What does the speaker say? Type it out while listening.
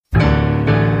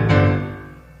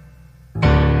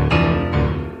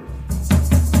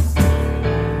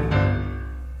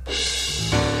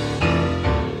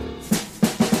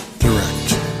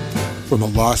from the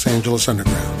Los Angeles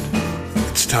Underground.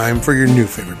 It's time for your new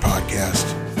favorite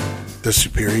podcast, The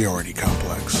Superiority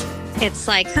Complex. It's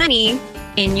like honey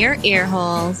in your ear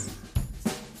holes.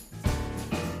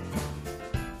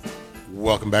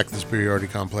 Welcome back to The Superiority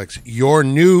Complex, your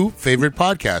new favorite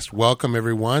podcast. Welcome,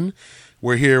 everyone.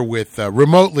 We're here with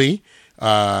remotely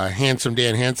Handsome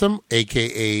Dan Handsome,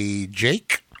 a.k.a.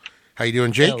 Jake. How you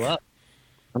doing, Jake? Hello.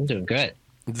 I'm doing good.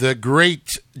 The great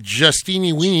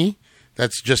Justine Weenie.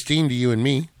 That's Justine to you and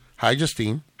me. Hi,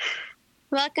 Justine.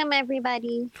 Welcome,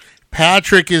 everybody.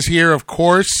 Patrick is here, of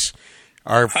course.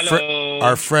 Our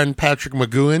friend Patrick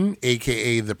McGowan,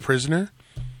 a.k.a. The Prisoner.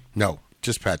 No,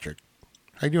 just Patrick.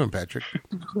 How you doing, Patrick?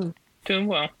 Doing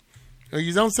well. Oh,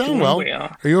 you don't sound well.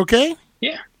 Are you okay?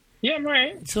 Yeah, I'm all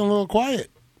right. You sound a little quiet.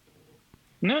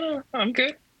 No, I'm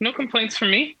good. No complaints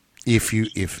from me. If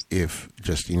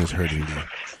Justine is hurting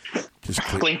you, just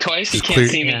blink twice. You can't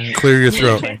see me. Clear your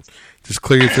throat. Just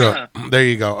clear your throat. There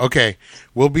you go. Okay,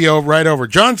 we'll be right over.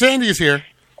 John Sandy is here.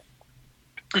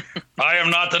 I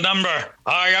am not the number.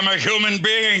 I am a human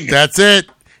being. That's it.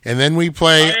 And then we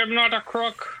play I am not a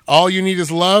crook. All You Need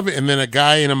Is Love, and then a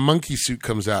guy in a monkey suit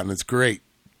comes out, and it's great.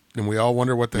 And we all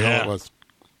wonder what the hell it was.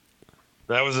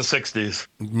 That was the 60s.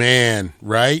 Man,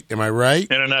 right? Am I right?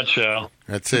 In a nutshell.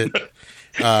 That's it.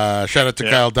 Shout out to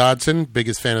Kyle Dodson,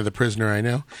 biggest fan of The Prisoner I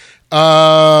know.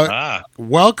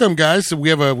 Welcome, guys. So we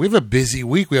have a busy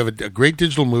week. We have a great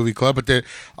digital movie club, but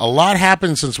a lot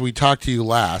happened since we talked to you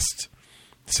last.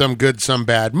 Some good, some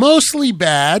bad. Mostly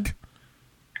bad,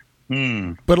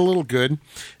 but a little good.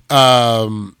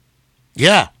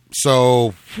 Yeah.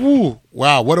 So,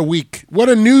 wow, what a week. What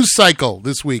a news cycle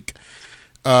this week.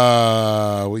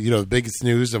 The biggest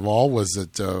news of all was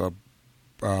that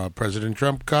President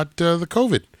Trump got the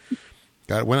COVID.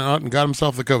 Went out and got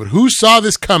himself the COVID. Who saw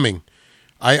this coming?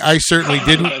 I certainly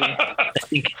didn't.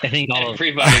 I think all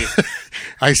everybody.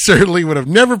 I certainly would have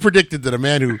never predicted that a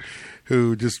man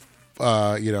who just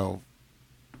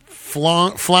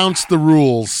flounced the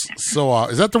rules so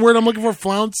is that the word I'm looking for?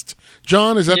 Flounced?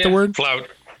 John, is that the word? Flout.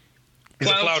 He's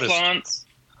a flautist. Flounce.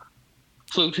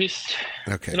 Flutist.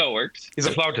 Okay. It all works. He's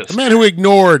a flautist. A man who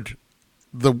ignored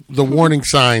the warning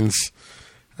signs.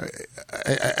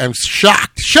 I'm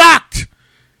shocked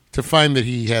to find that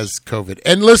he has COVID.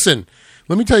 And listen,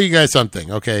 let me tell you guys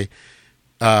something, okay?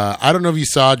 I don't know if you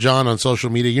saw John on social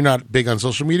media. You're not big on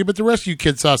social media, but the rest of you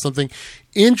kids saw something.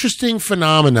 Interesting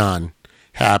phenomenon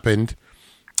happened.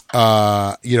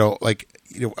 Several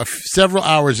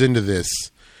hours into this,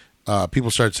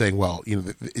 people start saying, "Well,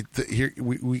 here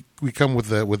we come with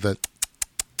the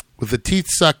teeth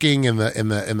sucking and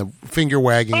the finger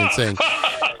wagging and saying."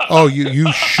 Oh,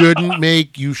 you shouldn't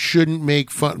make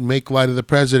light of the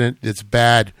president. It's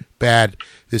bad.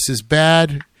 This is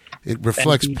bad. It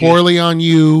reflects poorly on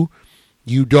you.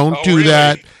 You don't do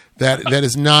that. That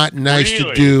is not nice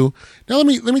to do. Now let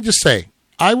me just say,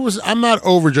 I'm not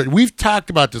overjudging. We've talked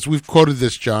about this. We've quoted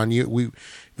this, John.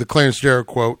 The Clarence Darrow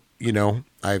quote.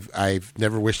 I've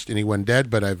never wished anyone dead,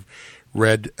 but I've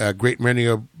read a great many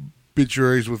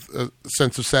obituaries with a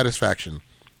sense of satisfaction.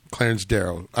 Clarence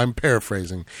Darrow. I'm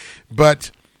paraphrasing.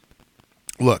 But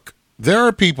look, there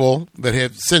are people that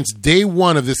have, since day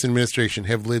one of this administration,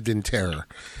 have lived in terror.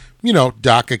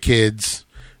 DACA kids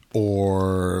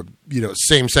or,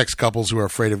 same-sex couples who are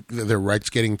afraid of their rights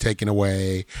getting taken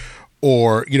away.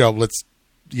 Or,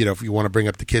 if you want to bring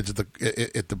up the kids at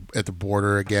the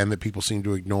border again that people seem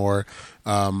to ignore.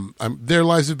 Their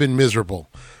lives have been miserable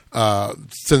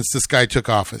since this guy took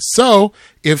office. So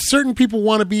if certain people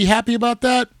want to be happy about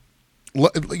that,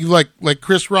 like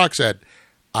Chris Rock said,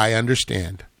 I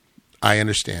understand. I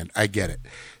get it.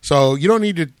 So you don't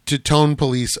need to tone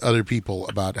police other people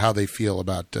about how they feel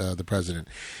about the president.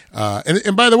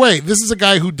 And by the way, this is a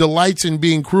guy who delights in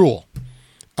being cruel.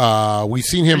 We've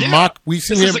seen him mock. We've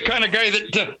seen him. This is the kind of guy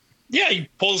that, he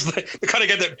pulls the kind of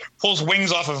guy that pulls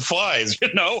wings off of flies.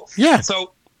 Yeah.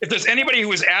 So if there's anybody who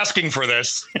was asking for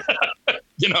this,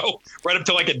 right up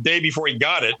to like a day before he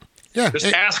got it. Yeah, just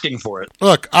asking for it.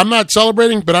 Look, I'm not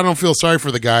celebrating, but I don't feel sorry for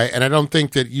the guy, and I don't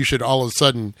think that you should all of a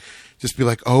sudden just be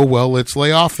like, oh, well, let's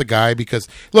lay off the guy because,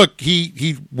 look,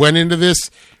 he went into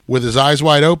this with his eyes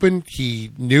wide open.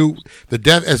 He knew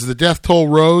as the death toll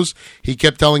rose, he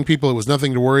kept telling people it was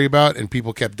nothing to worry about, and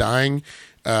people kept dying,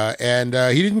 and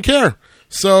he didn't care.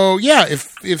 So, yeah,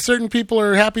 if certain people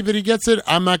are happy that he gets it,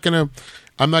 I'm not gonna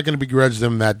begrudge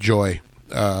them that joy,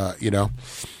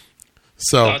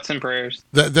 So thoughts and prayers.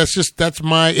 That's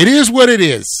my. It is what it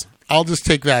is. I'll just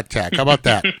take that tack. How about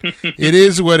that? It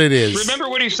is what it is. Remember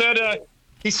what he said?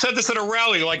 He said this at a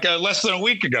rally like less than a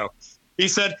week ago. He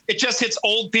said it just hits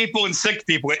old people and sick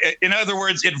people. In other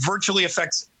words, it virtually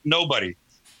affects nobody.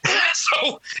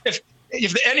 So if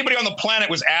anybody on the planet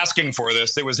was asking for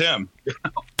this, it was him.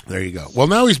 There you go. Well,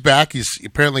 now he's back. He's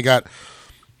apparently got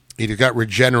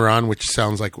Regeneron, which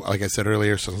sounds like I said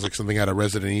earlier, sounds like something out of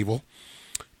Resident Evil.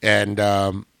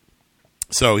 And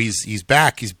so he's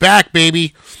back. He's back,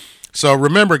 baby. So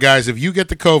remember, guys, if you get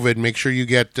the COVID, make sure you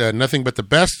get nothing but the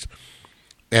best.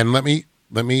 And let me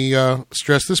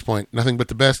stress this point: nothing but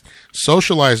the best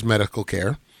socialized medical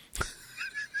care.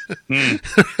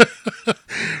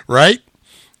 Right?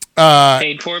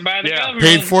 Paid for by the government.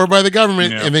 Paid for by the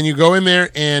government, Yeah. and then you go in there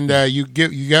and you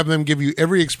have them give you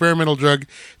every experimental drug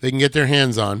they can get their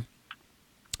hands on,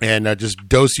 and just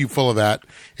dose you full of that,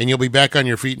 and you'll be back on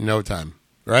your feet in no time.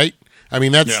 Right? I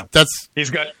mean, that's He's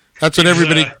got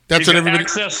everybody.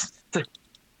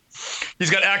 He's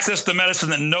got access to medicine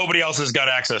that nobody else has got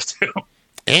access to.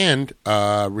 And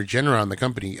Regeneron, the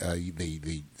company,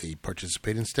 they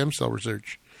participate in stem cell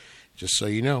research. Just so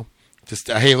you know. Just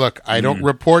hey, look, I don't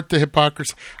report the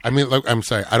hypocrisy. I mean, look, I'm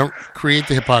sorry, I don't create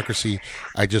the hypocrisy.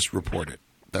 I just report it.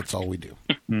 That's all we do.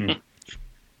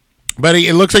 But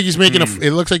it looks like he's making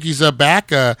it looks like he's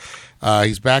back.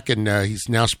 He's back, and he's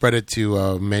now spread it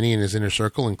to many in his inner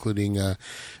circle, including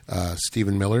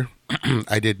Stephen Miller.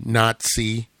 I did not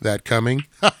see that coming.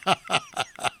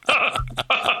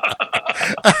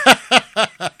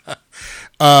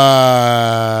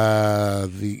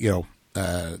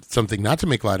 Something not to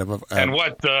make light of. And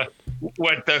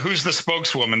who's the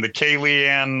spokeswoman? The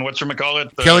Kellyanne,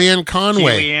 whatchamacallit? Kellyanne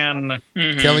Conway.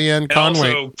 Kellyanne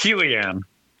Conway. Also, Kellyanne.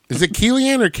 Is it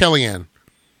Kellyanne or Kellyanne?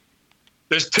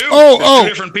 There's two. Two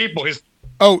different people. There's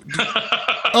the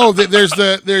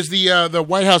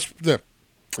White House.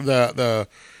 I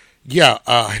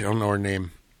don't know her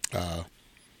name.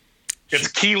 It's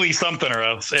Keely something or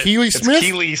else. Keely Smith? It's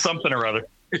Keely something or other.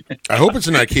 I hope it's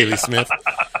not Keely Smith.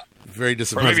 Very Or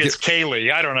disappointed. maybe it's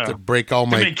Kaylee. I don't know. To break all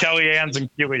Too my many Kellyannes and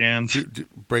Kellyannes. to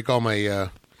break all my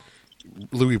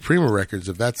Louis Prima records,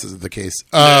 if that's the case.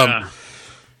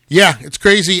 Yeah, it's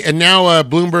crazy. And now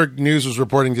Bloomberg News was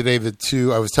reporting today that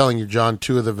I was telling you, John,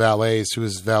 two of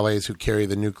his valets who carry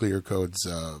the nuclear codes,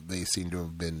 they seem to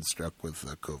have been struck with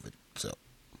COVID. So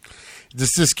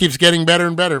this just keeps getting better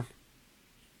and better.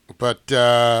 But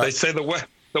They say the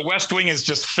West Wing is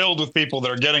just filled with people that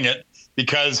are getting it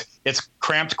because it's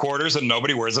cramped quarters and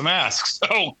nobody wears a mask.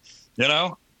 So,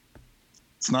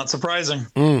 it's not surprising.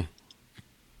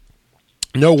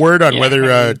 No word on whether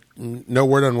Joe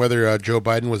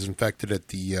Biden was infected at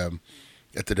the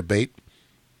debate.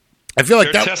 I feel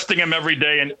like they're testing him every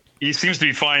day, and he seems to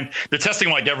be fine. They're testing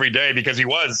him like every day because he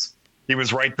was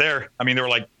right there. I mean, they were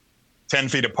like 10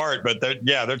 feet apart, but they're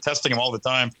testing him all the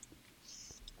time.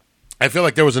 I feel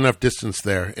like there was enough distance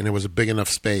there, and it was a big enough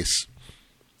space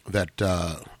that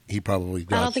he probably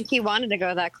dodged. I don't think he wanted to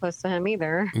go that close to him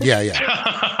either. Yeah.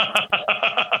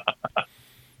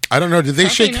 I don't know. Did they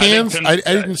shake hands? I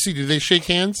didn't see. Did they shake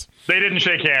hands? They didn't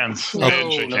shake hands. No.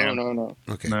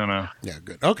 Okay. No. Yeah,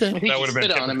 good. Okay. I think That he would've been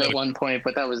spit on him at typical. one point,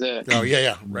 but that was it. Oh,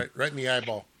 yeah. Right in the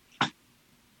eyeball.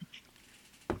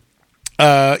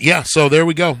 Yeah, so there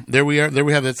we go. There we are. There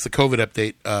we have. That's the COVID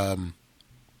update.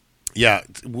 Yeah,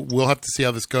 we'll have to see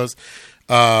how this goes.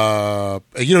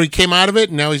 He came out of it,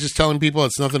 and now he's just telling people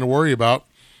it's nothing to worry about.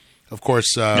 Of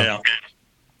course,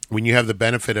 when you have the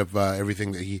benefit of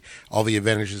everything that all the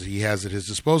advantages he has at his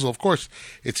disposal, of course,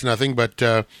 it's nothing.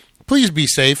 But please be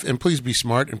safe, and please be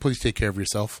smart, and please take care of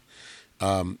yourself.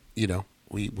 We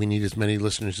need as many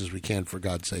listeners as we can, for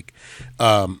God's sake.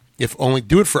 If only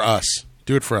do it for us.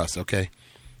 Do it for us, okay?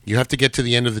 You have to get to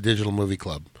the end of the Digital Movie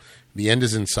Club. The end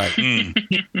is in sight.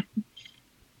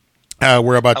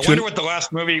 We're about. I wonder what the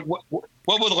last movie. What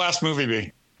will the last movie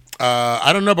be?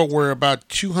 I don't know, but we're about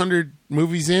 200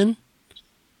 movies in.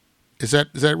 Is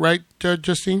that right,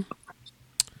 Justine?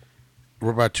 We're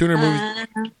about 200 movies.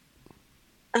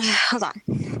 Hold on.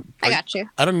 I got you.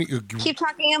 I don't. Keep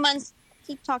talking amongst.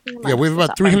 Yeah, we have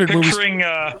about 300 movies.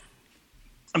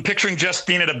 I'm picturing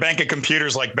Justine at a bank of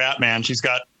computers like Batman. She's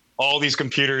got all these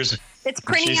computers. It's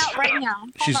printing out right now.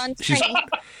 Hold on. It's printing.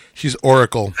 She's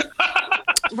Oracle.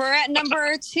 We're at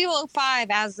number 205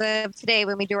 as of today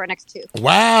when we do our next two.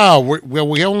 Wow.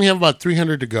 We only have about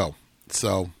 300 to go.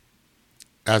 So,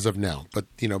 as of now. But,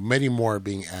 many more are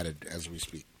being added as we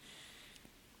speak.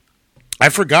 I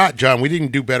forgot, John, we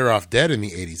didn't do Better Off Dead in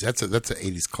the 80s. That's an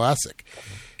 80s classic.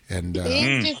 And We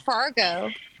didn't do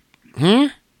Fargo.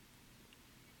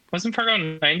 Wasn't Fargo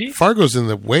 90? Fargo's in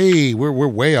the we're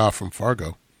way off from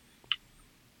Fargo.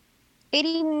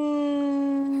 80.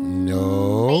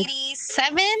 No.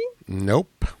 87?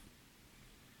 Nope.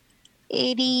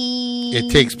 80.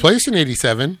 It takes place in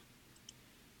 87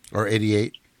 or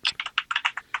 88.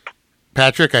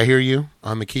 Patrick, I hear you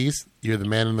on the keys. You're the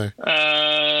man in the...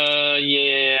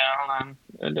 Yeah,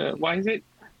 hold on. Why is it?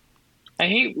 I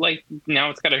hate, like, now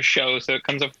it's got a show, so it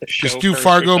comes up with the show. Just do first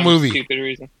Fargo for some movie. Stupid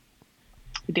reason.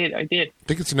 I did. I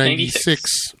think it's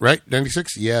 96, right?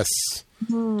 96? Yes.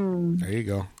 Hmm. There you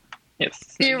go.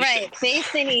 Yes. You're right.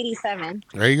 Based in 87.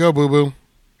 There you go, boo-boo.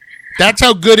 That's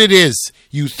how good it is.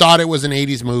 You thought it was an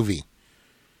 80s movie.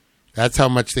 That's how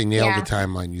much they nailed the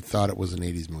timeline. You thought it was an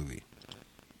 80s movie.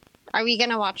 Are we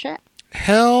going to watch it?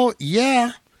 Hell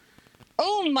yeah.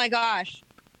 Oh my gosh.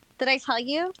 Did I tell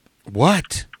you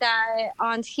What? that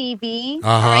on TV, or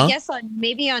Uh-huh. I guess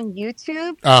maybe on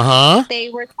YouTube, Uh-huh. they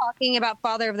were talking about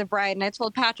Father of the Bride, and I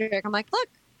told Patrick, I'm like, look,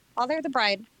 Father of the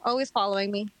Bride, always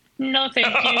following me. No, thank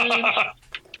you.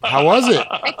 How was it?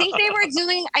 I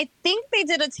think they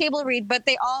did a table read, but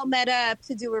they all met up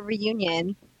to do a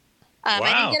reunion. I Wow.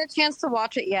 didn't get a chance to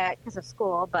watch it yet because of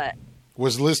school, but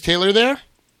Was Liz Taylor there?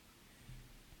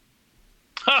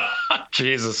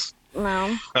 Jesus.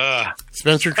 no.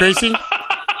 Spencer Tracy?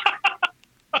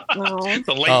 No.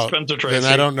 The late Oh, Spencer Tracy.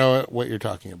 then I don't know what you're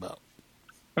talking about.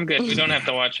 I'm good. We don't have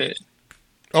to watch it.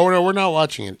 Oh, no, we're not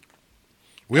watching it.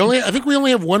 I think we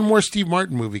only have one more Steve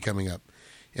Martin movie coming up,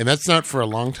 and that's not for a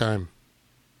long time.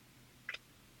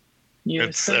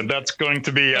 It's that's going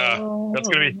to be that's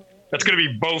going to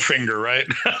be Bowfinger, right?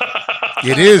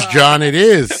 It is, John. It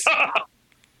is.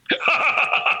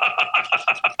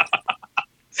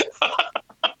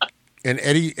 And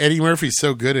Eddie Murphy's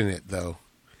so good in it, though.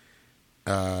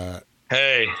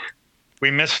 Hey, we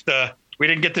missed. We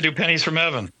didn't get to do Pennies from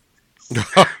Heaven.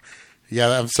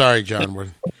 Yeah, I'm sorry, John. We're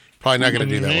probably not going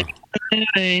to do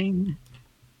that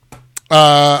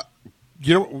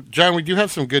one. John, we do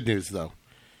have some good news, though.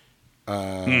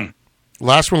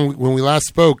 Last when we last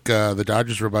spoke, the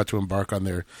Dodgers were about to embark on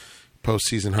their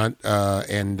postseason hunt,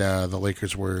 and the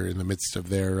Lakers were in the midst of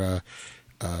their.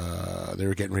 They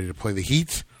were getting ready to play the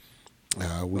Heat.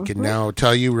 We can now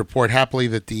report happily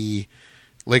that the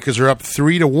Lakers are up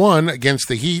 3-1 against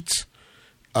the Heat,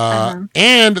 and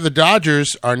the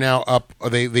Dodgers are now up.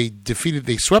 They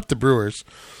swept the Brewers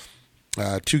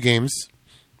 2 games.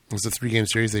 It was a 3-game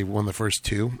series. They won the first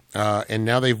 2, and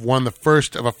now they've won the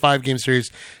first of a 5-game series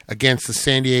against the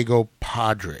San Diego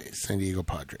Padres.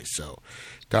 So,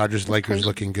 Dodgers Lakers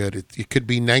looking good. It could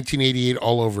be 1988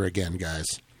 all over again, guys.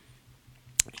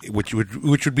 Which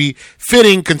would be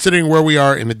fitting considering where we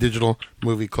are in the digital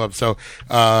movie club. So,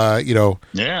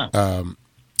 Yeah.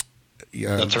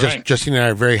 That's right. Justine and I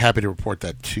are very happy to report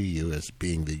that to you as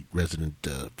being the resident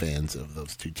fans of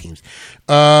those 2 teams.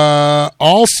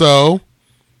 Also,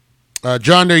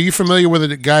 John, are you familiar with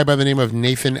a guy by the name of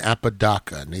Nathan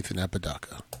Apodaca?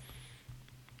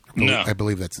 No. I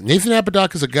believe that's Nathan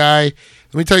Apodaca is a guy.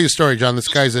 Let me tell you a story, John. This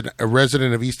guy's a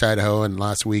resident of East Idaho, and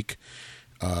last week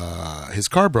his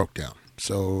car broke down.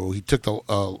 So he took the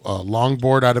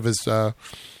longboard out of his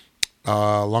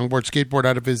skateboard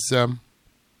out of his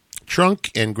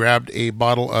trunk and grabbed a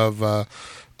bottle of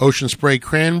Ocean Spray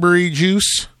cranberry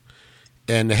juice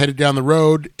and headed down the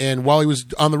road. And while he was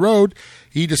on the road,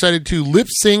 he decided to lip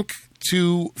sync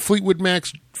to Fleetwood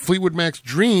Mac's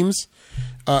Dreams,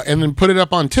 and then put it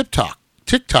up on TikTok.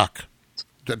 Did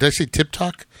I say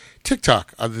TikTok?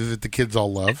 TikTok, that the kids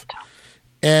all love.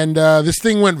 And this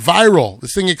thing went viral.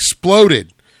 This thing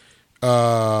exploded.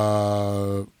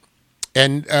 And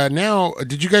now,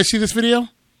 did you guys see this video?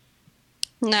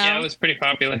 No. Yeah, it was pretty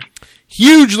popular.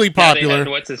 Hugely Yeah, popular. they had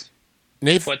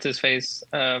what's his face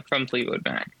from Fleetwood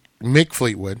Mac. Mick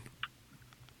Fleetwood.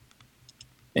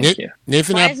 Thank you.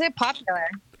 Nathan, Why is it popular?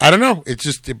 I don't know. It's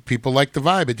just people like the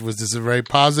vibe. It was just a very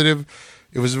positive.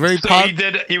 It was very So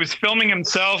he was filming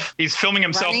himself. He's filming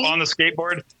himself Running? on the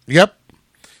skateboard. Yep.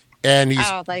 And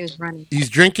I thought he was running. he's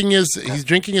drinking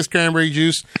his cranberry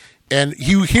juice, and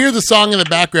you hear the song in the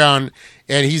background,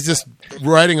 and he's just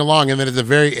riding along, and then at the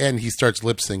very end he starts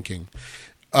lip syncing.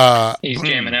 He's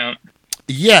jamming out.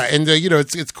 Yeah, and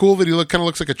it's cool that he kind of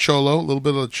looks like a cholo, a little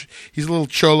bit of he's a little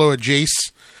cholo at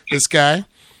Jace, this guy.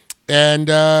 And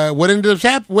what ends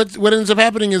up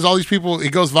happening is all these people,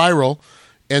 it goes viral,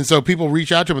 and so people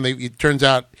reach out to him, and it turns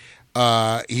out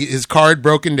his car had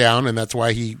broken down, and that's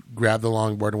why he grabbed the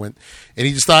longboard and went. And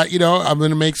he just thought, I'm going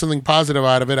to make something positive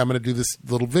out of it. I'm going to do this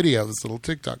little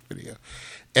TikTok video.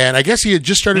 And I guess he had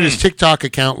just started his TikTok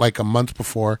account like a month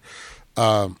before,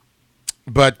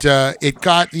 but it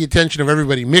got the attention of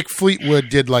everybody. Mick Fleetwood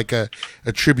did like a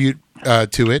tribute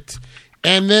to it.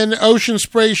 And then Ocean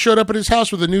Spray showed up at his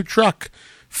house with a new truck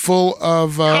full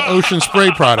of Ocean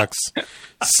Spray products.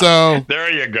 So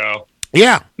There you go.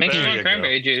 Yeah. Makes There you you want go.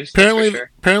 cranberry juice. Apparently, that's for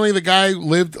sure. apparently the guy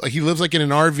lives like in an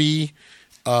RV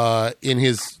in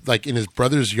his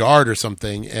brother's yard or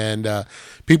something, and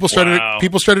people started Wow. to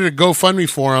GoFundMe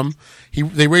for him.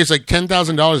 They raised like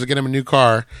 $10,000 to get him a new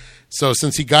car. So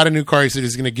since he got a new car, he said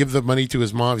he's going to give the money to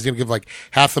his mom. He's going to give like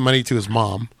half the money to his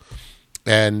mom.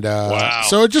 And Wow.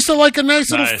 so just like a nice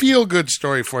little Nice. feel good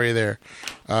story for you there.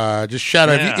 Just shout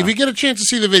out Yeah. if you get a chance to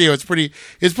see the video. It's pretty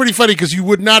funny because you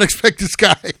would not expect this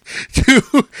guy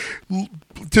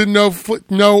to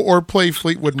know or play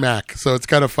Fleetwood Mac. So it's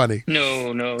kind of funny.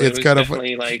 No, it It's was kind of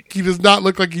definitely like he does not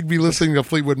look like he'd be listening to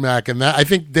Fleetwood Mac, and that I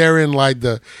think therein lied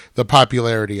the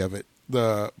popularity of it.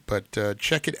 But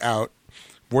check it out,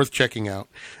 worth checking out.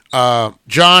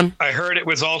 John, I heard it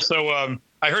was also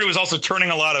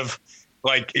turning a lot of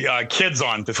kids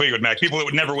on to Fleetwood Mac. People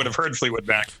that never would have heard Fleetwood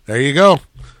Mac. there you go.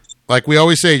 Like we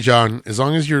always say, John, as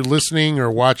long as you're listening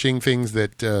or watching things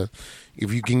that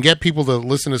if you can get people to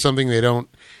listen to something they don't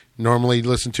normally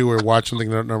listen to or watch something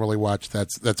they don't normally watch,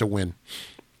 that's a win.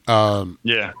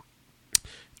 Yeah.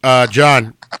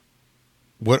 John,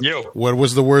 what Yo. what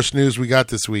was the worst news we got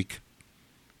this week?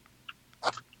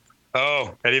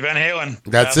 Oh, Eddie Van Halen.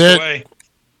 That's passed it. away.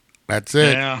 That's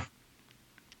it. Yeah.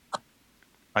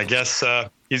 I guess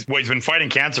he's been fighting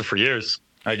cancer for years.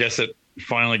 I guess it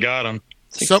finally got him.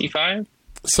 65.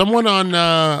 Someone on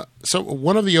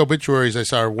one of the obituaries I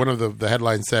saw, or one of the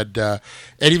headlines said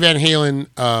Eddie Van Halen,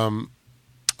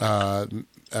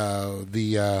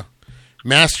 the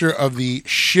master of the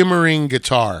shimmering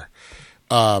guitar,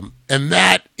 and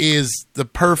that is the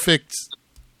perfect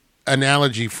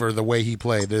analogy for the way he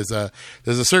played. There's a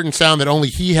certain sound that only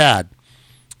he had.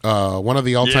 One of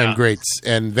the all-time Yeah. greats,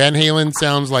 and Van Halen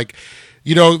sounds like,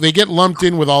 they get lumped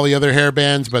in with all the other hair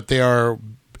bands, but they are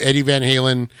Eddie Van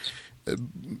Halen.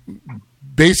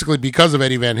 Basically, because of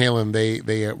Eddie Van Halen,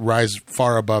 they rise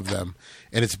far above them,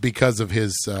 and it's because of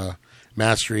his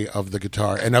mastery of the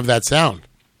guitar and of that sound.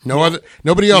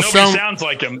 Nobody else sounds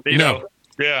like him. You No. know.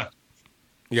 Yeah.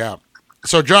 Yeah.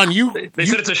 So, John, They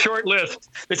said it's a short list.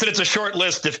 They said it's a short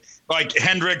list if like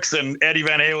Hendrix and Eddie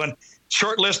Van Halen.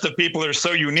 Short list of people that are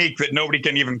so unique that nobody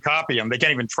can even copy them. They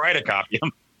can't even try to copy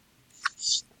them.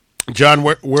 John,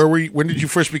 where were you, when did you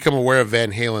first become aware of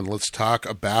Van Halen? Let's talk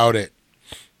about it.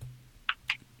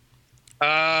 In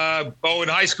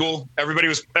high school,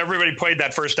 everybody played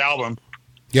that first album.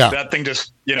 Yeah. That thing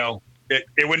just,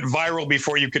 it went viral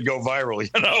before you could go viral.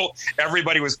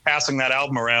 Everybody was passing that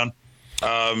album around.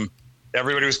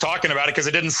 Everybody was talking about it because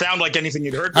it didn't sound like anything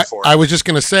you'd heard before. I was just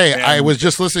going to say, And- I was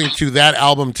just listening to that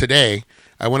album today.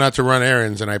 I went out to run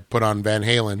errands and I put on Van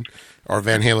Halen, or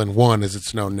Van Halen 1 as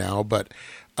it's known now. But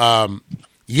that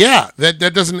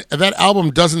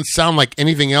album doesn't sound like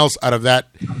anything else out of that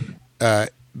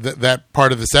that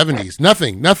part of the 70s.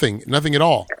 Nothing at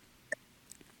all.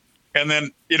 And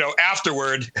then,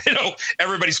 afterward,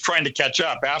 everybody's trying to catch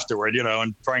up afterward,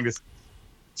 and trying to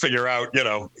figure out,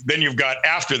 then you've got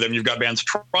bands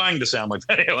trying to sound like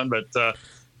Van Halen, but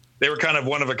they were kind of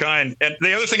one of a kind. And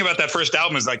the other thing about that first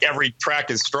album is like every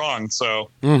track is strong. So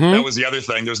that was the other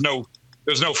thing. There's no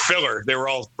filler. They were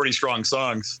all pretty strong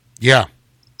songs. Yeah.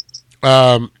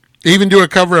 Even do a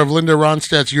cover of Linda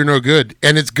Ronstadt's "You're No Good,"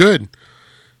 and it's good.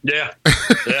 Yeah.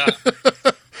 Yeah.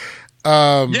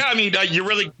 I mean,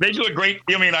 they do a great,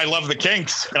 I love the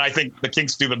Kinks, and I think the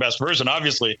Kinks do the best version,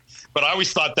 obviously, but I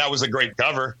always thought that was a great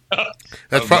cover.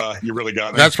 You Really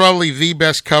Got Me. That's probably the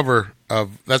best cover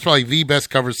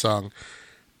song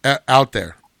out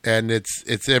there. And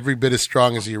it's every bit as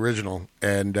strong as the original.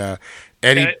 And, Eddie,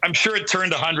 And I'm sure it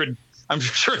turned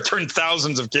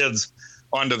thousands of kids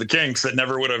onto the Kinks that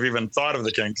never would have even thought of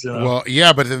the Kinks. well,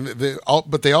 yeah,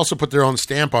 but they also put their own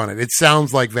stamp on it. It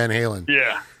sounds like Van Halen.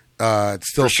 Yeah. It's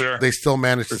still, For sure. They still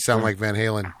manage to sound like Van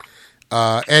Halen.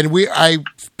 And I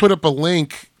put up a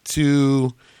link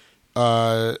to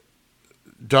Don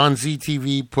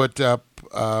ZTV put up,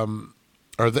 I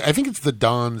think it's the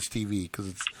Don's TV because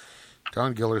it's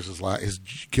Don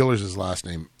Gillers' last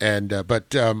name. And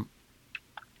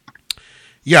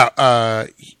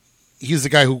he's the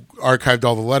guy who archived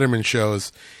all the Letterman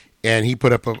shows, and he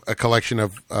put up a collection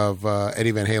of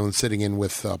Eddie Van Halen sitting in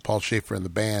with Paul Schaefer and the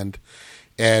band.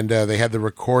 And they had the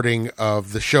recording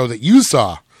of the show that you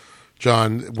saw,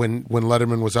 John, when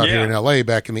Letterman was out here in L.A.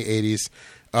 back in the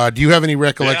 80s. Do you have any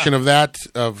recollection of that,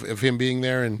 of him being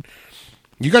there? And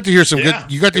you got to hear some good.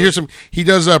 You got to hear some. He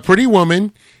does "Pretty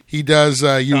Woman." He does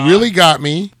 "You Really Got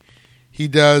Me." He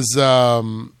does.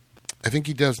 I think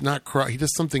he does not cry. He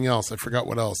does something else. I forgot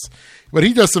what else. But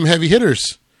he does some heavy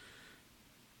hitters.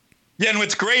 Yeah, and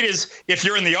what's great is if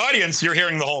you're in the audience, you're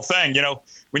hearing the whole thing.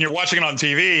 When you're watching it on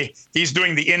TV, he's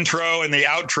doing the intro and the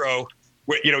outro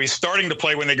He's starting to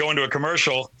play when they go into a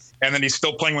commercial, and then he's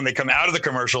still playing when they come out of the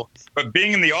commercial. But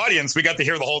being in the audience, we got to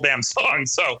hear the whole damn song,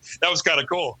 so that was kind of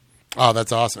cool. Oh,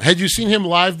 that's awesome. Had you seen him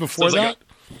live before that?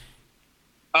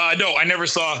 No, I never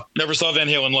saw Van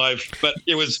Halen live, but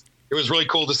it was really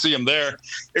cool to see him there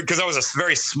because that was a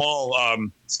very small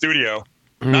studio.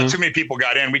 Mm-hmm. Not too many people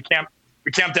got in. We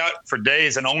camped out for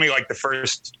days, and only like the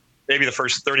first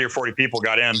 30 or 40 people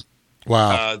got in.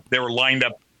 Wow. They were lined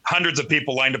up, hundreds of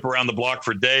people lined up around the block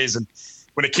for days. And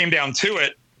when it came down to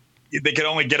it, they could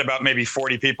only get about maybe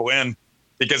 40 people in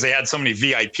because they had so many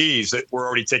VIPs that were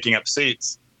already taking up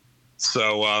seats.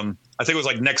 So I think it was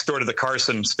like next door to the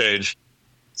Carson stage.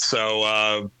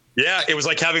 So, it was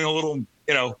like having a little,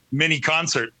 mini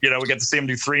concert. We got to see him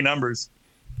do 3 numbers.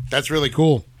 That's really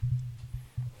cool.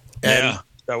 And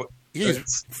what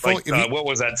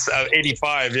was that?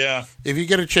 85. Yeah. If you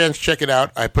get a chance, check it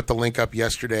out. I put the link up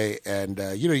yesterday, and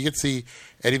you get to see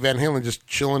Eddie Van Halen just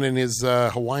chilling in his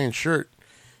Hawaiian shirt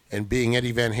and being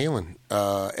Eddie Van Halen.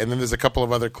 And then there's a couple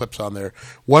of other clips on there.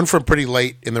 One from pretty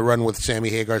late in the run with Sammy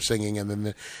Hagar singing, and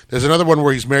then there's another one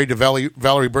where he's married to Valerie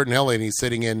Bertinelli, and he's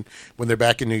sitting in when they're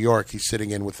back in New York. He's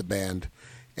sitting in with the band,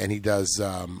 and he does.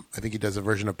 I think he does a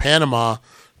version of Panama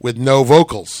with no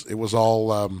vocals. It was all.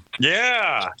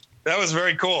 That was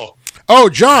very cool. Oh,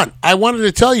 John, I wanted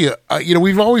to tell you.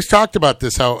 We've always talked about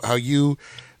this. How you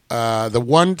the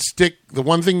one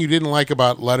thing you didn't like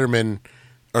about Letterman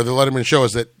or the Letterman show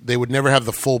is that they would never have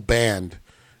the full band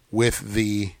with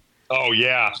the. Oh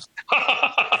yeah.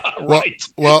 Right.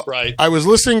 Well, right. I was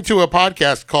listening to a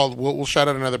podcast called. We'll shout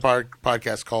out another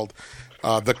podcast called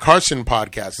the Carson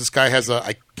Podcast. This guy has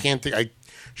I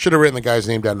should have written the guy's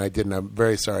name down and I didn't. I'm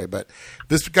very sorry, but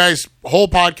this guy's whole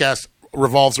podcast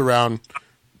revolves around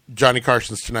Johnny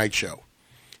Carson's Tonight Show.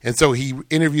 And so he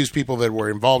interviews people that were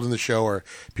involved in the show or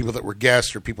people that were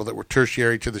guests or people that were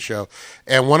tertiary to the show.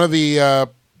 And one of the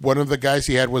guys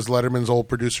he had was Letterman's old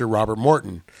producer, Robert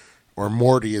Morton, or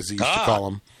Morty as he used to call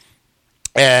him.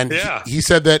 And he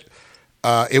said that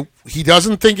he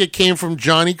doesn't think it came from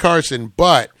Johnny Carson,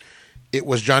 but it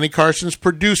was Johnny Carson's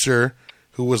producer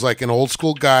who was like an old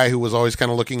school guy who was always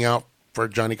kind of looking out for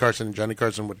Johnny Carson, and Johnny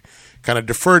Carson would kind of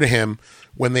defer to him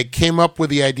when they came up with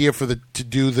the idea to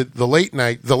do the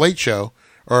late show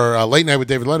or Late Night with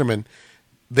David Letterman.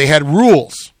 They had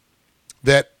rules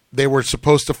that they were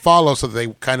supposed to follow so that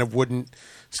they kind of wouldn't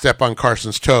step on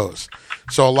Carson's toes.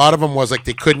 So a lot of them was like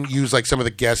they couldn't use like some of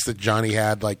the guests that Johnny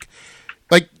had, like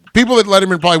people that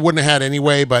Letterman probably wouldn't have had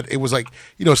anyway. But it was like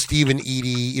Stephen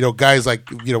Eady, guys like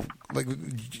the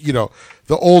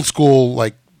old school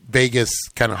like Vegas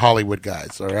kind of Hollywood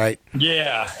guys, all right?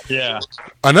 Yeah.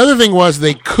 Another thing was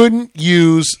they couldn't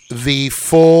use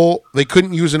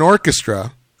an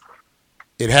orchestra.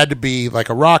 It had to be like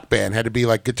a rock band, had to be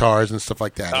like guitars and stuff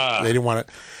like that. They didn't want it.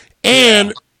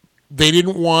 And they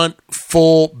didn't want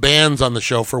full bands on the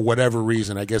show for whatever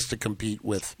reason, I guess to compete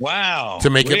with. Wow. To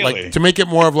make it make it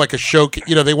more of like a show,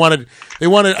 they wanted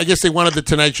I guess they wanted the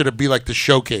Tonight Show to be like the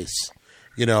showcase,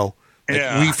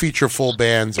 we feature full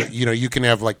bands. You can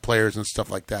have like players and stuff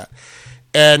like that.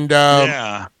 And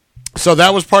so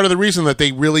that was part of the reason that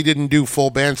they really didn't do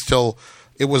full bands till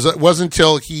it wasn't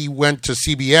until he went to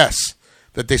CBS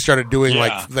that they started doing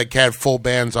like had full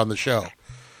bands on the show.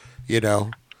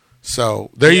 So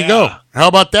there you go. How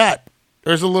about that?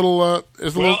 There's a little.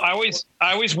 Well, I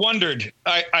always wondered.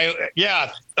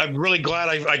 I'm really glad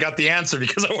I got the answer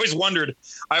because I always wondered.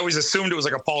 I always assumed it was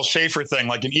like a Paul Schaefer thing,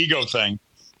 like an ego thing.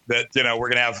 That we're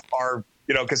gonna have our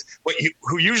because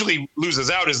who usually loses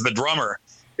out is the drummer.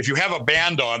 If you have a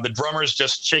band on, the drummer's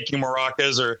just shaking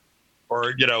maracas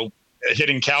or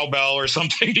hitting cowbell or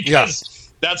something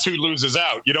because that's who loses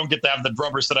out. You don't get to have the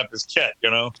drummer set up his kit.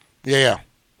 Yeah.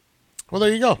 Well,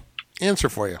 there you go. Answer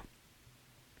for you.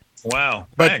 Wow.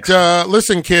 But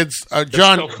listen, kids,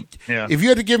 John, if you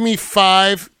had to give me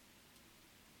five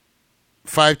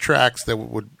tracks that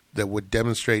would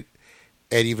demonstrate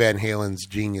Eddie Van Halen's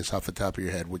genius off the top of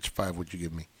your head, which 5 would you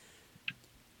give me?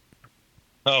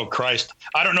 Oh, Christ.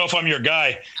 I don't know if I'm your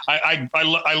guy. I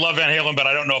love Van Halen, but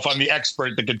I don't know if I'm the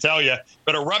expert that could tell you.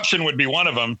 But Eruption would be one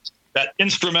of them. That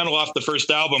instrumental off the first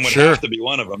album would have to be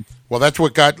one of them. Well, that's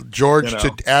what got George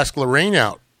to ask Lorraine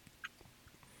out.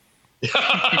 Is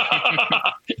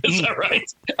that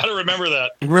right? I don't remember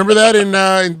that. Remember that in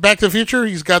Back to the Future?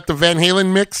 He's got the Van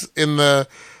Halen mix in the...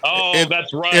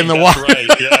 that's right. In the right,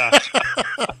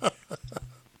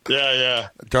 yeah.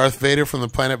 Darth Vader from the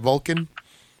planet Vulcan.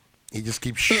 He just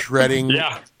keeps shredding.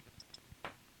 Yeah.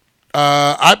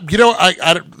 I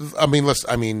mean, listen.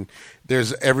 I mean,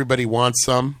 there's Everybody Wants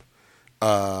Some.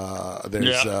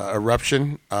 There's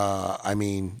Eruption. I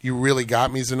mean, You Really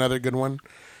Got Me is another good one.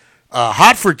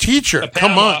 Hot for Teacher.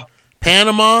 Come on.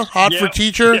 Panama, Hot for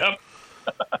Teacher. Yep.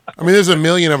 I mean, there's a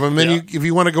million of them. Then if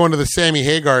you want to go into the Sammy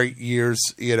Hagar years,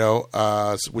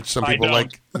 which some people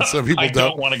like and some people don't. I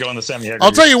don't want to go on the Sammy Hagar.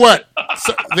 I'll tell you what.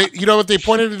 So you know what? They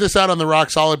pointed this out on the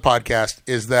Rock Solid podcast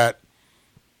is that,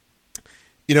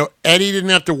 Eddie didn't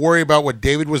have to worry about what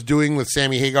David was doing with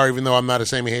Sammy Hagar, even though I'm not a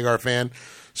Sammy Hagar fan.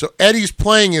 So Eddie's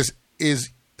playing is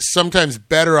sometimes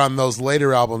better on those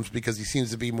later albums because he seems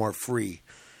to be more free.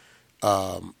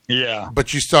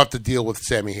 But you still have to deal with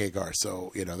Sammy Hagar,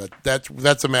 so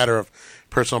that's a matter of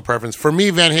personal preference. For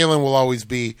me, Van Halen will always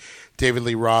be David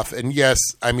Lee Roth, and yes,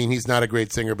 I mean he's not a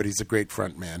great singer, but he's a great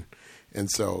front man,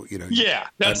 and so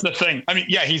that's the thing. I mean,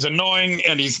 he's annoying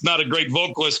and he's not a great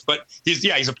vocalist, but he's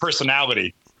a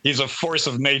personality. He's a force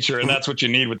of nature, and that's what you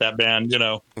need with that band.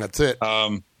 That's it.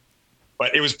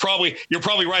 But you're probably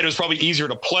right. It was probably easier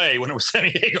to play when it was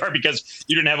Sammy Hagar because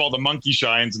you didn't have all the monkey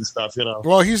shines and stuff,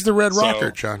 Well, he's the Red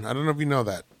Rocker, John. I don't know if you know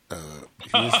that.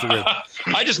 He's the Red.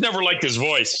 I just never liked his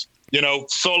voice,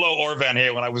 solo or Van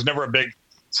Halen. I was never a big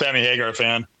Sammy Hagar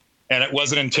fan. And it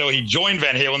wasn't until he joined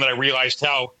Van Halen that I realized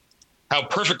how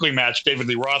perfectly matched David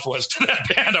Lee Roth was to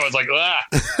that band. I was like,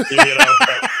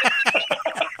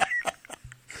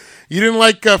 You didn't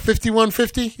like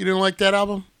 5150? You didn't like that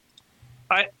album?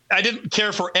 I didn't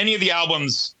care for any of the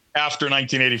albums after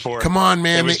 1984. Come on,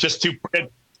 man. It was just too.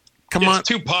 It's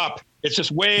too pop. It's just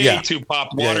way too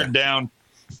pop, watered down.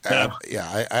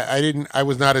 I didn't. I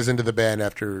was not as into the band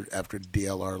after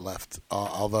DLR left.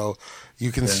 Although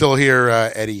you can still hear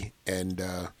Eddie and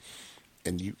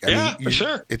you. For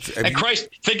sure. Christ,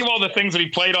 think of all the things that he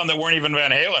played on that weren't even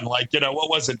Van Halen. Like what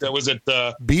was it? Was it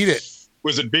Beat It?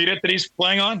 Was it Beat It that he's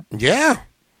playing on? Yeah.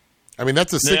 I mean,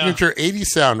 that's a signature 80s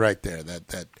sound right there.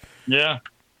 That. Yeah.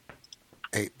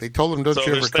 Hey, they told him, don't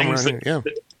you ever come around here.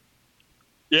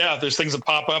 Yeah, there's things that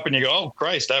pop up and you go, oh,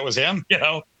 Christ, that was him,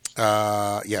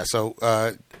 So,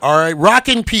 all right. Rock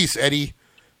in Peace, Eddie.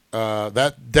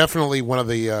 That definitely one of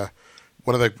the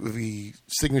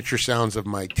signature sounds of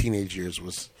my teenage years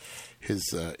was his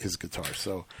guitar.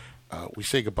 So we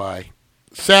say goodbye,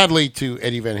 sadly, to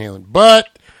Eddie Van Halen.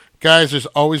 But guys, there's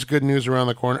always good news around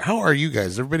the corner. How are you guys?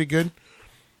 Is everybody good?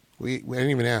 We didn't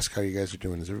even ask how you guys are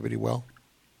doing. Is everybody well?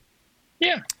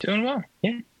 Yeah, doing well.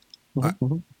 Yeah.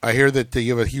 I hear that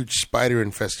you have a huge spider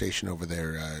infestation over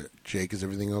there. Jake, is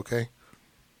everything okay?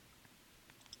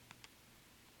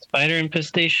 Spider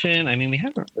infestation? I mean, we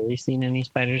haven't really seen any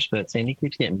spiders, but Sandy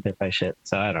keeps getting bit by shit,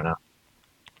 so I don't know.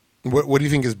 What do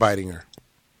you think is biting her?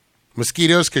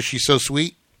 Mosquitoes, because she's so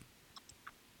sweet?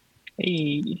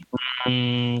 Hey.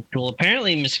 Well,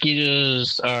 apparently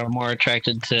mosquitoes are more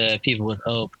attracted to people with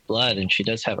O blood, and she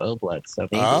does have O blood. So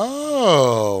maybe.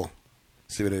 Oh,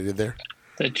 see what I did there?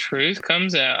 The truth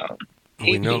comes out.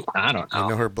 We know. I don't know. We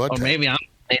know her blood type. Or maybe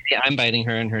I'm biting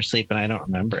her in her sleep, and I don't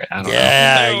remember it. I don't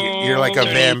know. You're like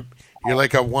You're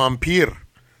like a vampire.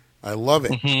 I love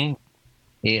it. Mm-hmm.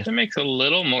 Yeah, That makes a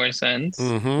little more sense.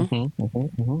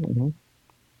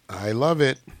 I love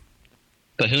it.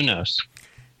 But who knows?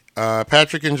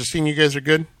 Patrick and Justine, you guys are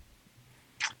good?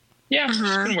 Yeah, just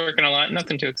been working a lot.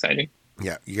 Nothing too exciting.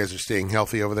 Yeah, you guys are staying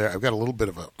healthy over there. I've got a little bit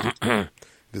of a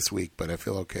this week, but I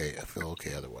feel okay. I feel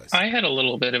okay otherwise. I had a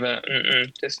little bit of a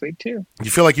this week too.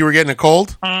 You feel like you were getting a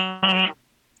cold? Yep.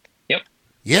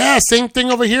 Yeah, same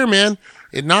thing over here, man.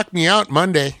 It knocked me out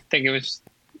Monday. I think it was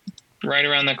right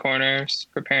around the corner,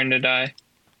 preparing to die.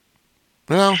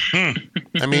 Well,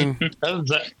 I mean,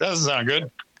 that doesn't sound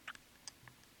good.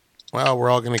 Well, we're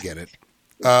all going to get it.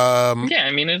 Yeah,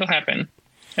 I mean, it'll happen.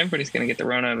 Everybody's going to get the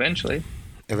Rona eventually.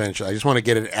 Eventually. I just want to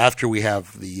get it after we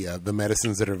have the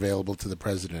medicines that are available to the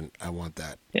president. I want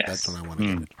that. Yes. That's when I want to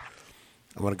get it.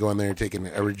 I want to go in there and take a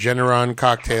Regeneron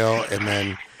cocktail and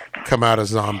then come out a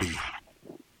zombie.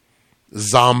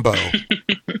 Zombo.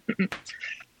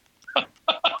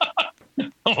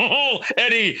 Oh,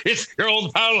 Eddie, it's your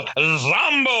old pal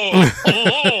Zombo.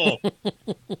 Oh.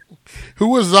 Who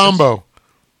was Zombo?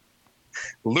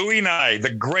 Louis Nye, the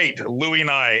great Louis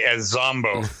Nye as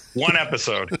Zombo. One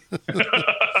episode.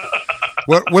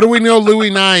 What do we know Louis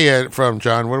Nye from,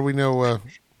 John? What do we know?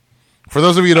 For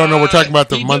those of you who don't know, we're talking about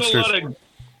the Munsters.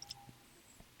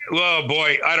 Oh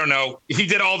boy, I don't know. He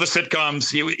did all the sitcoms.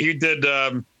 He did.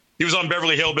 He was on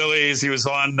Beverly Hillbillies. He was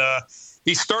on.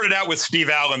 He started out with Steve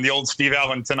Allen, the old Steve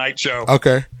Allen Tonight Show.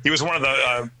 Okay. He was one of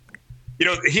the.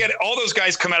 He had all those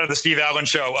guys come out of the Steve Allen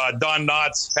Show. Don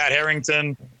Knotts, Pat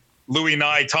Harrington, Louis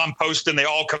Nye, Tom Poston. They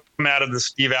all come out of the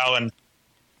Steve Allen.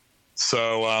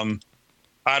 So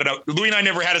I don't know. Louis Nye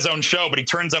never had his own show, but he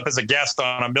turns up as a guest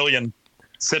on a million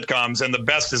sitcoms, and the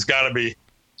best has got to be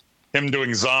him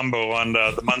doing Zombo on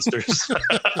the Munsters.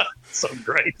 So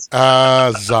great.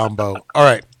 Zombo. All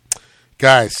right,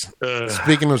 guys.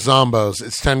 Speaking of Zombos,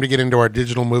 it's time to get into our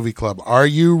digital movie club. Are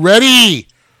you ready?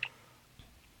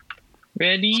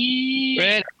 Ready?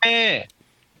 Ready.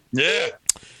 Yeah.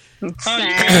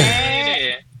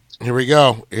 Here we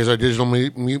go. Here's our digital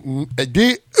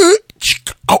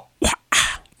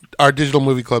our digital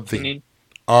movie club theme.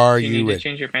 Are You you need to ready?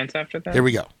 change your pants after that? Here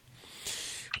we go.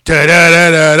 Da da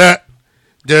da da da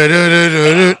da da da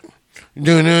da da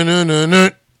no no no no no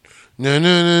no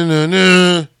no no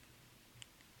no.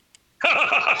 A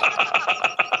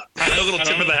little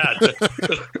tip of the hat. A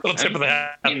little tip of the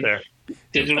hat there.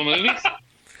 Digital movies?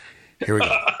 Here we go.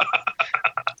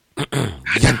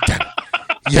 Yantan,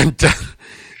 yantan,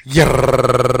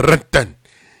 yarrantan.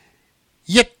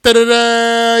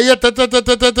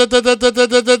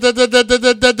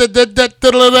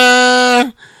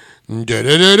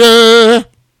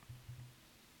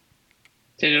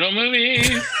 Digital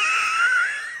movies.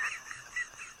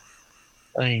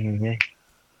 Ay.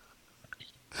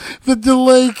 The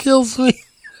delay kills me.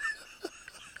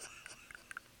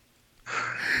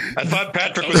 I thought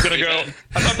Patrick was going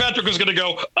to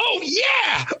go. Oh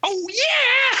yeah! Oh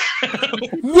yeah!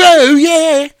 Whoa,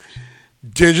 yeah.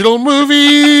 Digital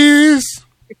movies.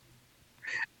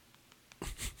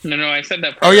 No, I said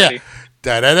that. Oh, yeah.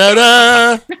 Da da da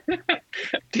da.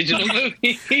 Digital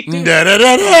movies. Da da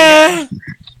da da.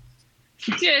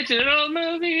 Digital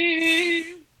movies.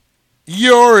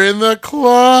 You're in the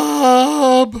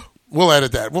club. We'll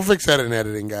edit that. We'll fix that in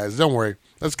editing, guys. Don't worry.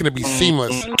 That's going to be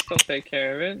seamless. I'll take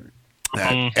care of it.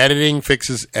 Editing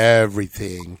fixes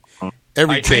everything.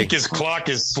 Everything. I think his clock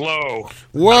is slow.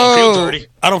 Whoa!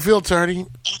 I don't feel tardy.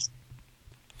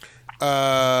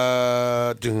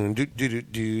 Got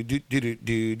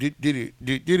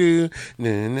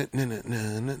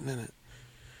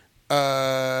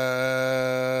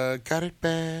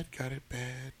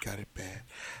it bad.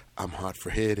 I'm hot for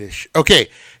hit-ish. Okay,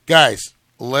 guys,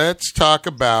 let's talk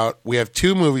about. We have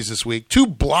 2 movies this week, 2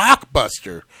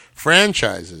 blockbuster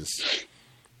franchises,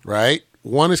 right?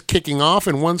 One is kicking off,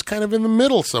 and one's kind of in the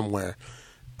middle somewhere.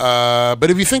 But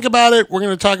if you think about it, we're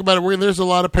going to talk about it. There's a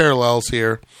lot of parallels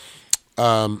here.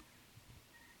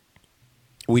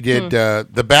 We did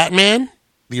the Batman,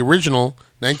 the original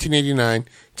 1989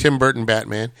 Tim Burton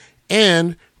Batman,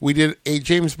 and we did a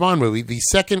James Bond movie, the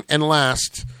second and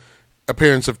last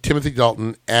appearance of Timothy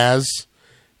Dalton as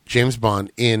James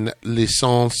Bond in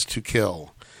License to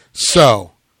Kill.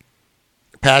 So,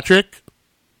 Patrick,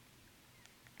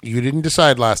 you didn't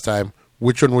decide last time.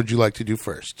 Which one would you like to do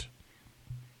first?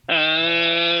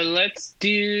 Let's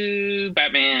do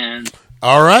Batman.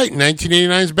 All right,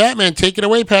 1989's Batman. Take it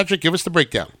away, Patrick. Give us the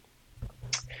breakdown.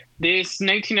 This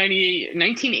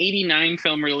 1989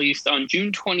 film released on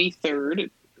June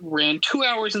 23rd, ran 2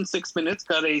 hours and 6 minutes,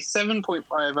 got a 7.5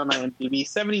 on IMDb,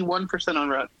 71% on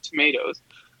Rotten Tomatoes.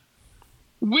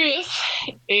 With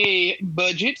a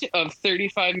budget of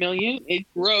 $35 million, it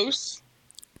grossed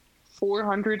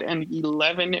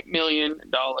 $411 million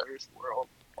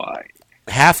worldwide.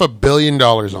 $500 million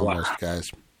almost,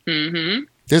 guys. Mm-hmm.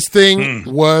 This thing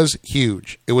was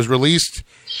huge. It was released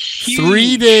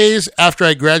 3 days after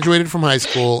I graduated from high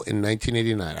school in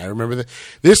 1989. I remember that.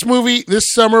 This movie, this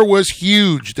summer, was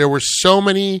huge. There were so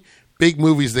many big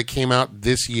movies that came out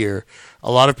this year.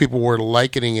 A lot of people were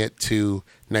likening it to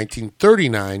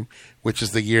 1939, which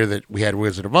is the year that we had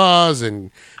Wizard of Oz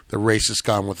and The Racist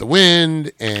Gone with the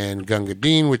Wind and Gunga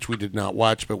Din, which we did not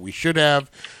watch, but we should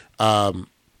have. So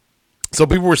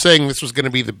people were saying this was going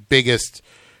to be the biggest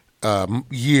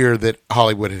year that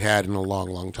Hollywood had in a long,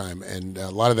 long time. And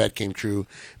a lot of that came true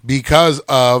because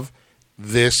of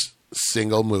this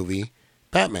single movie,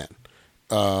 Batman.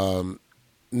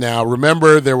 Now,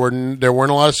 remember, there weren't a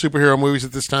lot of superhero movies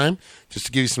at this time. Just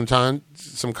to give you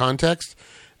some context,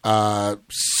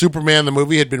 Superman the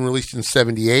movie had been released in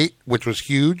 1978, which was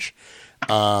huge.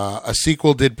 A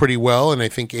sequel did pretty well in, I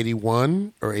think,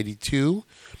 1981 or 1982.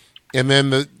 And then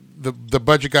the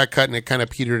budget got cut and it kind of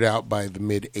petered out by the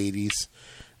mid 80s.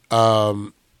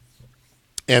 And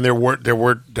there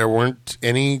weren't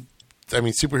any. I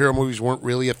mean, superhero movies weren't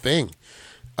really a thing.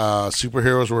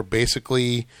 Superheroes were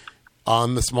basically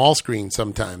on the small screen.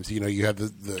 Sometimes, you had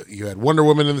you had Wonder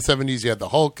Woman in the 70s, you had the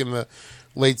Hulk in the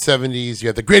late 70s, you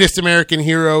had the Greatest American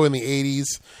Hero in the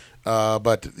 80s.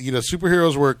 But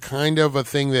superheroes were kind of a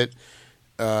thing that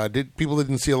people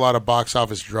didn't see a lot of box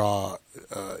office draw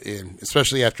in,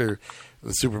 especially after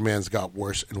the Supermans got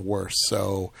worse and worse.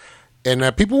 So,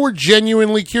 and people were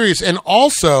genuinely curious. And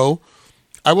also,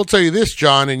 I will tell you this,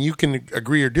 John, and you can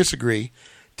agree or disagree.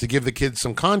 to give the kids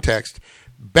some context,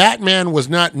 Batman was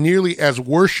not nearly as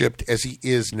worshipped as he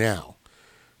is now.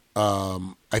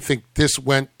 I think this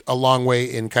went a long way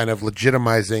in kind of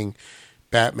legitimizing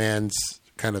Batman's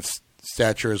kind of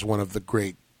stature as one of the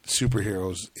great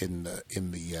superheroes in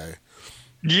the.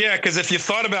 Yeah, because if you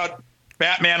thought about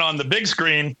Batman on the big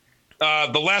screen,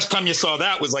 the last time you saw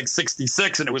that was like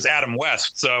 '66, and it was Adam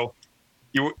West. So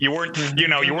you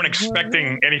weren't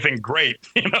expecting anything great,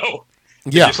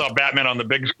 Yeah, you saw Batman on the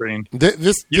big screen. You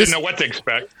This didn't know what to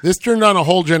expect. This turned on a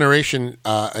whole generation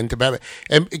into Batman.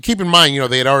 And keep in mind,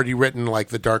 they had already written like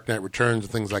The Dark Knight Returns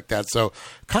and things like that. So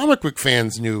comic book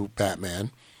fans knew Batman,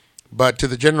 but to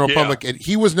the general public,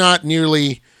 he was not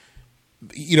nearly.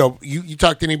 You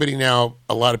talk to anybody now,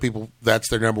 a lot of people, that's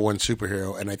their number one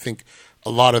superhero, and I think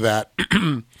a lot of that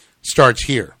starts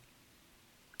here.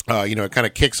 It kind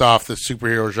of kicks off the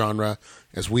superhero genre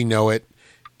as we know it.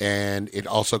 And it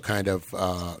also kind of,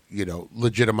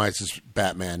 legitimizes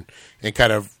Batman and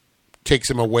kind of takes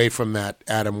him away from that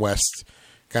Adam West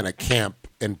kind of camp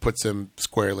and puts him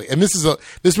squarely. And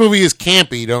this movie is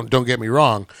campy. Don't get me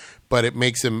wrong, but it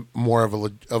makes him more of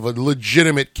a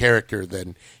legitimate character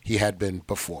than he had been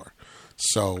before.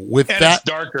 So with that, it's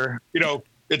darker.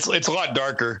 It's a lot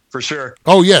darker for sure.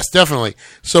 Oh yes, definitely.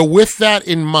 So with that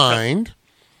in mind,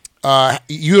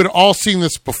 you had all seen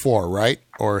this before, right?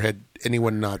 Or had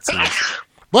anyone not seen this?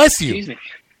 Bless you. Excuse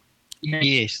me.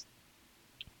 Yes.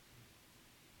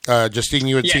 Justine,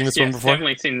 you had seen this one before?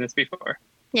 Definitely seen this before.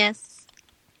 Yes.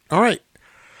 All right.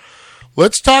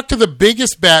 Let's talk to the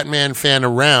biggest Batman fan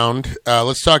around.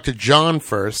 Let's talk to John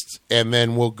first, and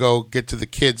then we'll go get to the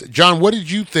kids. John, what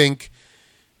did you think?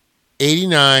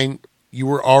 89, you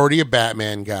were already a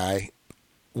Batman guy.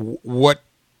 What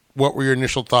were your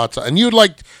initial thoughts? And you had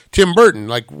liked Tim Burton.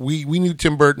 Like we knew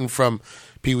Tim Burton from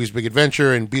Pee-wee's Big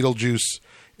Adventure and Beetlejuice,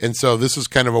 and so this is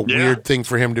kind of a weird thing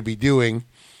for him to be doing.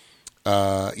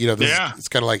 It's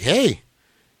kind of like, hey,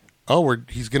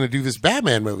 he's going to do this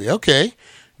Batman movie. Okay,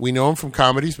 we know him from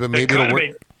comedies, but maybe it'll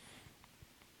work.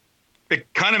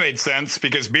 It kind of made sense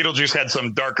because Beetlejuice had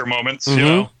some darker moments,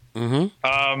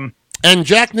 Mm-hmm. And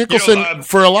Jack Nicholson,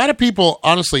 for a lot of people,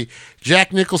 honestly,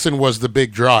 Jack Nicholson was the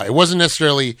big draw. It wasn't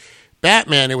necessarily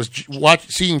Batman. It was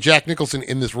seeing Jack Nicholson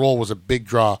in this role was a big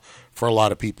draw for a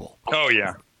lot of people. Oh,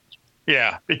 yeah.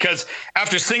 Yeah, because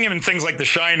after seeing him in things like The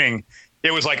Shining,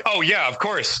 it was like, oh, yeah, of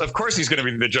course he's going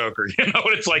to be the Joker.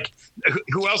 It's like,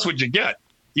 who else would you get?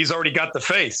 He's already got the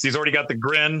face. He's already got the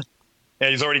grin. And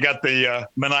he's already got the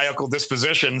maniacal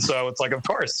disposition. So it's like, of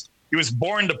course. He was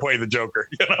born to play the Joker,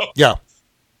 Yeah.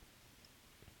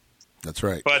 That's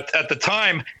right. But at the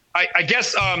time, I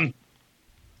guess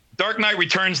Dark Knight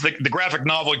Returns, the graphic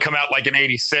novel had come out like in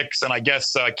 86, and I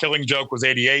guess Killing Joke was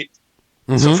 88.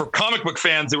 Mm-hmm. So for comic book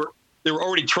fans, they were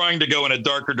already trying to go in a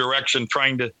darker direction,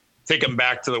 trying to take them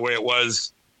back to the way it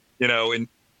was, in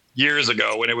years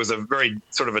ago when it was a very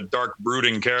sort of a dark,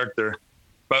 brooding character.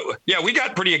 But yeah, we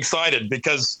got pretty excited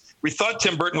because we thought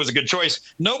Tim Burton was a good choice.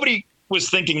 Nobody was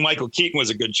thinking Michael Keaton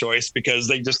was a good choice because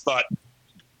they just thought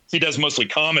he does mostly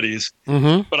comedies.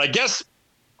 Mm-hmm. But I guess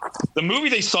the movie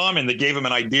they saw him in that gave him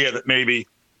an idea that maybe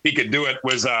he could do it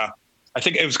was, I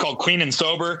think it was called Clean and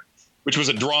Sober, which was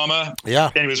a drama. Yeah.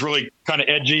 And it was really kind of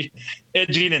edgy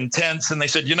and intense. And they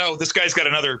said, this guy's got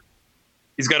another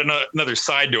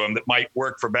side to him that might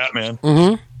work for Batman.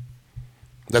 Mm-hmm.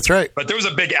 That's right. But there was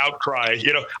a big outcry.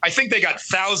 I think they got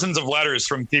thousands of letters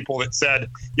from people that said,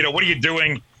 what are you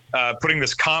doing? Putting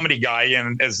this comedy guy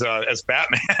in as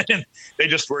Batman, and they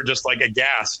were just like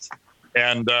aghast,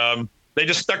 and they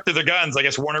just stuck to their guns. I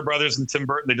guess Warner Brothers and Tim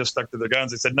Burton, they just stuck to their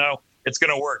guns. They said, "No, it's going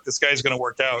to work. This guy's going to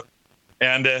work out."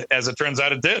 And as it turns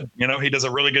out, it did. He does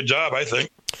a really good job, I think.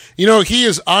 He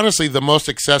is honestly the most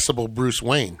accessible Bruce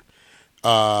Wayne.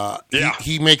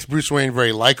 He makes Bruce Wayne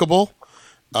very likable.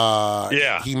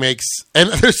 He makes, and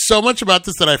there's so much about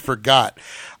this that I forgot.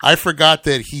 I forgot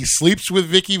that he sleeps with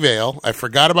Vicky Vale. I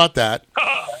forgot about that.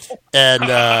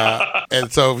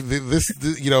 And so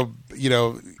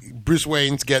Bruce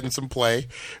Wayne's getting some play,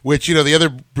 which, the other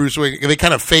Bruce Wayne, they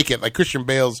kind of fake it. Like Christian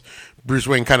Bale's Bruce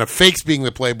Wayne kind of fakes being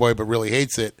the playboy, but really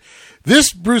hates it.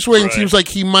 This Bruce Wayne seems like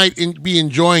he might be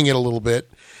enjoying it a little bit,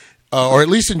 or at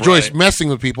least enjoys messing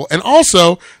with people. And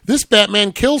also, this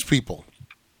Batman kills people.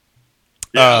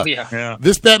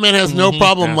 This Batman has no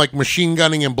problem like machine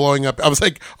gunning and blowing up. I was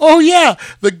like, oh yeah,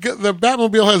 the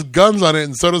Batmobile has guns on it,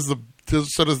 and so does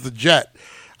the jet.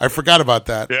 I forgot about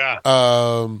that. Yeah.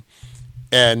 I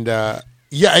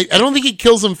don't think he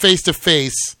kills him face to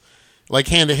face, like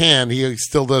hand to hand. He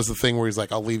still does the thing where he's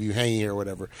like, "I'll leave you hanging here," or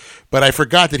whatever. But I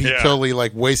forgot that he totally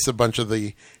like wastes a bunch of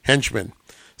the henchmen.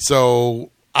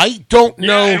 So I don't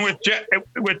know. Yeah, and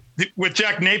with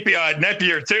Jack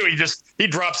Napier too, he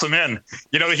drops them in.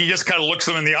 You know, he just kind of looks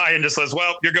them in the eye and just says,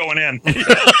 "Well, you're going in." He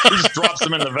just drops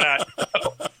them in the vat.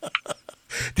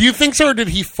 Do you think so, or did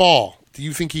he fall? Do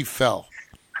you think he fell?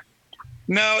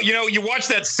 No, you know, you watch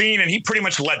that scene and he pretty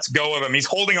much lets go of him. He's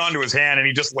holding onto his hand and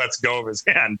he just lets go of his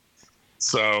hand.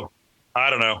 So I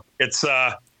don't know. It's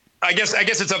I guess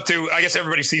it's up to. I guess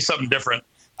everybody sees something different.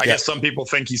 I guess some people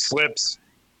think he slips.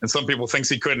 And some people thinks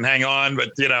he couldn't hang on.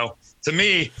 But, you know, to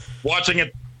me, watching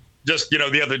it just, you know,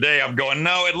 the other day, I'm going,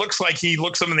 no, it looks like he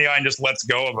looks him in the eye and just lets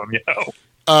go of him, you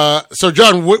know? So,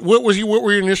 John, what were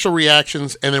your initial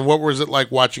reactions? And then what was it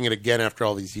like watching it again after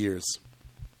all these years?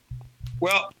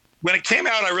 Well, when it came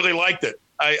out, I really liked it.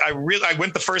 I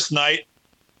went the first night,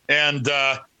 and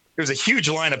there was a huge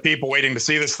line of people waiting to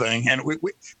see this thing. And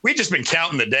we'd just been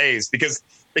counting the days because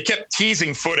they kept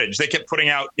teasing footage. They kept putting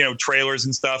out, you know, trailers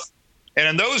and stuff. And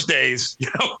in those days,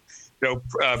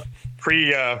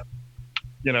 pre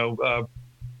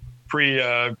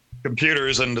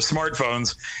computers and the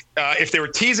smartphones, if they were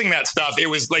teasing that stuff, it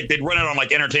was like they'd run it on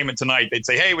like Entertainment Tonight. They'd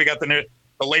say, "Hey, we got the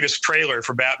latest trailer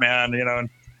for Batman," you know, and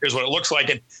here's what it looks like.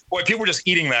 And boy, people were just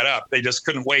eating that up. They just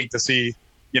couldn't wait to see,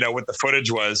 you know, what the footage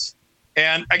was.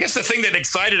 And I guess the thing that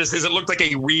excited us is it looked like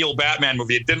a real Batman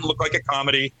movie. It didn't look like a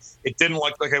comedy. It didn't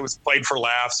look like it was played for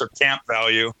laughs or camp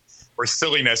value or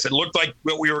silliness. It looked like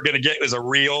what we were going to get was a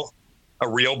real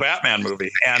Batman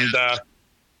movie. And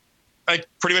I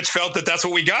pretty much felt that that's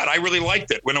what we got. I really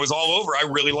liked it. When it was all over, I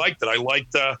really liked it.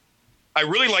 I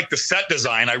really liked the set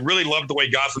design. I really loved the way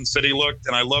Gotham City looked,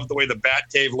 and I loved the way the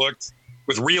Batcave looked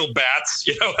with real bats.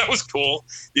 You know, that was cool.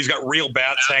 He's got real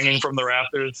bats hanging from the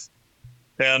rafters.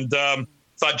 And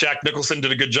thought Jack Nicholson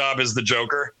did a good job as the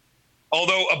Joker.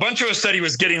 Although a bunch of us said he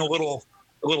was getting a little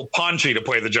paunchy to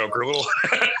play the Joker, a little,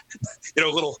 you know,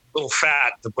 a little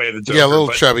fat to play the Joker. Yeah, a little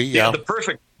chubby. Yeah, but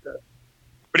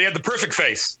he had the perfect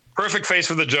face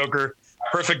for the Joker,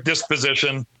 perfect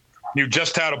disposition, knew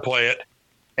just how to play it.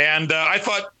 And I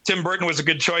thought Tim Burton was a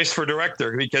good choice for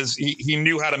director because he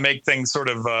knew how to make things sort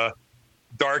of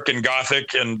dark and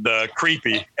gothic and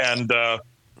creepy. And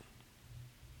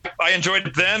I enjoyed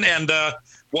it then. And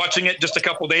watching it just a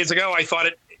couple days ago,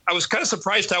 I was kind of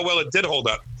surprised how well it did hold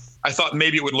up. I thought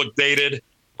maybe it would look dated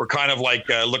or kind of like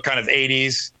look kind of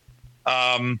 80s.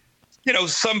 You know,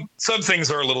 some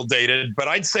things are a little dated, but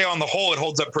I'd say on the whole, it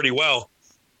holds up pretty well.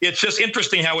 It's just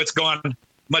interesting how it's gone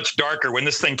much darker. When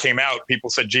this thing came out, people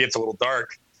said, gee, it's a little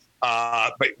dark.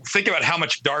 But think about how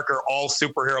much darker all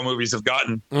superhero movies have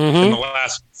gotten in the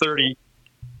last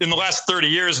 30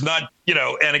 years, not, you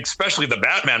know, and especially the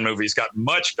Batman movies got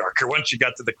much darker once you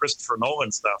got to the Christopher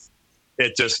Nolan stuff.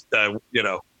 It just, you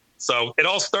know, so it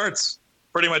all starts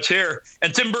pretty much here.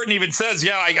 And Tim Burton even says,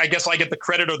 yeah, I guess I get the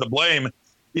credit or the blame.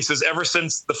 He says, ever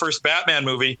since the first Batman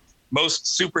movie,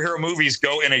 most superhero movies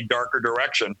go in a darker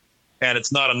direction. And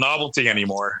it's not a novelty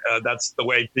anymore. That's the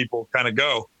way people kind of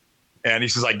go. And he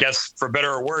says, I guess for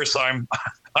better or worse, I'm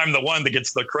the one that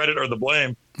gets the credit or the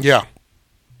blame. Yeah.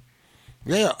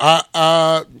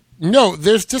 Yeah. No,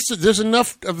 there's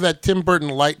enough of that Tim Burton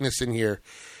lightness in here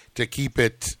to keep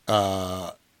it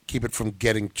from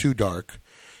getting too dark.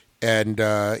 And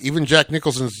even Jack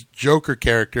Nicholson's Joker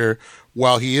character,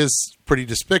 while he is pretty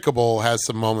despicable, has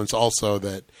some moments also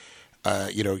that,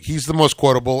 you know, he's the most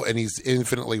quotable and he's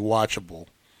infinitely watchable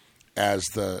as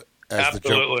the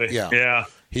Joker. Yeah.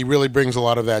 He really brings a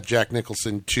lot of that Jack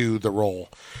Nicholson to the role.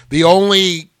 The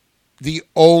only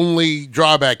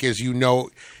drawback is, you know,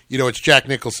 it's Jack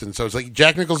Nicholson. So it's like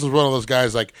Jack Nicholson's one of those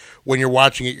guys, like when you're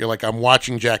watching it, you're like, I'm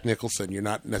watching Jack Nicholson. You're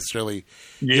not necessarily,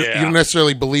 you don't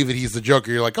necessarily believe that he's the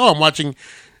Joker. You're like, oh, I'm watching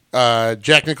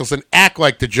Jack Nicholson act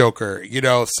like the Joker, you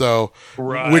know, so,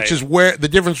 right. Which is where the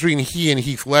difference between he and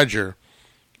Heath Ledger,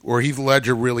 where Heath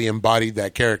Ledger really embodied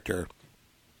that character.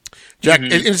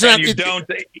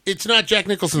 It's not Jack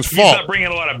Nicholson's fault. He's not bringing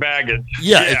a lot of baggage.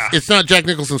 Yeah. It's not Jack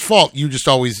Nicholson's fault. You just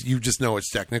know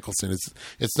it's Jack Nicholson.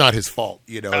 It's not his fault,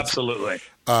 you know. Absolutely.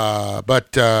 Well,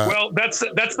 that's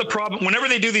the problem. Whenever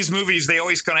they do these movies, they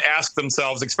always kind of ask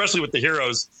themselves, especially with the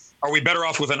heroes, are we better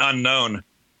off with an unknown?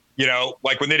 You know,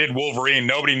 like when they did Wolverine,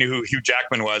 nobody knew who Hugh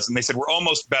Jackman was, and they said we're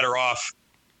almost better off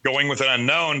going with an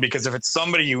unknown, because if it's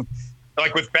somebody you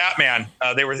like with Batman,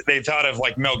 they thought of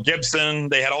like Mel Gibson.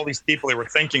 They had all these people they were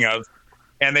thinking of,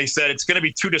 and they said it's going to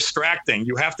be too distracting.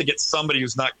 You have to get somebody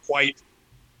who's not quite,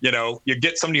 you know, you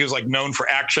get somebody who's like known for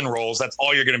action roles. That's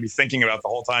all you're going to be thinking about the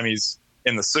whole time he's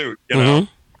in the suit, you know?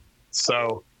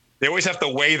 So they always have to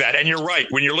weigh that. And you're right.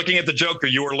 When you're looking at the Joker,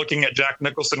 you are looking at Jack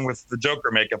Nicholson with the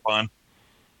Joker makeup on.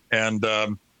 And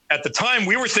at the time,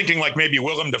 we were thinking like maybe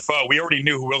Willem Dafoe. We already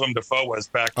knew who Willem Dafoe was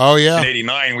back Oh yeah. in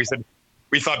 '89.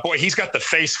 We thought, boy, he's got the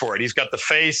face for it. He's got the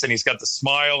face, and he's got the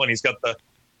smile, and he's got the,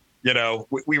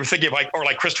 we were thinking like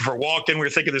Christopher Walken. We were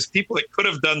thinking there's people that could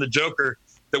have done the Joker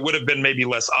that would have been maybe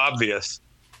less obvious,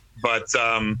 but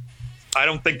I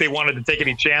don't think they wanted to take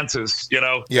any chances.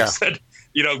 Yeah. They said,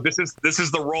 this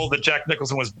is the role that Jack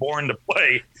Nicholson was born to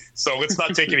play. So let's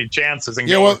not take any chances and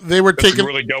they were taking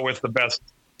really go with the best.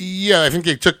 Yeah, I think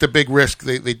they took the big risk.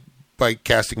 They by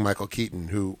casting Michael Keaton,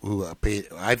 who paid.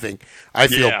 I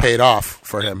feel paid off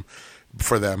for them.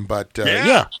 But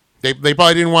they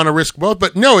probably didn't want to risk both.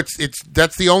 But no,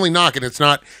 that's the only knock, and it's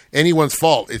not anyone's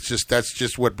fault. It's just that's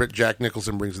just what Jack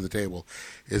Nicholson brings to the table,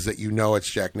 is that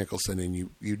it's Jack Nicholson, and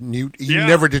you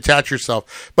never detach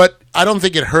yourself. But I don't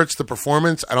think it hurts the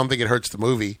performance. I don't think it hurts the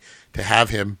movie to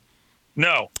have him.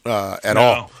 No, at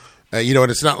all. And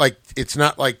it's not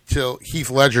like till Heath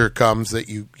Ledger comes that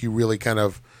you really kind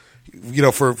of,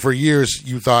 for years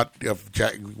you thought of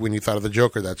Jack, when you thought of the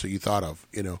Joker, that's what you thought of,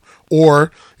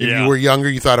 or if you were younger,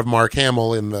 you thought of Mark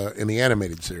Hamill in the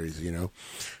animated series,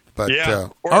 But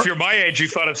or if you're my age, you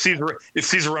thought of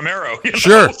Cesar Romero.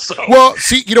 Sure. So. Well,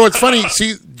 it's funny.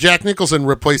 Jack Nicholson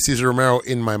replaced Cesar Romero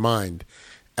in my mind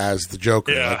as the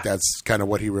Joker. Yeah. Like that's kind of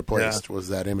what he replaced was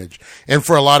that image. And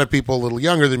for a lot of people a little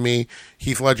younger than me,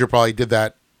 Heath Ledger probably did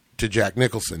that to Jack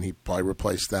Nicholson. He probably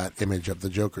replaced that image of the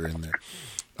Joker in there.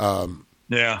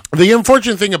 The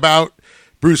unfortunate thing about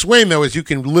Bruce Wayne, though, is you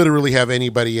can literally have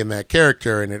anybody in that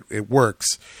character and it works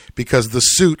because the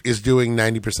suit is doing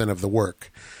 90% of the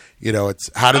work. It's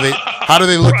how do they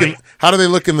look Right. how do they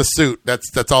look in the suit?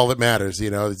 That's all that matters.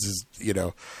 It's just,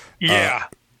 Yeah.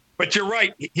 But you're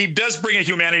right. He does bring a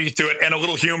humanity to it and a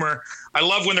little humor. I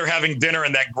love when they're having dinner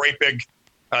in that great big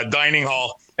dining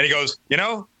hall. And he goes, I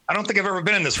don't think I've ever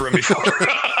been in this room before.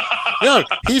 Yeah,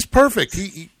 he's perfect.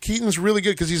 Keaton's really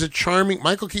good because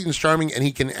Michael Keaton's charming and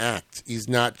he can act. He's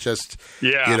not just,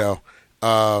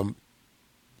 I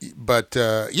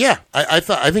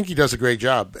think he does a great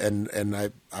job. And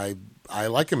I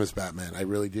like him as Batman. I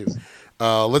really do.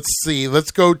 Let's see.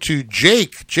 Let's go to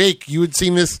Jake. Jake, you had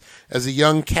seen this as a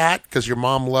young cat because your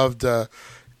mom loved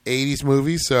 80s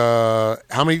movies.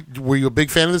 Were you a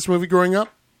big fan of this movie growing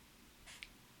up?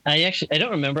 I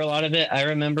don't remember a lot of it. I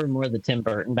remember more the Tim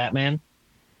Burton Batman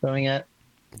growing up.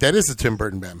 That is the Tim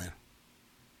Burton Batman.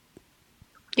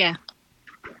 Yeah.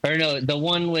 Or no, the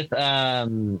one with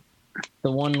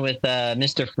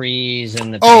Mr. Freeze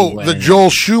and the Penguin. The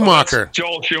Joel Schumacher.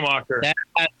 Joel Schumacher.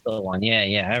 That's the one.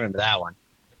 Yeah, I remember that one.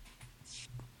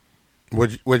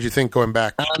 What'd you think going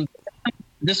back?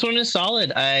 This one is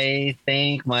solid. I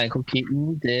think Michael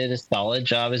Keaton did a solid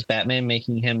job as Batman,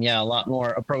 making him a lot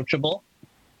more approachable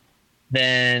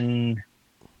than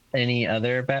any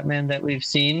other Batman that we've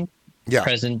seen,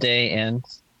 present day and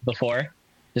before.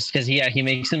 Just because he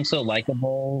makes him so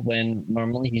likable when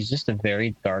normally he's just a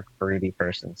very dark, broody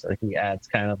person. So he adds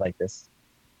kind of like this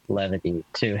levity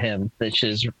to him, which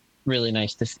is really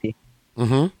nice to see.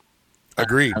 Mm-hmm.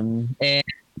 Agreed. And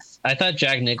I thought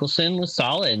Jack Nicholson was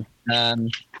solid.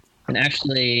 And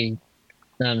actually,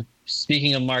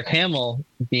 speaking of Mark Hamill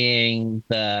being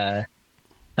the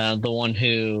one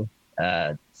who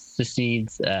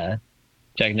succeeds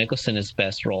Jack Nicholson as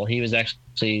best role, he was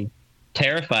actually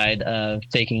terrified of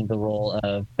taking the role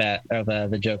of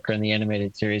the Joker in the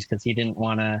animated series because he didn't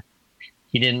want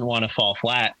to fall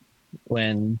flat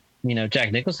when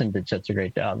Jack Nicholson did such a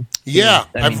great job. Yeah,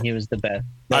 he was the best.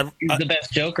 He was the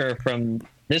best Joker from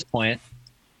this point.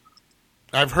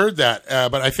 I've heard that,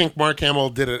 but I think Mark Hamill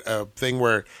did a thing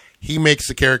where he makes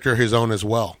the character his own as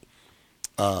well.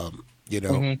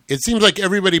 It seems like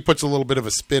everybody puts a little bit of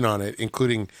a spin on it,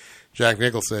 including Jack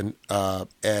Nicholson, but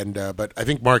I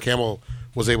think Mark Hamill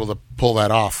was able to pull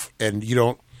that off. And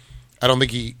I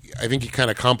think he kind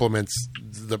of complements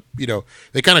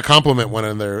they kind of complement one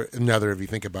another if you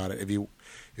think about it. If you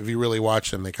really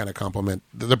watch them, they kind of complement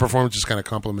the performances kind of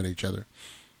complement each other.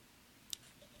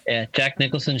 Yeah, Jack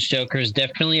Nicholson's Joker is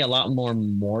definitely a lot more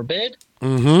morbid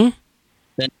than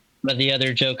the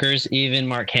other Jokers. Even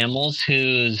Mark Hamill's,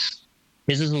 his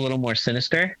is a little more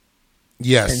sinister.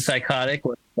 Yes, and psychotic.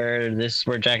 Where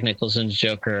Jack Nicholson's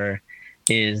Joker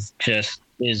is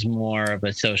more of a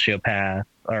sociopath,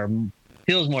 or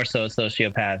feels more so a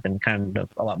sociopath, and kind of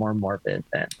a lot more morbid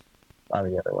than a lot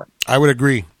of the other ones. I would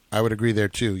agree there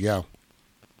too. Yeah,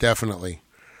 definitely.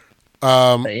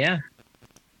 But yeah,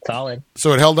 solid.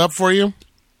 So it held up for you?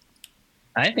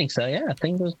 I think so. Yeah, I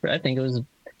think it was.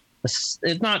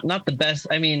 It's not the best.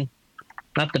 I mean,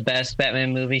 not the best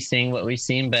Batman movie, seeing what we've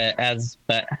seen, but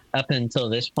up until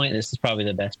this point, this is probably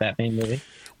the best Batman movie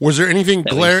Was there anything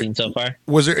that we've seen so far.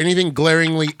 Was there anything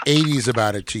glaringly 80s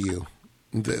about it to you?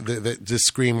 That just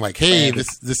scream like, "Hey,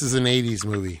 this is an 80s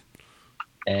movie."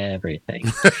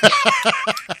 Everything.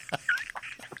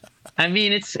 I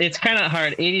mean, it's kind of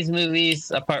hard. 80s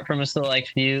movies, apart from a select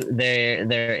few, they're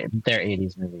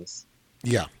 80s movies.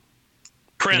 Yeah.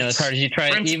 Prince. You know, as hard as you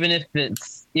try, Prince. even if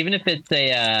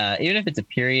it's a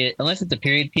period, unless it's a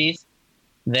period piece,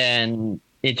 then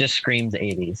it just screams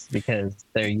 80s because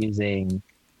they're using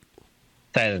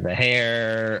either the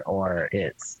hair or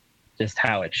it's just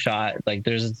how it's shot. Like,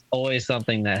 there's always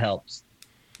something that helps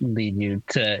lead you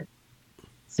to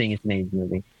seeing it's an 80s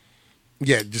movie.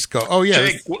 Yeah, just go. Oh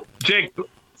yeah, Jake,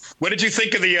 what did you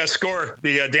think of the score,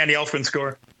 the Danny Elfman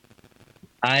score?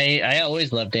 I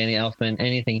always love Danny Elfman.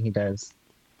 Anything he does,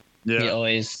 he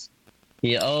always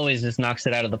just knocks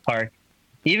it out of the park.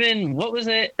 Even, what was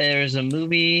it? There's a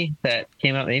movie that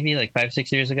came out maybe like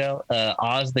 5-6 years ago,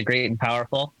 Oz the Great and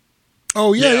Powerful.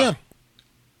 Oh yeah.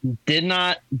 Did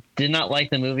not like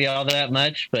the movie all that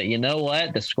much, but you know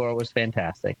what? The score was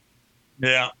fantastic.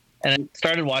 Yeah. And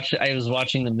I was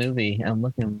watching the movie, and I'm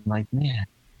looking like, man,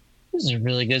 this is a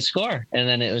really good score. And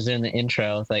then it was in the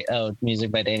intro. It's like, oh,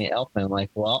 music by Danny Elfman. I'm like,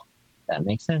 well, that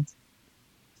makes sense.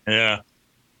 Yeah.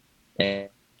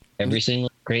 Every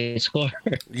single great score.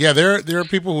 Yeah, there are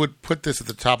people who would put this at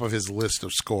the top of his list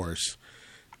of scores.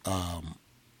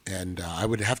 And I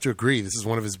would have to agree. This is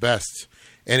one of his best.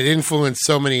 And it influenced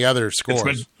so many other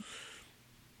scores.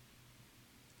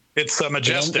 It's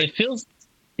majestic.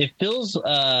 It feels a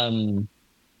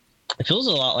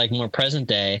lot like more present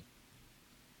day.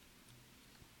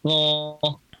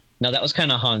 Well, no, that was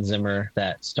kind of Hans Zimmer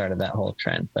that started that whole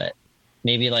trend, but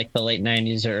maybe like the late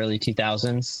 90s or early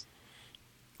 2000s.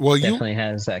 Well, definitely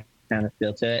has that kind of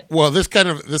feel to it. Well, this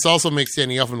also makes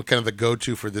Danny Elfman kind of the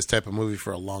go-to for this type of movie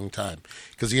for a long time,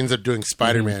 because he ends up doing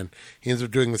Spider-Man. Mm-hmm. He ends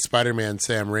up doing the Spider-Man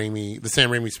Sam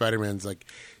Raimi Spider-Man's like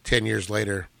 10 years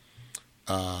later.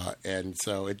 And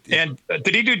so and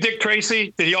did he do Dick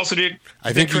Tracy? Did he also do?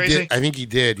 I think he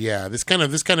did. Yeah. This kind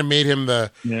of made him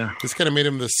the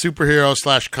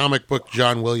superhero / comic book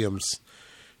John Williams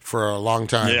for a long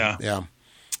time. Yeah.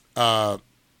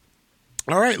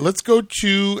 All right, let's go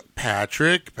to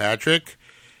Patrick. Patrick,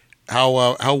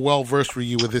 how well versed were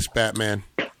you with this Batman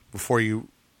before you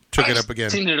took it up again?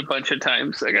 I've seen it a bunch of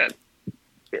times.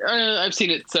 I've seen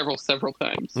it several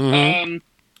times. Mm-hmm.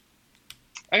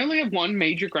 I only have one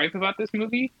major gripe about this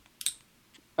movie.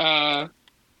 So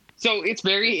it's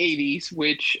very 80s,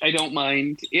 which I don't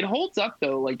mind. It holds up,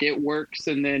 though. Like, it works,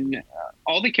 and then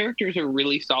all the characters are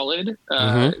really solid.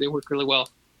 They work really well.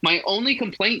 My only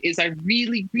complaint is I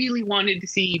really, really wanted to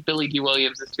see Billy D.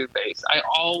 Williams as Two-Face. I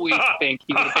always think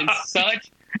he would have been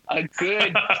such a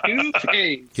good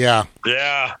Two-Face. Yeah.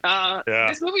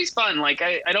 This movie's fun. Like,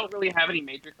 I don't really have any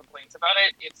major complaints about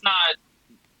it. It's not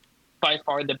by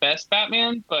far the best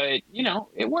Batman, but, you know,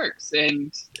 it works.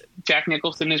 And Jack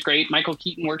Nicholson is great. Michael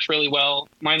Keaton works really well,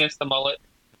 minus the mullet.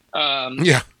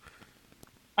 Yeah.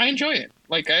 I enjoy it.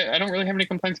 Like, I don't really have any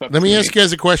complaints about it. Let me ask you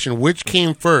guys a question. Which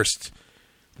came first?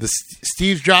 The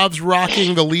Steve Jobs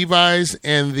rocking the Levi's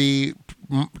and the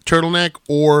turtleneck,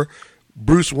 or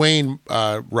Bruce Wayne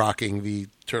rocking the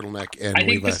turtleneck and I think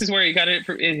Levi's? This is where he got it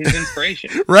for his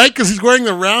inspiration. Right? Because he's wearing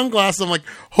the round glasses. I'm like,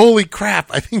 holy crap.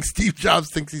 I think Steve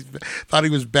Jobs thought he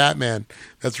was Batman.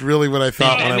 That's really what I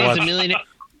thought when I watched. A millionaire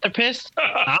philanthropist?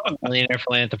 I'm a millionaire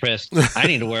philanthropist. I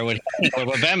need to wear what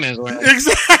Batman's wearing.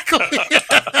 Exactly.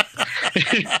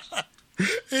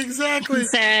 Exactly. He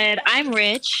said, I'm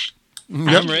rich.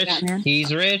 Yep. I'm rich.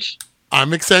 He's rich.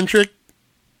 I'm eccentric.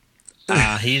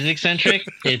 He's eccentric.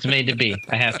 It's made to be.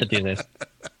 I have to do this.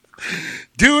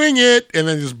 Doing it, and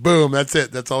then just boom. That's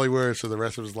it. That's all he wears for the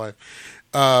rest of his life.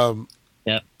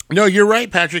 Yep. No, you're right,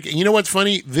 Patrick. And you know what's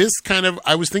funny?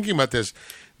 I was thinking about this.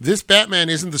 This Batman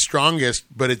isn't the strongest,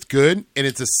 but it's good, and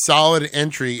it's a solid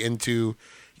entry into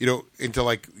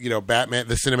Batman,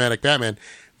 the cinematic Batman.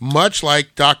 Much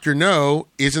like Dr. No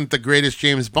isn't the greatest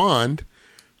James Bond,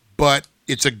 but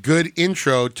it's a good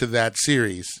intro to that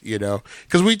series, you know?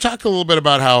 Because we talked a little bit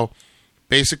about how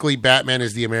basically Batman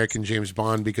is the American James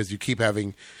Bond because you keep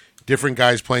having different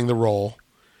guys playing the role.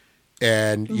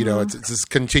 And, you know, it's this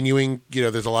continuing, you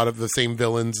know, there's a lot of the same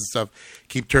villains and stuff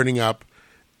keep turning up.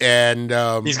 And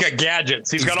he's got gadgets.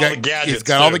 He's got all the gadgets. He's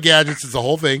got all the gadgets. It's the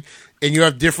whole thing. And you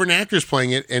have different actors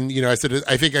playing it. And, you know, I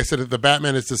think I said it, the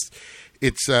Batman is just,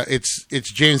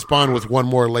 it's James Bond with one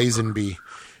more Lazenby.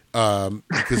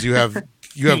 Because you have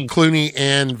Clooney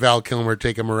and Val Kilmer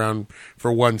take him around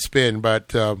for one spin.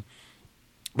 But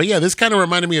But yeah, this kind of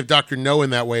reminded me of Dr. No in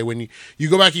that way. When you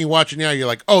go back and you watch it now, you're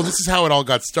like, oh, this is how it all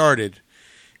got started.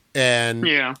 And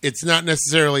it's not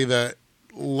necessarily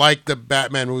like the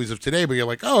Batman movies of today, but you're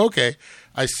like, oh, okay,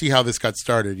 I see how this got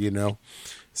started, you know?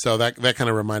 So that kind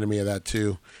of reminded me of that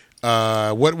too.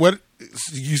 What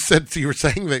you said, you were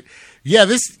saying that,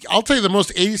 I'll tell you the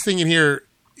most 80s thing in here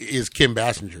is Kim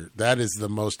Basinger. That is the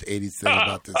most 80s thing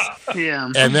about this. Yeah.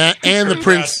 And the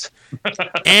Prince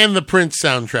and the Prince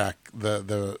soundtrack,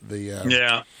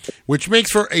 which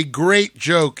makes for a great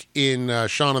joke in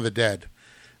Shaun of the Dead.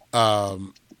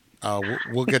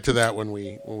 We'll get to that when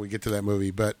we get to that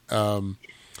movie. But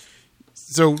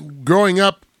so growing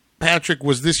up, Patrick,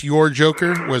 was this your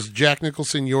Joker? Was Jack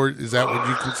Nicholson is that what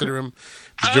you consider him?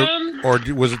 Or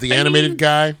was it the animated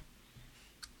guy?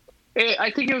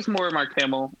 I think it was more Mark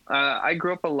Hamill. I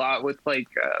grew up a lot with like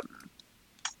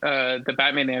the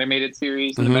Batman animated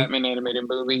series and the Batman animated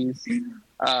movies.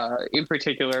 In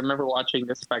particular, I remember watching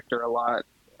The Spectre a lot.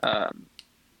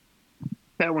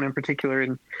 That one in particular,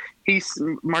 and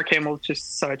Mark Hamill's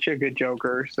just such a good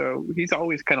Joker, so he's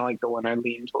always kind of like the one I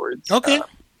lean towards. Okay,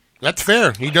 that's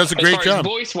fair. He does a great job,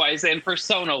 voice wise and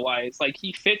persona wise. Like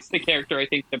he fits the character, I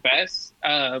think, the best.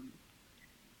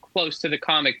 Close to the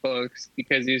comic books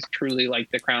because he's truly like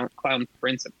the clown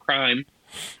prince of crime.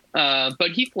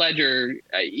 But Heath Ledger,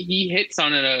 he hits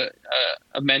on a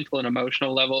mental and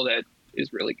emotional level that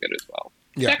is really good as well.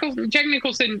 Yeah. Jack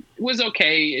Nicholson was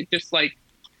okay. It just like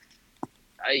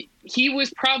he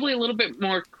was probably a little bit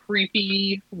more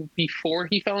creepy before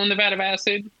he fell in the vat of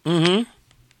acid, and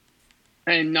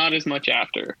not as much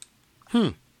after.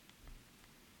 A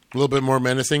little bit more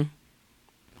menacing.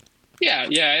 Yeah.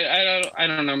 I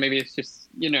don't know. Maybe it's just,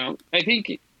 I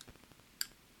think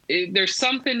there's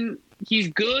something. He's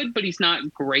good, but he's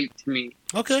not great to me.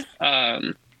 Okay.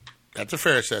 That's a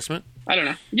fair assessment. I don't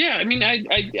know. Yeah, I mean, I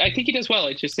think he does well.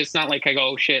 It's not like I go,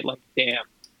 oh shit, like damn.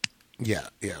 Yeah.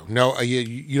 No,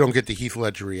 you don't get the Heath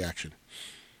Ledger reaction.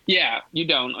 Yeah, you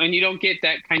don't, and you don't get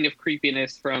that kind of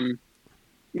creepiness from,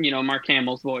 Mark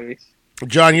Hamill's voice.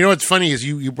 John, what's funny is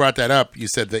you brought that up. You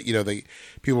said that the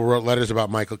people wrote letters about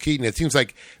Michael Keaton. It seems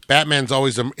like Batman's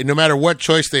always no matter what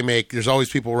choice they make, there's always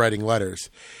people writing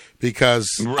letters. Because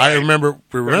I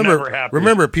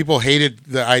remember people hated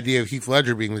the idea of Heath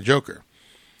Ledger being the Joker.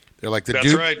 They're like the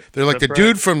dude. Right. They're like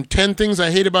dude from 10 Things I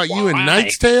Hate About You and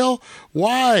Knight's Tale.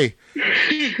 Why?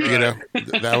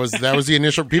 That was the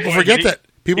initial. People forget that.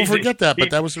 People forget that,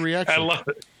 but that was the reaction. I love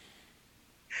it.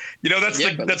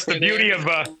 That's the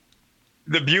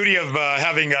beauty of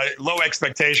having low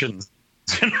expectations.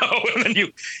 And then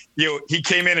he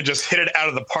came in and just hit it out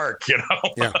of the park.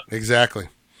 Yeah, exactly.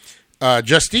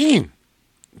 Justine,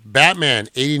 Batman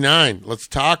 89. Let's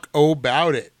talk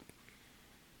about it.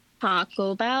 Talk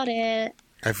about it.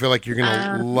 I feel like you're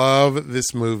going to love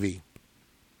this movie.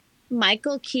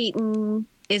 Michael Keaton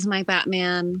is my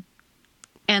Batman.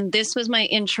 And this was my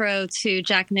intro to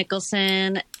Jack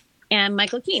Nicholson and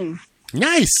Michael Keaton.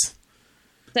 Nice.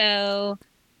 So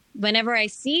whenever I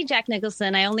see Jack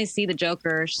Nicholson, I only see the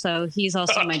Joker. So he's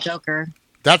also my Joker.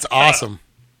 That's awesome.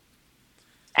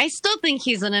 I still think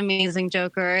he's an amazing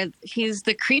Joker. He's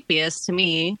the creepiest to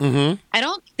me. Mm-hmm. I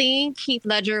don't think Heath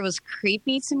Ledger was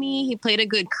creepy to me. He played a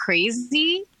good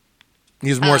crazy.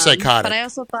 He's more psychotic. But I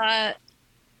also thought,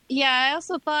 he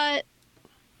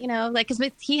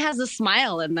has a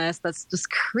smile in this that's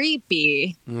just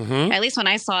creepy. Mm-hmm. At least when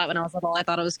I saw it when I was little, I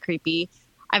thought it was creepy.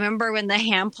 I remember when the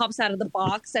ham pops out of the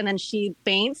box and then she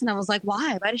faints, and I was like,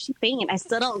 why? Why does she faint? I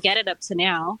still don't get it up to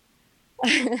now.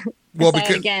 Well,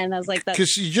 because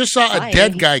she just saw a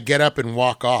dead guy get up and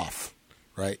walk off,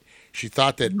 right? She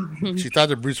thought that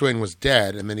Bruce Wayne was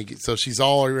dead, and then so she's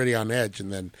already on edge,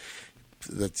 and then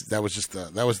that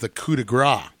was the coup de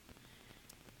grace.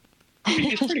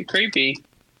 He's pretty creepy.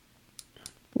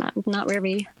 Not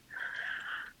really.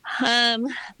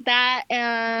 That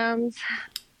and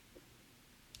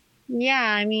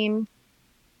I mean,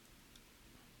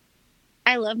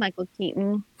 I love Michael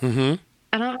Keaton. Mm-hmm.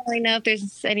 I don't really know if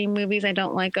there's any movies I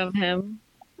don't like of him.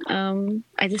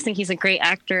 I just think he's a great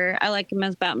actor. I like him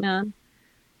as Batman.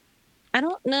 I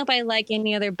don't know if I like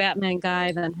any other Batman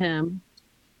guy than him.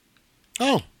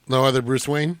 Oh, no other Bruce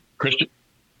Wayne? Christian?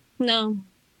 No,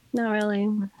 not really.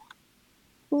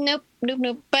 Nope.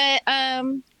 But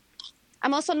I'm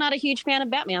also not a huge fan of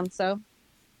Batman, so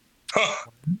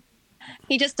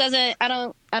he just doesn't. I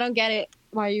don't get it.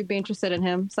 Why you'd be interested in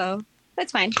him? So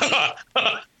that's fine.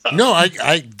 No, I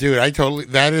totally.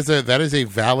 That is a very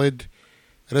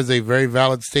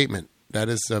valid statement. That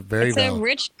is a very valid. It's a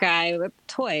rich guy with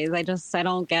toys. I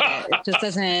don't get it. It just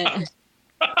doesn't.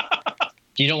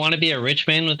 You don't want to be a rich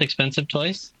man with expensive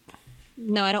toys?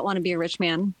 No, I don't want to be a rich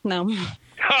man. No.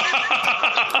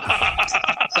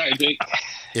 Sorry, Jake.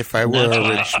 If I were a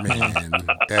rich man,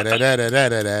 da da da da da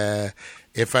da da.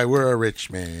 If I were a rich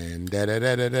man, da da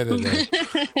da da da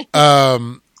da.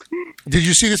 Did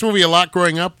you see this movie a lot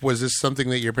growing up? Was this something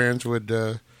that your parents would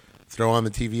throw on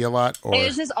the TV a lot? Or It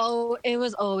was just it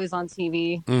was always on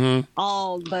TV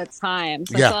all the time.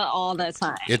 So Yeah. I saw it all the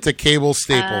time. it's a cable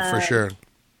staple for sure.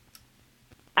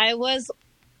 I was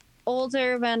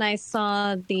older when I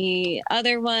saw the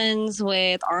other ones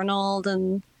with Arnold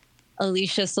and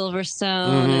Alicia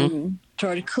Silverstone and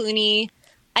George Clooney.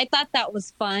 I thought that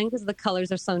was fun because the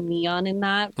colors are so neon in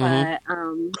that. But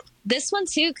this one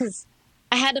too, because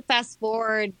I had to fast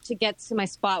forward to get to my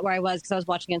spot where I was because I was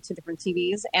watching on two different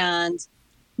TVs, and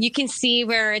you can see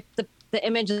where the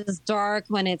image is dark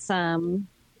when it's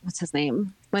what's his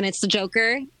name? When it's the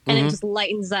Joker, and it just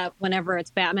lightens up whenever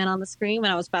it's Batman on the screen. When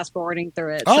I was fast forwarding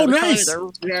through it, Oh, the nice.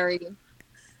 colors are very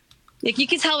like you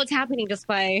can tell what's happening just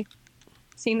by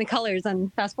seeing the colors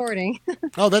and fast forwarding.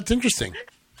 Oh, that's interesting.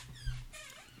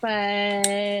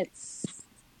 But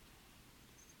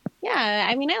yeah,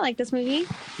 I mean, I like this movie.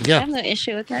 I Yeah. have no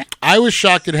issue with it. I was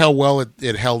shocked at how well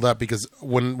it held up because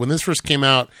when this first came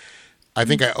out, I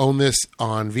think I owned this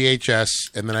on VHS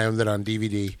and then I owned it on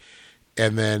DVD.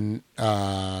 And then,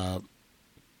 I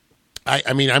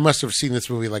mean, I must have seen this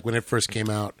movie like when it first came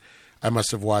out. I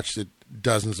must have watched it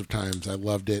dozens of times. I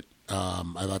loved it. I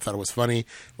thought it was funny.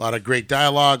 A lot of great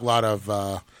dialogue. A lot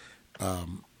of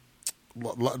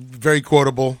very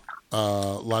quotable. A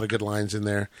lot of good lines in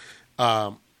there. It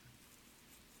was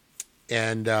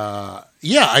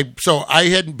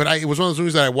one of those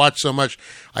movies that I watched so much,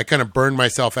 I kind of burned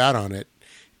myself out on it.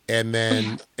 And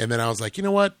then I was like, you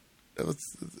know what?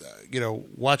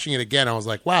 Watching it again, I was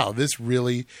like, wow, this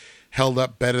really held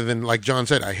up better than, like John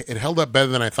said, it held up better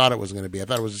than I thought it was going to be. I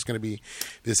thought it was just going to be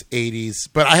this 80s,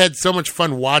 but I had so much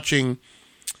fun watching.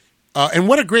 And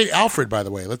what a great Alfred, by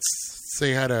the way. Let's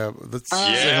say hello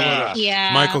to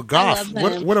Yeah, Michael Goff. I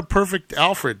love him. What a perfect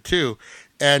Alfred too.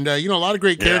 And a lot of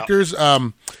great characters.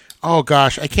 Oh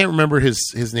gosh, I can't remember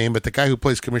his name, but the guy who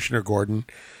plays Commissioner Gordon,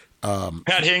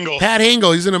 Pat Hingle. Pat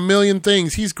Hingle. He's in a million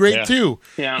things. He's great too.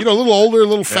 Yeah. A little older, a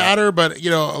little fatter, but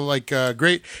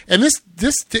great. And this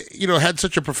had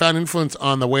such a profound influence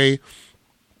on the way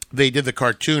they did the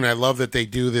cartoon. I love that they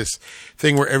do this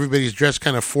thing where everybody's dressed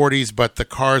kind of 40s, but the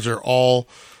cars are all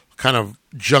kind of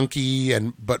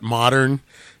junky but modern.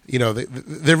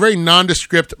 They're very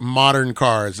nondescript modern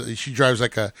cars. She drives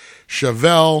like a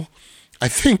Chevelle. I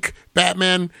think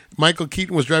Batman, Michael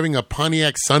Keaton, was driving a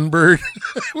Pontiac Sunbird.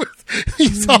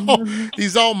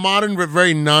 He's all modern but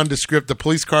very nondescript. The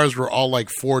police cars were all like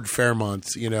Ford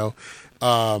Fairmonts,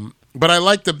 But I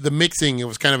liked the mixing. It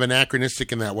was kind of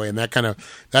anachronistic in that way, and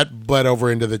that bled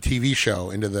over into the TV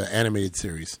show, into the animated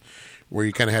series, where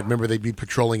you kind of remember they'd be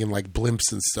patrolling in like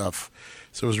blimps and stuff.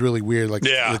 So it was really weird, like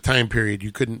the time period.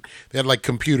 They had like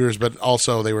computers, but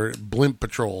also they were blimp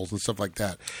patrols and stuff like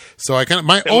that. So I It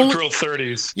looked real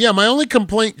 30s. Yeah, my only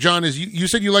complaint, John, is you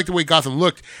said you liked the way Gotham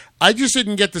looked. I just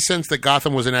didn't get the sense that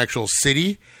Gotham was an actual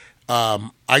city.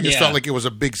 I just felt like it was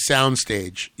a big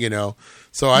soundstage,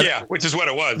 So which is what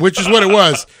it was. Which is what it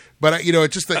was. But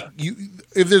it's just that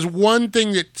if there's one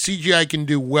thing that CGI can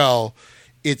do well,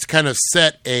 it's kind of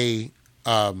set a.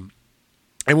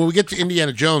 And when we get to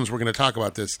Indiana Jones, we're going to talk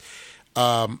about this.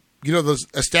 Those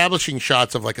establishing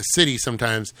shots of like a city.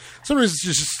 Sometimes it's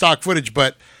just stock footage,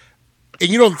 and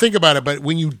you don't think about it, but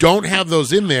when you don't have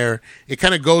those in there, it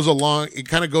kind of goes a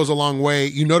long way.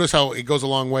 You notice how it goes a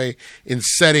long way in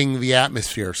setting the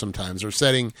atmosphere sometimes, or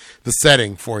setting the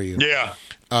setting for you. Yeah.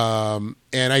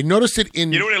 And I noticed it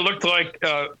in. You know what it looked like?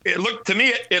 It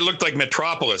looked like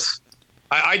Metropolis.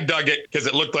 I dug it because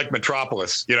it looked like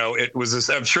Metropolis. It was this.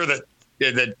 I'm sure that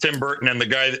Tim Burton and the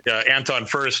guy Anton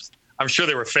Furst, I'm sure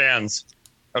they were fans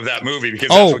of that movie because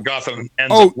that's what Gotham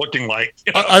ends up looking like.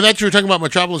 I thought you were talking about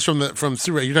Metropolis from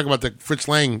Super. You're talking about the Fritz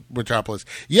Lang Metropolis.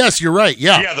 Yes, you're right.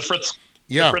 Yeah, the Fritz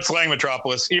Lang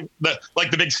Metropolis.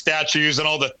 Like the big statues and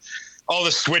all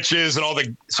the switches and all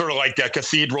the sort of like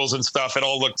cathedrals and stuff. It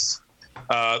all looks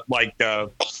like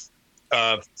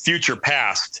future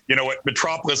past. What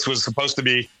Metropolis was supposed to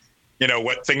be.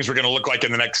 What things were going to look like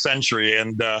in the next century,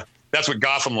 and that's what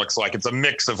Gotham looks like. It's a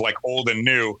mix of like old and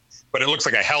new, but it looks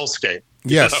like a hellscape.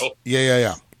 Yes.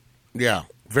 Yeah.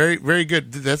 Very, very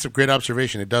good. That's a great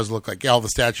observation. It does look like all the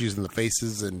statues and the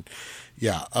faces, and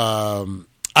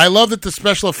I love that the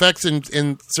special effects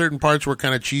in certain parts were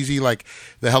kind of cheesy, like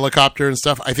the helicopter and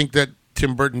stuff. I think that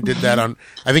Tim Burton did that on.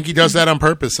 I think he does that on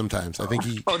purpose sometimes. I think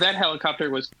he. Oh, that helicopter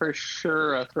was for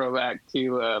sure a throwback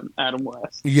to Adam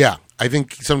West. Yeah, I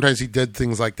think sometimes he did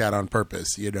things like that on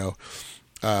purpose. You know,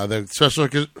 the special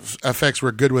effects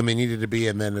were good when they needed to be,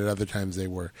 and then at other times they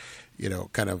were, you know,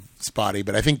 kind of spotty.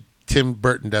 But I think Tim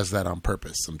Burton does that on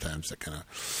purpose sometimes. That kind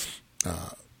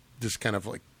of just kind of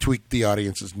like tweak the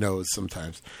audience's nose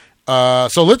sometimes.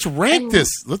 So let's rank this.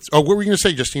 What were you going to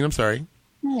say, Justine? I'm sorry.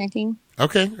 Nothing.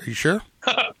 Okay, are you sure?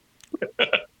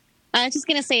 I was just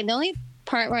gonna say the only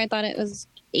part where I thought it was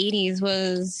 80s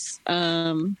was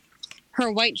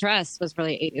her white dress was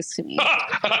really 80s to me.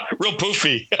 Real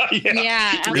poofy.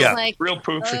 Yeah, I was like, real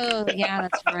poofy. oh yeah,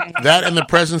 that's right. That and the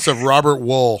presence of Robert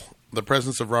Wool. The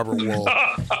presence of Robert Wool.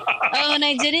 Oh, and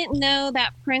I didn't know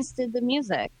that Prince did the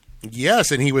music. Yes,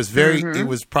 and he was He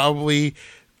was probably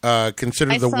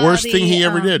considered I the saw worst thing he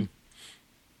ever did.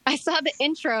 I saw the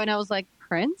intro and I was like,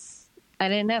 Prince? I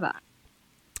didn't know that.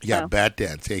 Yeah, So. Bat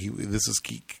Dance. Yeah, this is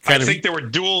I think there were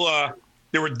dual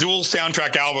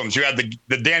soundtrack albums. You had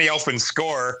the Danny Elfman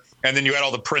score, and then you had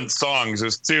all the Prince songs. It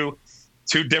was two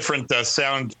different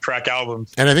soundtrack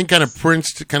albums. And I think kind of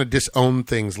Prince kind of disowned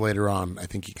things later on. I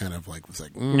think he kind of like was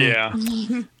like, Yeah.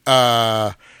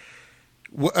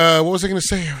 What was I going to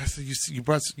say? You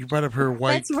brought up her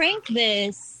white. Let's rank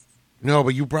this. No,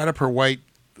 but you brought up her white.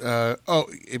 Her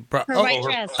white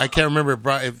dress. I can't remember.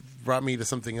 It brought me to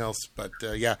something else, but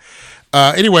yeah.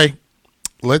 Anyway,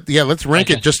 let's rank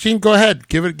it. Justine, go ahead.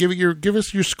 Give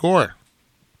us your score.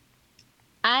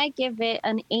 I give it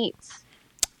an 8.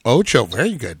 Ocho,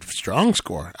 very good, strong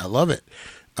score. I love it.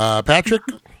 Patrick,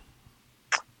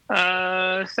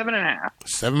 7.5.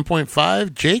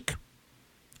 7.5. Jake,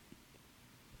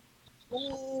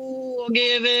 Ooh, I'll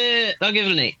give it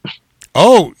an 8.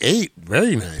 oh, 8.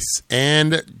 Very nice.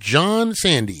 And John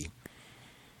Sandy.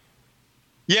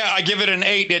 Yeah, I give it an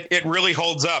 8. It really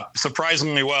holds up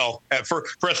surprisingly well. For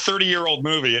a 30-year-old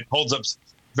movie, it holds up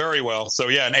very well. So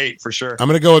yeah, an 8 for sure. I'm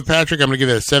going to go with Patrick. I'm going to give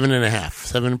it a 7.5.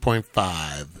 7.5.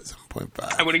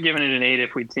 7.5. I would have given it an 8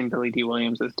 if we'd seen Billy D.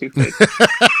 Williams as Two-Face.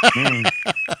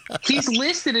 He's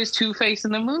listed as Two-Face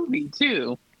in the movie,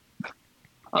 too.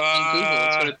 On Google,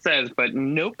 that's what it says, but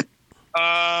nope.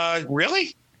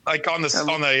 Really? Like on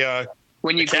the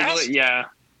when you Google cast? it, yeah.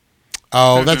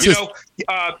 Oh, that's just.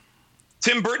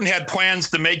 Tim Burton had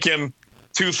plans to make him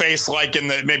Two-Face, like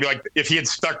maybe like if he had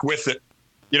stuck with it.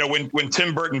 You know, when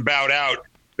Tim Burton bowed out,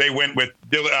 they went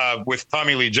with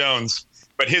Tommy Lee Jones.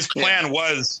 But his plan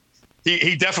was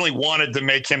he definitely wanted to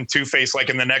make him Two-Face, like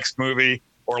in the next movie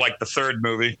or like the third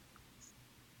movie.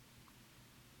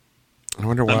 I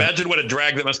wonder why. Imagine what a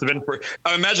drag that must have been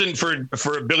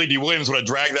for Billy D. Williams, what a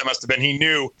drag that must have been. He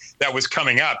knew that was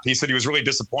coming up. He said he was really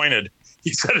disappointed.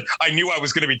 He said, I knew I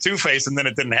was going to be Two-Face, and then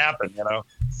it didn't happen, you know?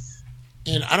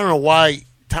 And I don't know why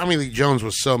Tommy Lee Jones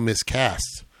was so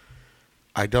miscast.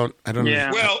 I don't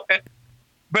Yeah. Well,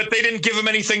 but they didn't give him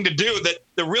anything to do. That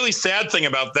the really sad thing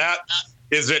about that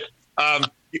is that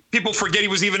people forget he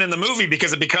was even in the movie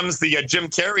because it becomes the Jim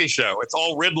Carrey show. It's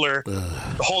all Riddler.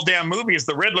 The whole damn movie is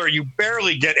the Riddler. You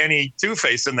barely get any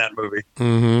Two-Face in that movie.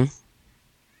 Mm-hmm.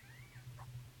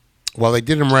 Well, they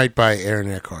did him right by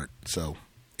Aaron Eckhart, so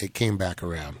it came back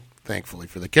around, thankfully,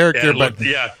 for the character.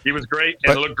 Yeah, he was great,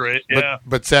 and it looked great. Yeah.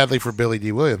 But sadly for Billy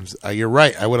D. Williams. You're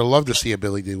right. I would have loved to see a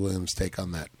Billy D. Williams take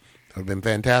on that. That would have been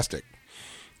fantastic.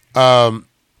 All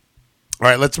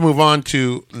right, let's move on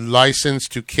to License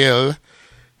to Kill.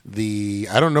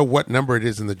 I don't know what number it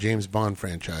is in the James Bond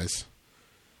franchise,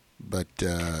 but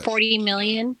 40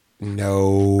 million.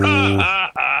 No.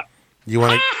 You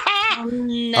want to?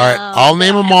 No, All right, I'll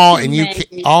name them all, and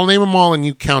I'll name them all, and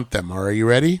you count them. Are you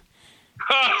ready?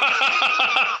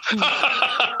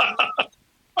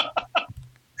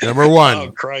 Number 1,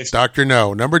 Oh, Christ. Dr.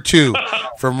 No. Number 2,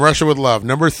 From Russia with Love.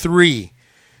 Number 3,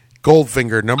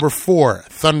 Goldfinger. Number 4,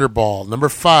 Thunderball. Number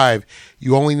 5,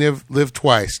 You Only Live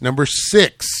Twice. Number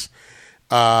 6,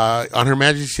 On Her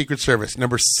Majesty's Secret Service.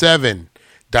 Number 7,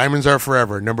 Diamonds Are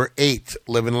Forever. Number 8,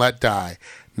 Live and Let Die.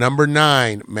 Number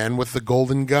 9, Man with the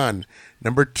Golden Gun.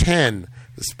 Number 10,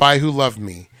 The Spy Who Loved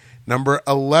Me. Number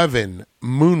 11,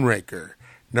 Moonraker.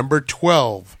 Number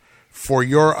 12, For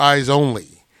Your Eyes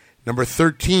Only. Number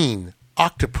 13,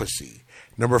 Octopussy.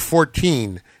 Number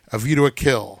 14, A View to a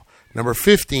Kill. Number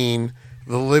 15,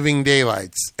 The Living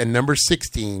Daylights. And number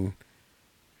 16,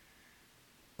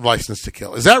 License to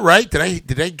Kill. Is that right? Did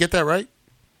I get that right?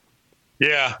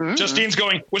 Yeah. Justine's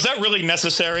going, was that really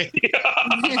necessary?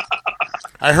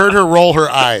 I heard her roll her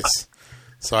eyes,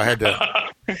 so I had to.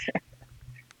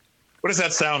 What does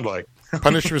that sound like?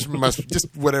 Punishment must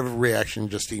just whatever reaction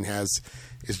Justine has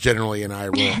is generally an eye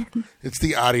roll. It's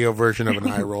the audio version of an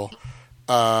eye roll.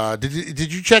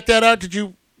 Did you check that out? Did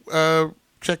you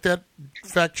check that?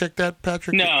 Fact check that,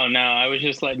 Patrick? No, I was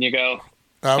just letting you go.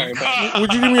 Sorry about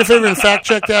Would you do me a favor and fact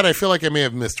check that? I feel like I may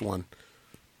have missed one.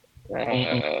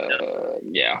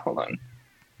 Yeah, hold on.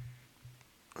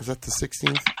 Is that the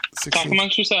 16th? Talk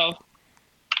amongst yourself.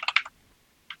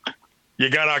 You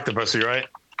got Octopussy, right?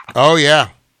 Oh yeah.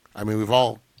 I mean, we've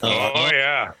all. Oh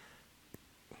yeah.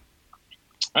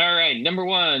 All right, number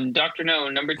 1, Dr. No.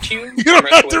 Number 2, You don't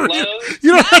have to read.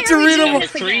 You don't have to read them. Number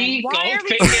 3, Why are we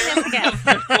Goldfinger. doing this again?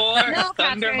 Number 4, No,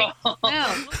 Patrick. Thunderball.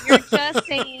 No, you're just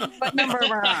saying what number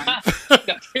we're on.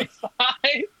 Number 5,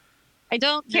 I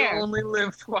don't You care. Only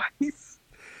Live Twice.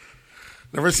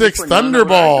 Number 6, Which one?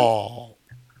 Thunderball.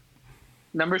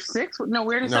 Number 6? No,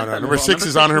 where does No, that number 6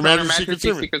 is On Her Majesty's Secret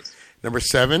Service. Number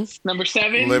 7, Number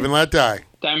 7, Live and Let Die.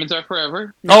 Diamonds Are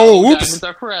Forever. Oh, oops. Diamonds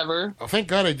Are Forever. Oh, thank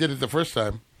God I did it the first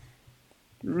time.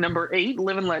 Number 8,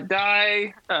 Live and Let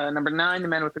Die. Number 9, The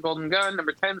Man with the Golden Gun.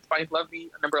 Number 10, Spice Love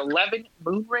Me. Number 11,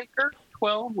 Moonraker.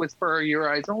 12 was For Your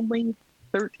Eyes Only.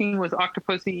 13 was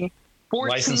Octopussy. 14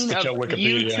 License to Kill of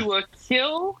Wikipedia. You to a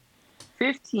Kill.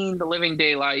 15, The Living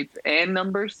Daylights. And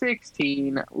number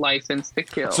 16, License to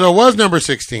Kill. So it was number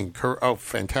 16. Oh,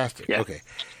 fantastic. Yes. Okay.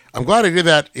 I'm glad I did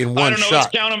that in I one don't know. shot.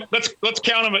 Let's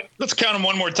count them. Let's count them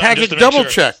one more time. Patrick, just to make double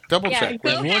sure. check. Double Yeah, check.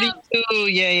 go What do down. you do?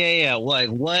 Yeah.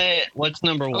 What's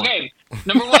number 1? Okay,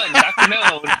 number 1, Dr.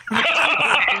 No.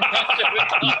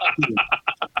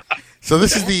 So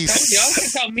this is Y'all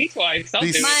can tell me twice. I'll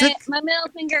the do it. six- My middle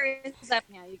finger is up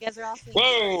now. You guys are all seeing.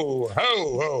 Whoa,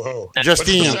 ho.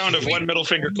 Justine. What's the sound of one middle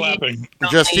finger clapping?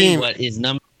 Justine, What is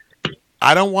number?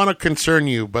 I don't want to concern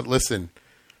you, but listen.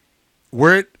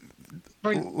 We're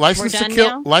License we're to done Kill.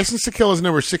 now? License to Kill is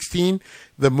number 16.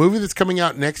 The movie that's coming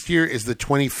out next year is the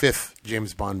 25th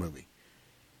James Bond movie.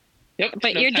 Yep,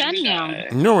 But no you're time done to now. die.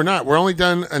 No, we're not. We're only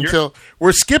done until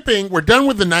we're skipping. We're done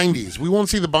with the 90s. We won't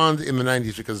see the Bond in the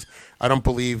 90s because I don't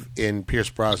believe in Pierce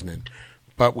Brosnan.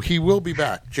 But he will be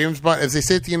back. James Bond, as they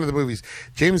say at the end of the movies,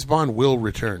 James Bond will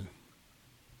return.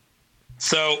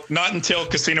 So not until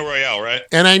Casino Royale, right?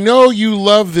 And I know you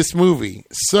love this movie,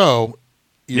 so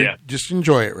you Yeah. just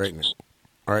enjoy it right now.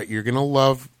 All right, you're gonna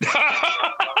love.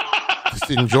 Just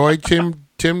enjoy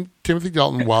Timothy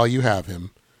Dalton while you have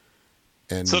him.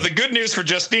 And So the good news for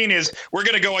Justine is we're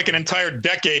going to go like an entire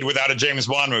decade without a James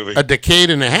Bond movie. a decade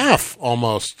and a half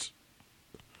almost.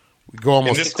 We go In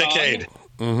almost. this decade.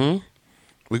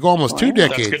 We go almost 2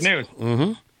 That's decades. good news.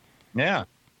 Mm-hmm. Yeah.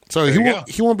 So There he you won't.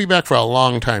 go. He won't be back for a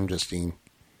long time, Justine.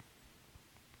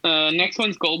 Next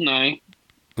one's Goldeneye.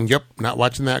 Yep, not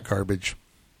watching that garbage.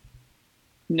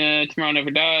 No, Tomorrow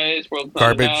Never Dies. World's Not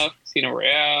Garbage. Enough. Casino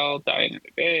Royale. Die Another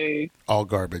Day. All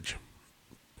garbage.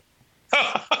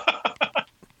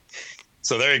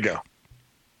 So there you go.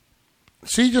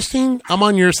 See, Justine, I'm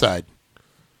on your side.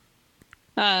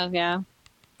 Oh yeah.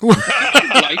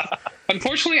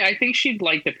 Unfortunately, I think she'd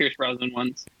like the Pierce Brosnan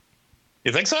ones.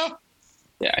 You think so?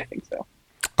 Yeah, I think so.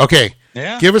 Okay,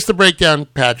 Yeah. give us the breakdown,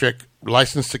 Patrick.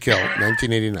 License to Kill,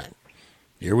 1989.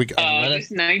 Here we go. This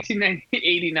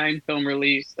 1989 film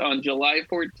released on July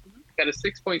 14th. Got a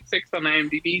 6.6 on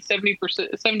IMDb,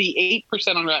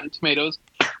 78% on Rotten Tomatoes,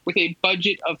 with a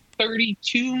budget of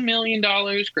 $32 million,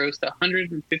 grossed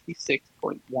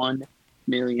 $156.1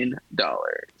 million.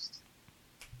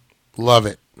 Love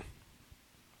it.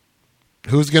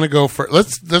 Who's gonna go first?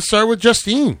 Let's start with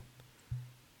Justine.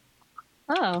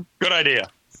 Oh. Good idea.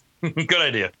 Good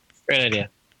idea. Great idea.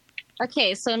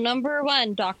 Okay, so number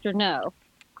 1, Dr. No.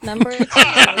 Number 2,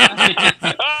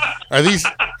 Are these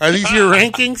your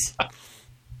rankings?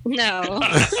 no.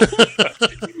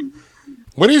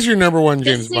 What is your number one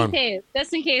James Just in Bond? case.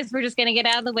 Just in case, we're just gonna get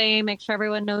out of the way, make sure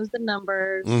everyone knows the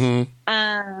numbers.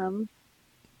 Mm-hmm.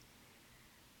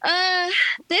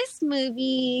 This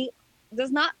movie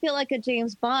does not feel like a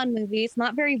James Bond movie. It's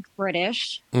not very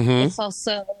British. Mm-hmm. It's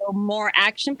also more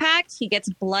action packed. He gets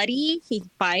bloody. He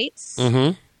fights.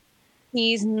 Mm-hmm.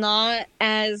 He's not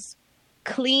as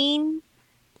clean.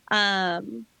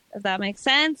 If that makes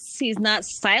sense. He's not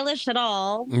stylish at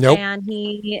all. Nope. And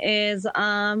he is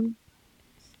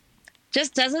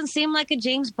just doesn't seem like a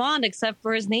James Bond except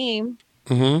for his name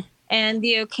Mm-hmm. and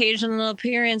the occasional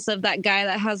appearance of that guy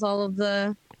that has all of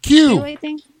the Q. I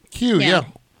think. Q, Yeah. yeah.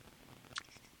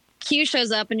 Q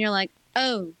shows up and you're like,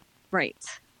 oh, right.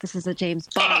 This is a James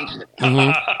Bond.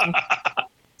 Mm-hmm.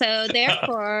 So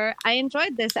therefore, I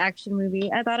enjoyed this action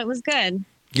movie. I thought it was good.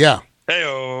 Yeah.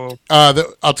 Hey-oh.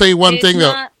 I'll tell you one It's thing,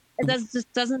 not- It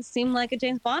just doesn't seem like a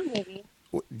James Bond movie.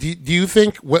 though. Do you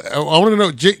think... I want to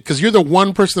know, because you're the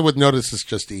one person that would notice this,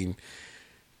 Justine.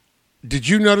 Did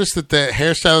you notice that the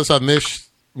hairstylist on this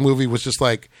movie was just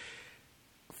like,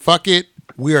 fuck it,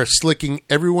 we are slicking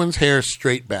everyone's hair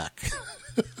straight back.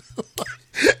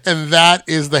 And that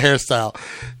is the hairstyle.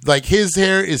 Like, his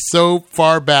hair is so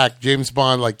far back. James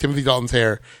Bond, like Timothy Dalton's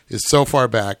hair, is so far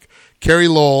back. Carrie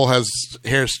Lowell has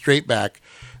hair straight back.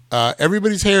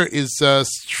 Everybody's hair is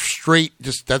straight.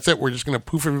 Just that's it. We're just going to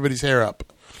poof everybody's hair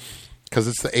up because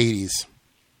it's the 80s.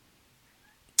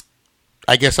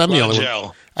 I guess I'm the only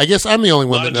one. I guess I'm the only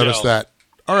one that noticed that.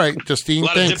 All right, Justine,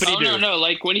 thanks. Oh, no.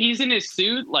 Like, when he's in his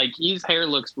suit, like, his hair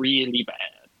looks really bad.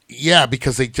 Yeah,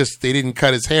 because they didn't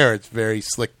cut his hair. It's very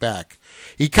slick back.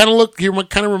 He kind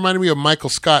of reminded me of Michael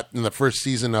Scott in the first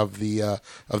season of the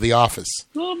Office.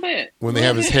 A little bit. When they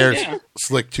have his hair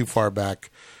slicked too far back.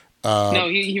 No,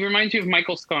 he reminds you of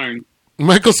Michael Scarn.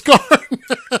 Michael Scarn.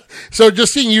 So,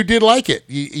 Justine, you did like it.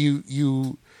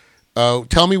 You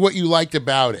tell me what you liked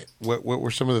about it. What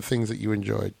were some of the things that you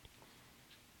enjoyed?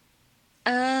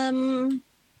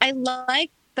 I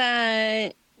like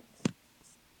that.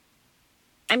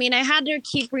 I mean, I had to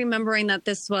keep remembering that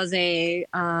this was a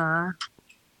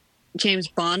James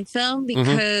Bond film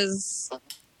because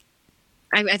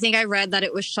I think I read that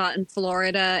it was shot in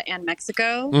Florida and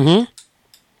Mexico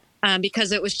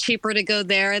because it was cheaper to go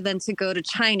there than to go to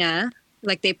China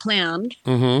like they planned.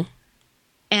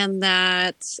 And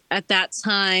that at that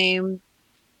time,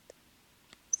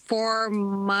 4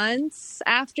 months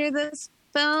after this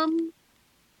film,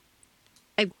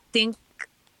 I think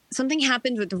something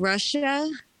happened with Russia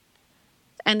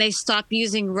and they stopped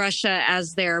using Russia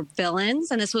as their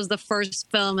villains. And this was the first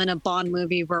film in a Bond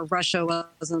movie where Russia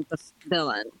wasn't the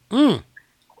villain.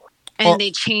 And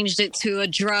they changed it to a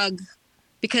drug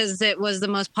because it was the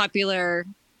most popular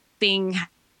thing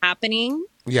happening.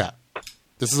 Yeah.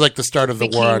 This is like the start of the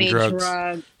war on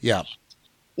drugs. Yeah.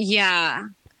 Yeah.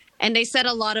 And they said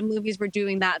a lot of movies were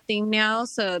doing that thing now.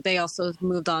 So they also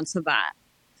moved on to that.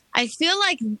 I feel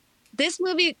like this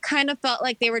movie kind of felt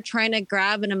like they were trying to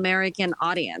grab an American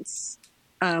audience.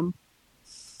 I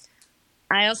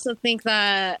also think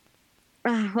that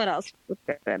what else was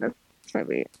good in this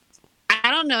movie?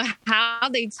 I don't know how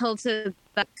they tilted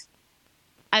that.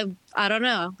 I don't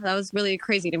know. That was really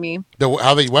crazy to me.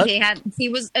 How they what? He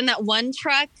was in that one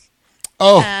truck.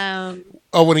 When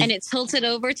he, and it tilted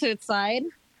over to its side.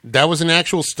 That was an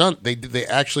actual stunt. They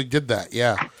actually did that.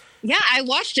 Yeah. Yeah, I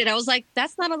watched it. I was like,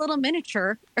 that's not a little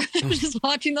miniature. Just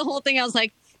watching the whole thing, I was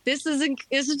like, this is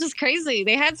just crazy.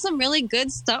 They had some really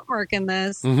good stunt work in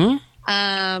this.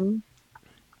 I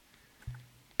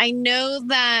know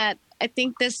that I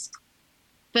think this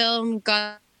film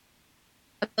got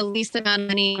the least amount of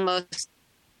money, most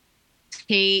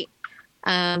hate.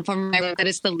 From my that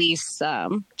it's the least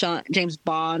James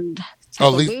Bond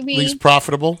movie. Least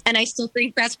profitable. And I still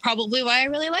think that's probably why I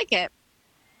really like it.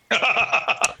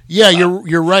 Yeah,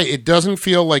 you're right. It doesn't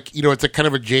feel like, it's a kind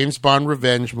of a James Bond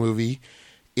revenge movie.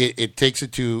 It takes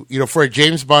it to, for a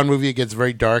James Bond movie, it gets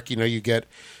very dark. You get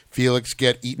Felix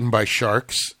get eaten by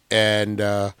sharks and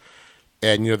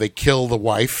they kill the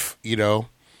wife,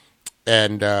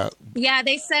 and yeah,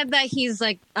 they said that he's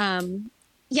like,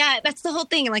 yeah, that's the whole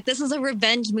thing. Like, this is a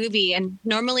revenge movie, and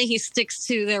normally he sticks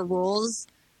to their rules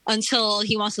until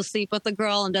he wants to sleep with the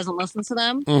girl and doesn't listen to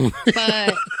them.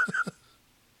 But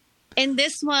in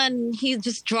this one, he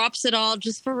just drops it all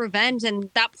just for revenge. And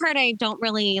that part I don't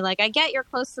really like. I get you're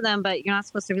close to them, but you're not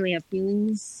supposed to really have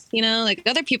feelings. Like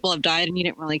other people have died and you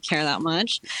didn't really care that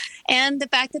much. And the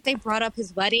fact that they brought up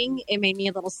his wedding, it made me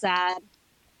a little sad.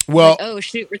 Well, like, oh,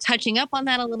 shoot, we're touching up on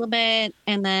that a little bit.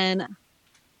 And then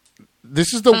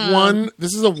this is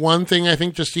the one thing I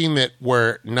think, Justine, that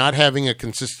we're not having a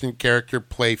consistent character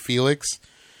play Felix,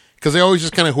 because they always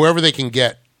just kind of whoever they can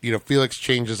get. Felix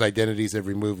changes identities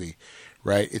every movie,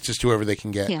 right? It's just whoever they can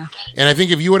get. Yeah. And I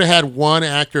think if you would have had one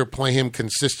actor play him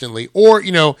consistently, or,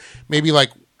 maybe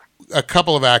like a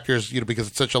couple of actors, because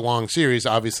it's such a long series,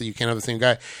 obviously you can't have the same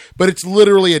guy, but it's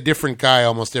literally a different guy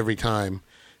almost every time.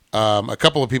 A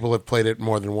couple of people have played it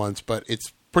more than once, but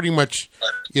it's pretty much,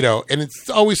 and it's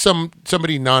always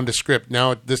somebody nondescript.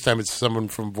 Now, this time it's someone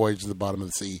from Voyage to the Bottom of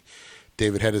the Sea,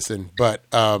 David Hedison. But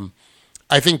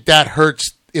I think that hurts.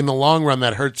 In the long run,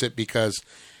 that hurts it because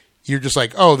you're just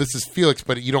like, oh, this is Felix,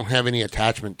 but you don't have any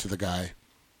attachment to the guy,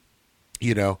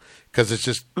 because it's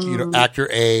just, actor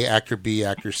A, actor B,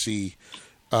 actor C.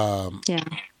 Yeah.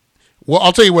 Well,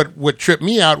 I'll tell you what tripped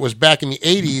me out was back in the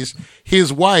 80s,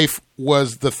 his wife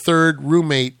was the third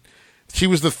roommate. She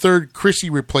was the third Chrissy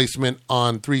replacement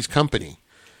on Three's Company.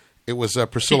 It was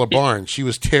Priscilla Barnes. She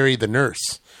was Terry the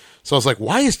nurse. So I was like,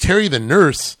 why is Terry the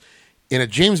nurse in a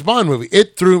James Bond movie?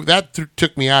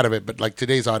 Took me out of it, but like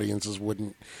today's audiences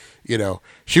wouldn't You know,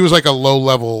 she was like a low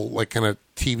level, like kind of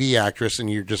TV actress, and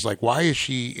you're just like, why is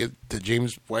she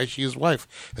why is she his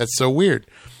wife? That's so weird.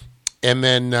 And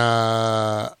then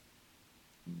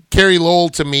Carrie Lowell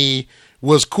to me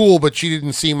was cool, but she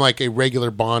didn't seem like a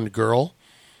regular Bond girl.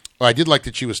 I did like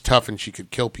that she was tough and she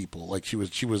could kill people. Like she was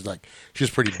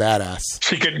pretty badass.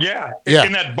 She could, yeah. Yeah.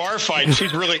 In that bar fight,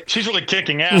 she's really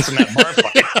kicking ass in that bar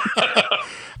fight.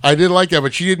 I did like that,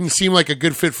 but she didn't seem like a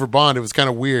good fit for Bond. It was kind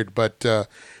of weird, but yeah,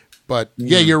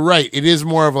 you're right. It is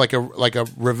more of like a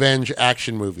revenge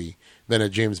action movie than a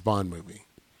James Bond movie.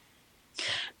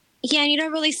 Yeah, and you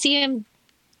don't really see him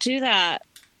do that.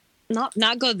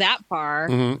 Not go that far.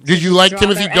 Mm-hmm. Did you like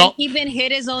Timothy Dalton? He even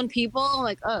hit his own people. I'm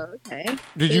like, oh, okay.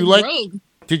 Did you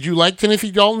like Timothy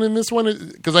Dalton in this one?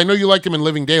 Because I know you liked him in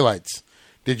Living Daylights.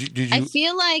 Did you? I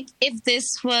feel like if this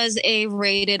was a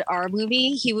rated R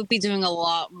movie, he would be doing a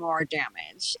lot more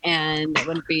damage, and it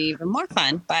would be even more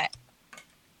fun. But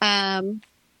I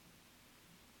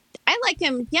like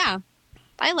him. Yeah,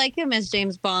 I like him as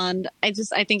James Bond. I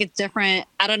think it's different.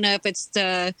 I don't know if it's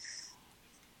the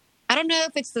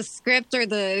script or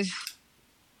the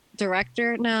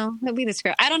director. No, it'll be the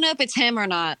script. I don't know if it's him or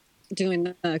not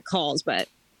doing the calls, but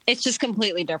it's just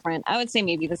completely different. I would say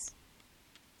maybe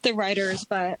the writers,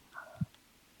 but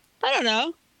I don't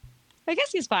know. I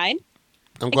guess he's fine.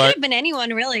 I'm It glad. could have been anyone,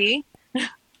 really.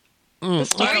 The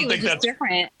story was just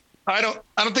different. I don't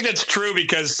think that's true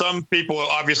because some people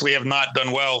obviously have not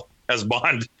done well as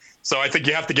Bond. So I think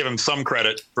you have to give him some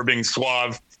credit for being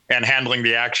suave and handling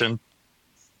the action.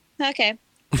 Okay.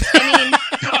 I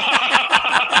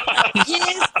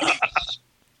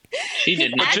mean, She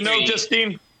did not. But you know,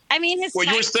 Justine, his Well,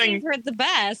 you were fight saying- scenes were the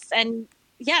best, and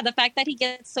yeah, the fact that he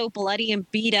gets so bloody and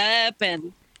beat up,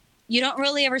 and you don't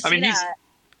really ever see that.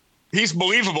 he's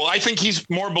believable. I think he's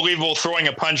more believable throwing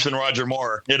a punch than Roger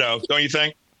Moore. You know, don't you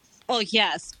think? Oh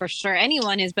yes, for sure.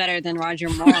 Anyone is better than Roger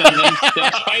Moore. Those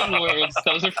fighting words.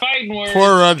 Those are fighting words.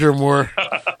 Poor Roger Moore.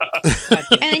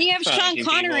 And then you have Sean Punching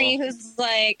Connery, people. who's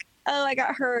like, "Oh, I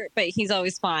got hurt," but he's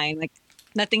always fine. Like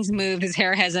nothing's moved. His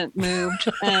hair hasn't moved.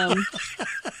 Wow.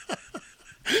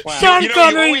 Sean You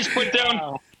Connery. always put down.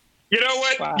 Wow. You know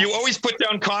what? Wow. You always put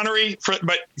down Connery,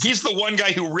 but he's the one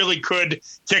guy who really could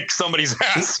kick somebody's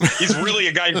ass. He's really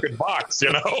a guy who could box,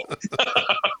 you know?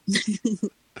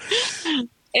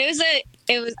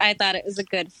 I thought it was a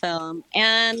good film,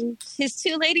 and his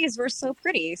two ladies were so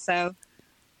pretty. So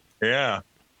Yeah.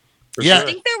 For Yeah. I sure.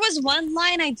 think there was one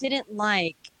line I didn't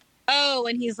like. Oh,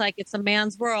 and he's like, "It's a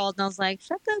man's world," and I was like,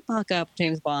 "Shut the fuck up,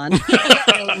 James Bond."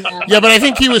 Yeah, but I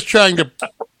think he was trying to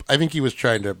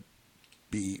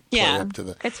be play Yeah. up to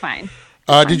the. It's fine.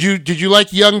 Did you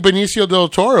like young Benicio del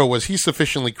Toro? Was he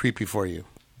sufficiently creepy for you?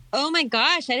 Oh my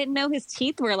gosh, I didn't know his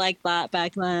teeth were like that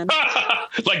back then.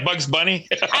 Like Bugs Bunny.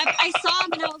 I saw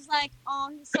him and I was like, "Oh,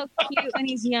 he's so cute when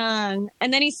he's young."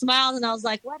 And then he smiled and I was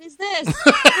like, "What is this?"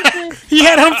 What is this? He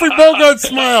had Humphrey Bogart's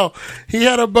smile. He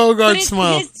had a Bogart But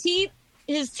smile. his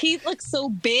teeth look so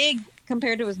big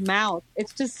compared to his mouth.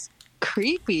 It's just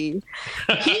creepy.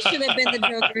 He should have been the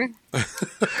Joker.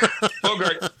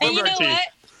 Bogart And you know teeth. what?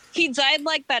 He died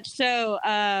like that show,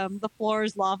 The Floor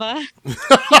is Lava. He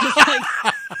just, like,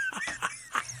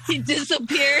 he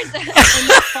disappears in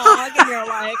the fog, and you're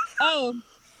like, "Oh,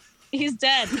 he's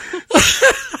dead."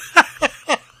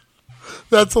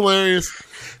 That's hilarious.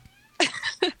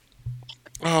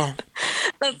 Oh,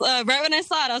 That's, right when I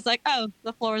saw it, I was like, "Oh,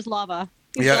 the floor is lava."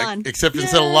 He's yeah. gone. Except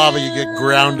instead of lava, you get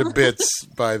ground to bits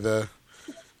by the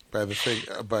thing.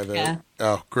 Yeah.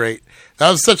 Oh, great! That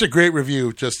was such a great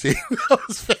review, Justine. That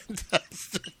was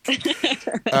fantastic.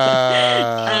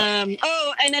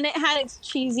 And then it had its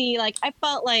cheesy, like, I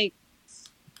felt like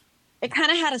it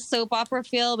kind of had a soap opera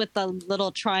feel with the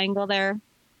little triangle there.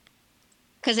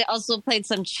 Because it also played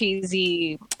some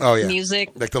cheesy Oh yeah, music.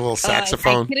 like the little I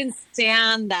saxophone. couldn't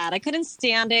stand that. I couldn't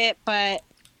stand it, but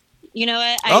you know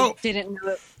what? Oh. I didn't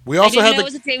know. We also I had didn't know the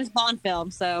it was a James Bond film,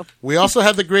 so. we also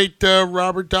had the great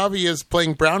Robert Davi as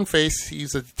playing Brownface.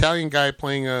 He's an Italian guy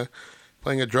playing a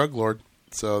drug lord.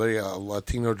 So there you go, a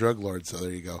Latino drug lord. So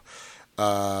there you go.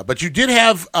 But you did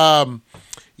have. I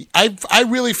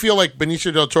really feel like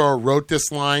Benicio del Toro wrote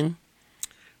this line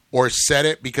or said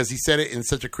it because he said it in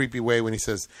such a creepy way when he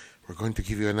says, "We're going to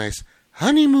give you a nice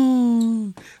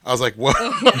honeymoon." I was like, "What?"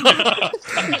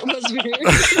 It was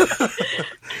weird.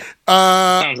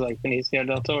 Sounds like Benicio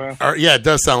del Toro. Yeah, it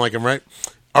does sound like him, right?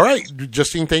 All right,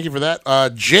 Justine, thank you for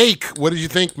that. Jake, what did you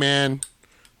think, man?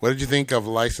 What did you think of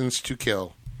License to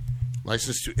Kill?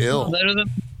 License to Ill.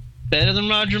 Better than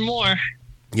Roger Moore.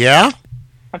 Yeah?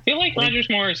 I feel like Roger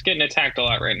Moore is getting attacked a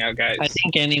lot right now, guys. I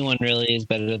think anyone really is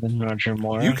better than Roger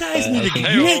Moore. You guys but need I to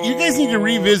think- you guys need to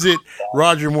revisit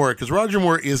Roger Moore, because Roger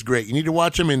Moore is great. You need to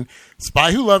watch him in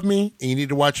Spy Who Loved Me, and you need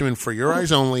to watch him in For Your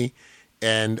Eyes Only,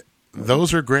 and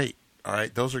those are great. All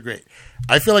right, those are great.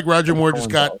 I feel like Roger Moore just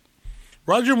got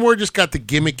the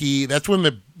gimmicky. That's when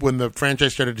the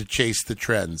franchise started to chase the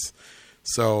trends.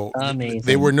 So Amazing.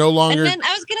 they were no longer. And then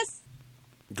I was gonna.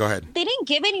 Go ahead. They didn't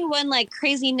give anyone like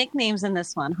crazy nicknames in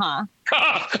this one, huh?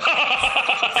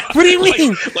 What do you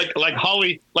mean? like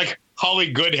Holly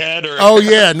Goodhead or Oh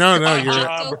yeah, no, you're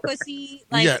right. Octo Pussy.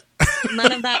 Like Yeah.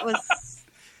 none of that was.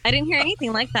 I didn't hear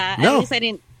anything like that. No. At least I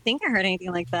didn't think I heard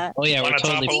anything like that. Oh yeah, we're On a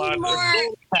totally. It was more.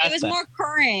 past It was that. more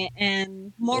current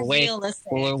and more We're way-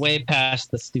 realistic. We're way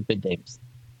past the stupid names.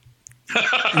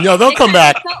 No, they'll come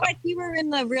back. It felt like we were in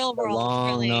the real world.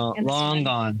 really, in this Long one.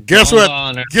 gone. Guess Long what?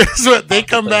 gone. Guess what? They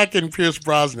come back in Pierce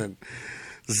Brosnan.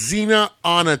 Xena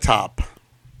Onatop.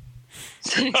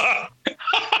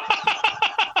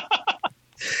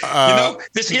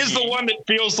 this is the one that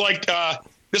feels like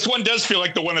this one does feel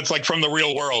like the one that's like from the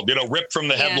real world, ripped from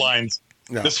the Yeah. headlines.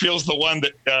 No. This feels the one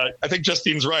that I think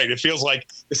Justine's right. It feels like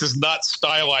this is not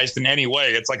stylized in any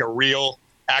way. It's like a real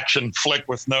action flick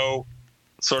with no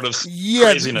sort of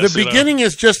Yeah, craziness. the beginning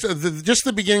is just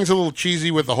the beginning's a little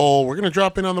cheesy with the whole we're going to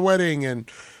drop in on the wedding and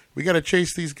we got to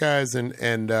chase these guys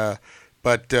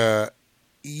but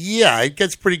yeah, it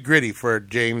gets pretty gritty for a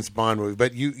James Bond movie.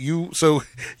 But you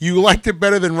liked it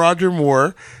better than Roger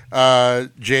Moore,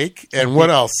 Jake, and what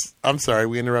else? I'm sorry,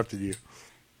 we interrupted you.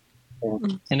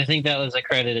 And I think that was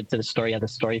accredited to the story. How the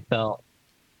story felt.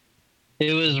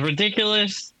 It was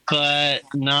ridiculous, but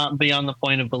not beyond the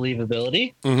point of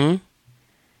believability. Mm-hmm.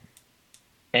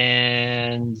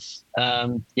 And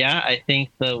I think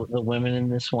the women in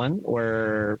this one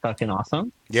were fucking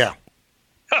awesome, Yeah.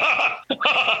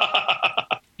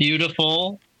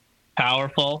 beautiful,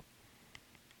 powerful,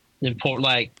 important.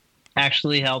 Like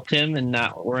actually helped him, and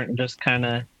weren't just kind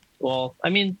of. Well, I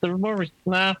mean, the more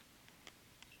nah.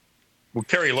 Well,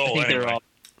 Carrie I Lowell think they're anyway. all.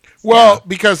 Well,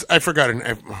 because I forgot it.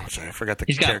 I forgot the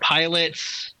He's got character.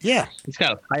 pilots. Yeah. He's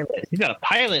got a pilot. He's got a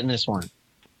pilot in this one.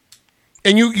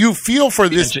 And you feel for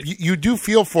this. Yeah, You do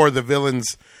feel for the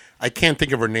villains. I can't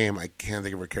think of her name. I can't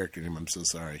think of her character name. I'm so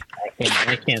sorry.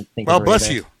 I can't think. Well, of her bless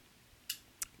either. you.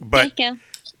 But Thank you.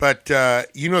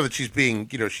 you know that she's being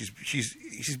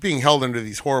she's being held under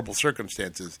these horrible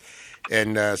circumstances,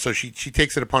 and so she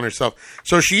takes it upon herself.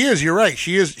 So she is. You're right.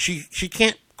 She is. She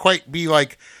can't quite be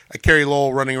like a Carrie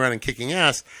Lowell running around and kicking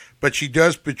ass, but she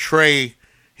does betray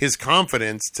his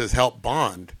confidence to help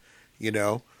Bond.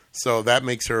 So that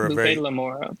makes her a Lupe very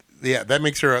Lamora. that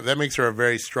makes her a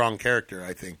very strong character,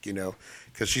 I think,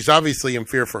 because she's obviously in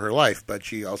fear for her life, but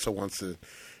she also wants to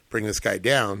bring this guy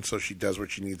down, so she does what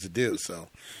she needs to do. So,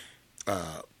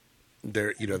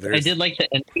 there's I did like the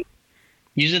ending.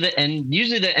 Usually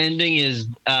the ending is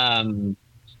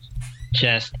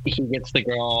just he gets the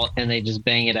girl and they just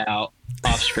bang it out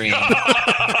off screen.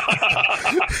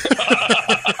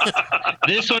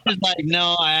 This one is like,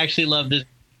 no, I actually love this.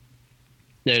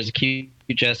 There's a cute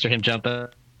gesture, him jumping.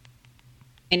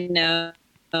 I know.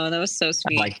 Oh, that was so I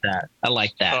sweet. like that.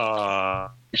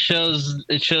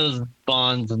 It shows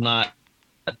Bond's not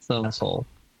some soul.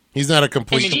 he's not a And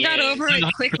complete. she got over it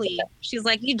quickly. She's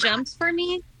like, "You jumped for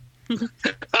me."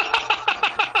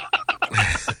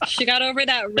 She got over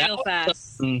that real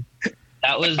fast.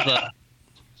 That was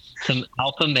some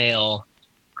alpha male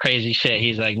crazy shit.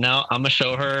 He's like, no, I'm gonna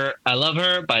show her I love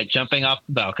her by jumping off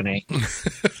the balcony.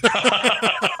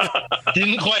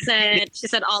 Didn't quite. She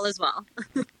said, "All is well."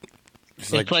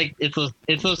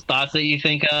 It's those thoughts that you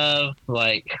think of,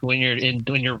 like when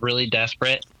you're really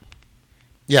desperate.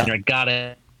 Yeah. You're got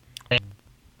it.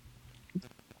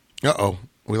 Uh-oh,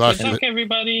 we Good lost luck, it.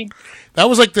 everybody. That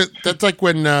was like that's like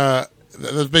when that's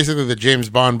basically the James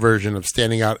Bond version of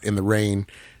standing out in the rain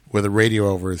with a radio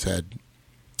over his head.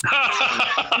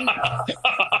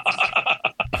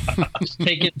 Just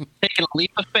taking a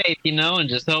leap of faith, and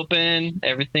just hoping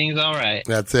everything's all right.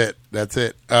 That's it.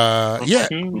 Yeah.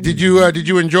 Did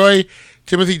you enjoy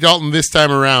Timothy Dalton this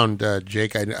time around,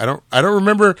 Jake? I don't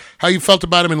remember how you felt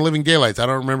about him in Living Daylights. I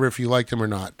don't remember if you liked him or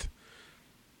not.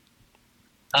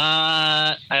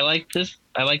 I liked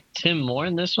him more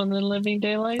in this one than Living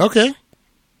Daylight. Okay.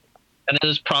 And it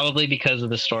was probably because of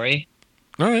the story.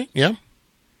 All right. Yeah.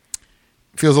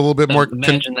 Feels a little bit more.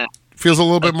 Imagine that. Feels a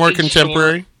little bit more good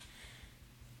contemporary.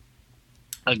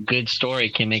 A good story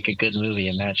can make a good movie.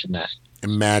 Imagine that.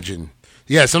 Imagine.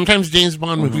 Yeah. Sometimes James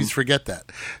Bond movies forget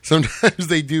that. Sometimes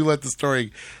they do let the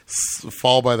story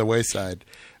fall by the wayside.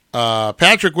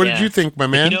 Patrick, what did Yeah. you think, my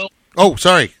man? You know- Oh,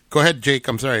 sorry. Go ahead, Jake.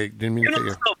 I'm sorry. Didn't mean to cut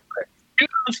you.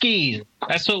 Shooting on skis.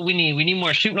 That's what we need. We need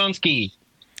more shooting on skis.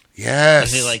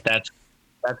 Yes. I feel like that's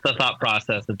the thought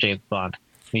process of James Bond.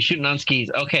 He's shooting on skis.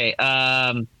 Okay.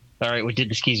 All right, we did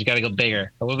the skis. We got to go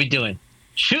bigger. What are we doing?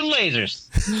 Shooting lasers.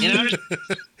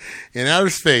 In outer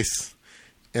space.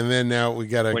 And then now we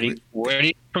got Where do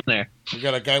you from there? We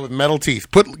got a guy with metal teeth.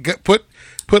 Put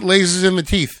lasers in the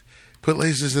teeth. Put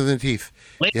lasers in the teeth.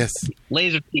 Yes.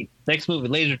 Laser teeth. Next movie,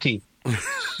 laser teeth.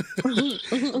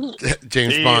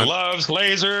 James He Bond. loves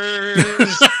lasers.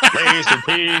 Laser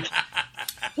teeth.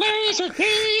 Laser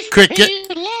teeth. Quick, He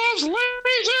loves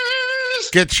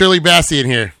lasers. get Shirley Bassey in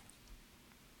here.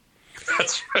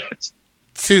 That's right.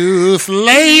 Tooth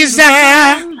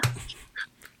laser.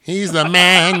 He's the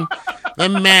man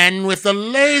with the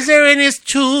laser in his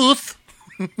tooth.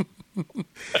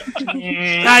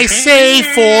 I say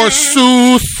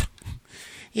forsooth,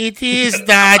 it is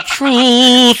the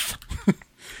truth.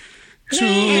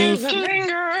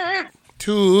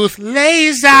 Tooth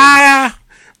laser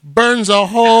burns a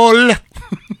hole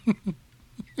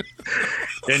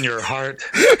In your heart.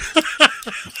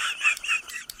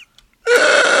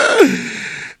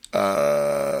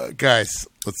 Guys,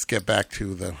 let's get back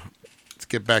to the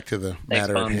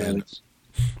matter at Bond hand. movies.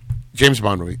 James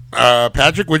Bond movie.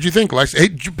 Patrick, what'd you think? Hey,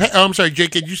 I'm sorry,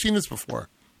 Jake. Had you seen this before?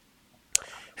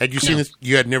 Had you seen this?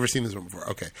 You had never seen this one before.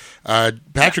 Okay.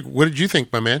 Patrick, what did you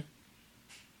think, my man?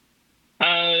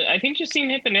 I think Justine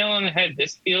hit the nail on the head.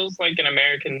 This feels like an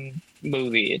American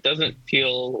movie. It doesn't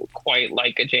feel quite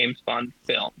like a James Bond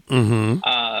film.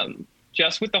 Mm-hmm.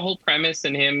 Just with the whole premise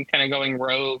and him kind of going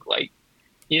rogue, like,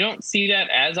 you don't see that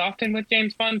as often with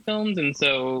James Bond films, and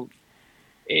so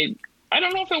I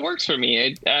don't know if it works for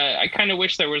me. I kind of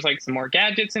wish there was like some more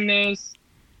gadgets in this,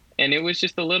 and it was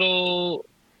just a little.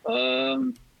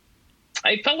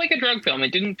 I felt like a drug film.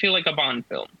 It didn't feel like a Bond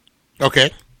film.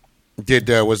 Okay.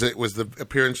 Was the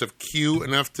appearance of Q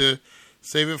enough to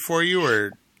save it for you,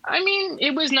 or? I mean,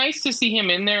 it was nice to see him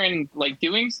in there and like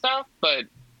doing stuff, but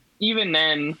even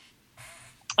then,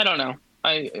 I don't know.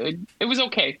 It was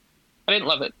okay. I didn't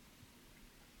love it.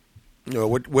 No,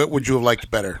 what would you have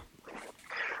liked better?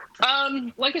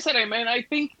 Like I said, I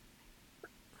think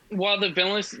while the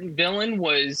villain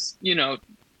was,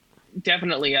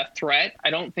 definitely a threat, I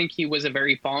don't think he was a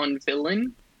very Bond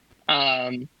villain.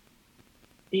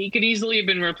 He could easily have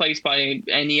been replaced by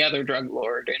any other drug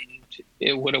lord, and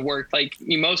it would have worked. Like,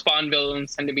 most Bond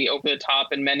villains tend to be over the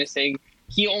top and menacing.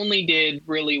 He only did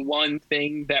really one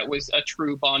thing that was a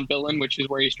true Bond villain, which is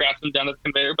where he straps him down to the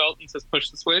conveyor belt and says, "Push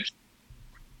the switch."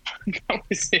 That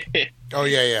was it. Oh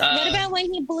yeah. What about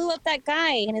when he blew up that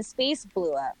guy and his face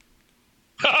blew up?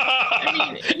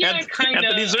 I mean, yeah, kind of.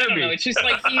 Anthony I don't know. Zerbe. It's just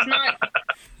like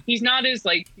he's not as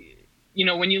like,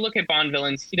 when you look at Bond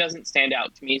villains, he doesn't stand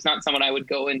out to me. He's not someone I would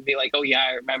go and be like, oh yeah,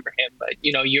 I remember him. But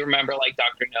you remember like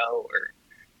Dr. No or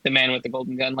the Man with the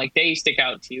Golden Gun. Like, they stick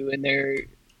out to you, and they're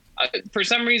for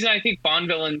some reason I think Bond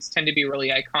villains tend to be really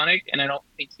iconic, and I don't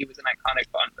think he was an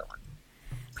iconic Bond villain.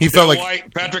 He felt like Why,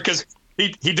 Patrick? Because he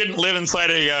didn't live inside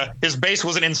his base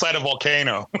wasn't inside a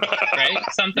volcano. Right?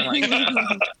 Something like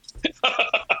that.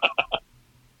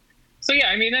 So yeah,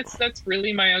 I mean, that's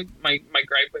really my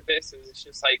gripe with this. Is it's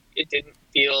just like, it didn't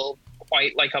feel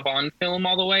quite like a Bond film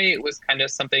all the way. It was kind of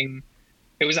something.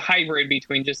 It was a hybrid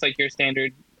between just like your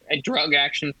standard a drug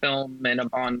action film and a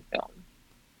Bond film.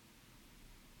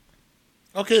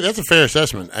 Okay, that's a fair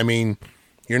assessment. I mean,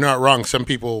 you're not wrong. Some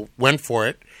people went for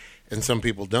it, and some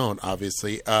people don't.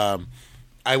 Obviously,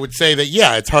 I would say that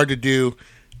it's hard to do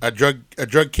a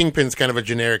drug kingpin's kind of a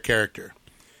generic character,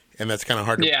 and that's kind of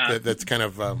hard. That's kind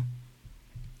of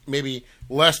maybe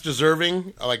less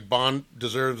deserving. Like Bond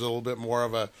deserves a little bit more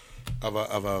of a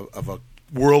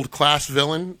world class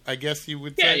villain, I guess you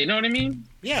would say. Yeah, you know what I mean?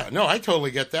 Yeah, no, I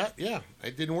totally get that. Yeah,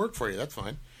 it didn't work for you. That's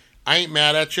fine. I ain't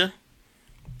mad at you.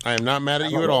 I am not mad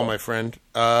at you at all, my friend.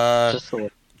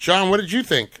 John, what did you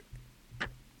think?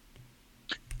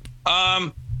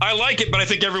 I like it, but I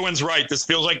think everyone's right. This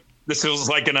feels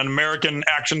like an American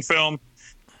action film.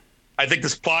 I think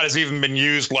this plot has even been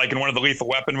used like in one of the Lethal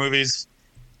Weapon movies,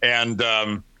 and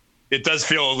it does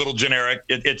feel a little generic.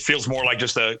 It feels more like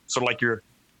just a sort of like your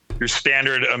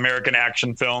standard American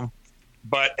action film.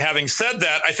 But having said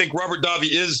that, I think Robert Davi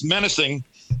is menacing.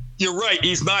 You're right.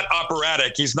 He's not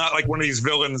operatic. He's not like one of these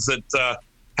villains that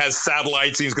has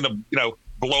satellites. He's going to,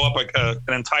 blow up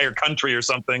an entire country or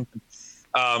something.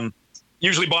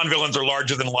 Usually Bond villains are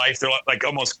larger than life. They're like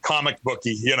almost comic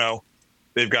booky.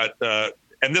 They've got,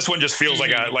 and this one just feels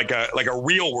like a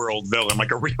real world villain,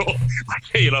 like a real.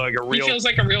 He feels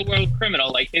like a real world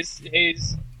criminal. Like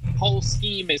his whole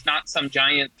scheme is not some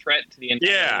giant threat to the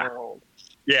entire world.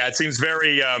 Yeah, it seems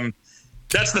very.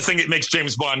 That's the thing that makes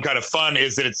James Bond kind of fun,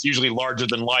 is that it's usually larger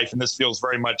than life, and this feels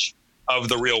very much of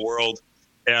the real world.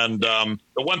 And the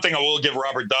one thing I will give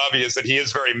Robert Davi is that he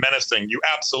is very menacing. You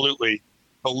absolutely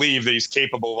believe that he's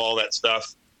capable of all that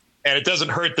stuff, and it doesn't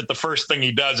hurt that the first thing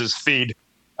he does is feed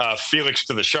Felix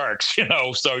to the sharks.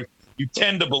 So you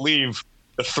tend to believe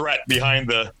the threat behind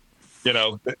the,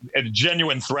 a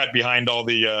genuine threat behind all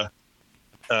the,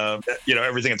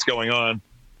 everything that's going on.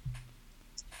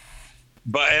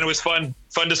 And it was fun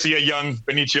to see a young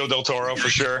Benicio del Toro for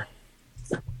sure.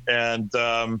 And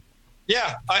I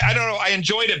don't know, I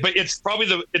enjoyed it, but it's probably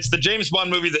the James Bond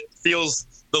movie that feels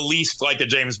the least like a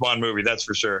James Bond movie, that's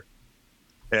for sure.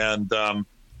 And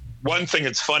one thing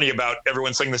that's funny about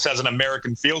everyone saying this has an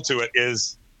American feel to it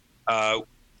is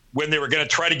when they were going to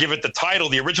try to give it the title,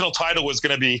 the original title was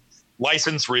going to be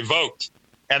License Revoked.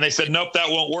 And they said, nope, that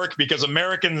won't work, because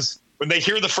Americans, when they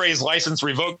hear the phrase license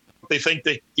revoked, they think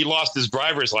that he lost his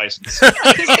driver's license. That's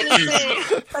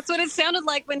what it sounded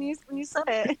like when you said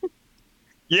it.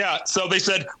 Yeah, so they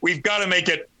said, we've got to make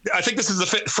it. I think this is the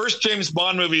first James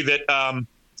Bond movie that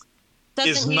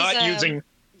is not using.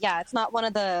 Yeah, it's not one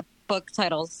of the book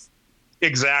titles.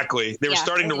 Exactly. They were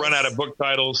starting to run out of book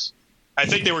titles. I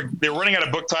think they were running out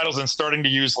of book titles and starting to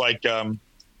use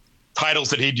titles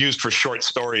that he'd used for short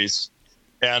stories.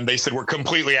 And they said, we're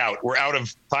completely out. We're out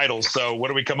of titles. So what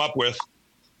do we come up with?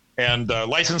 And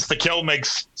License to Kill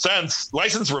makes sense.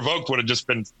 License Revoked would have just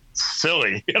been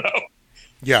silly,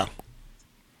 Yeah.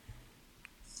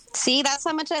 See, that's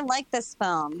how much I like this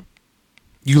film.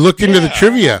 You looked into the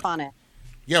trivia. On it.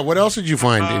 Yeah, what else did you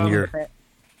find in your...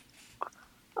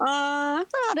 Not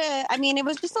it. I mean, it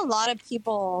was just a lot of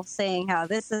people saying how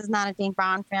this is not a James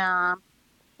Bond film.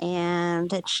 And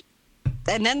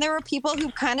then there were people who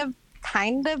kind of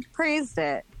praised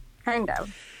it. Kind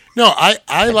of. No,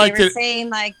 I liked they were it.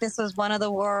 Saying this was one of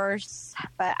the worst,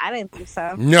 but I didn't think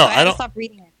so. No, so I don't. Stop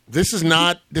reading it. This is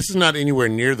not anywhere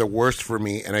near the worst for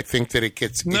me, and I think that it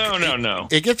gets no.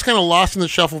 It gets kind of lost in the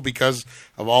shuffle because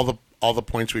of all the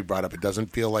points we brought up. It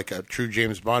doesn't feel like a true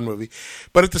James Bond movie,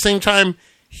 but at the same time,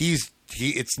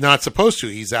 it's not supposed to.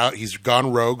 He's out. He's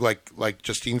gone rogue, like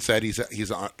Justine said.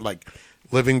 He's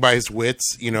living by his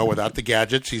wits, without the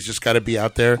gadgets. He's just got to be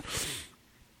out there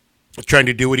trying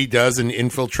to do what he does and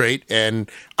infiltrate. And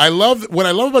what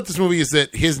I love about this movie is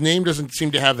that his name doesn't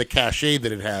seem to have the cachet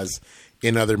that it has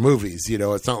in other movies.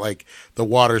 It's not like the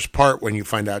waters part when you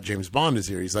find out James Bond is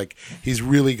here. He's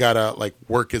really got to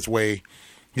work his way.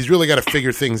 He's really got to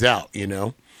figure things out,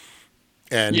 And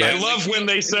I love when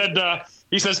they said,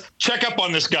 he says, check up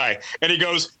on this guy. And he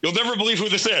goes, you'll never believe who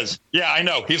this is. Yeah, I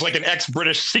know. He's like an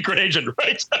ex-British secret agent,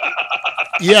 right?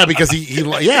 Yeah, because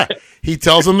he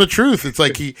tells him the truth. It's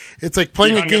like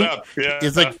playing a game. Yeah.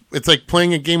 It's like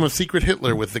playing a game of Secret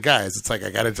Hitler with the guys. It's like,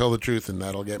 I got to tell the truth and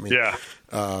that'll get me. Yeah.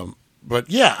 But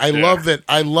yeah, I love that.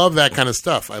 I love that kind of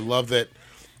stuff. I love that.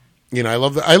 I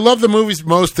love the movies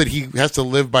most that he has to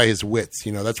live by his wits.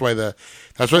 That's why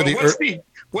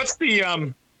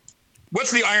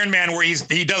what's the Iron Man where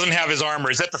he doesn't have his armor?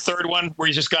 Is that the third one where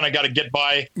he's just kind of got to get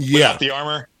by without the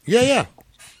armor? Yeah.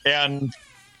 And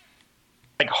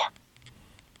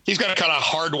he's got to kind of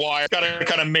hardwire, got to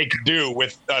kind of make do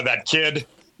with that kid,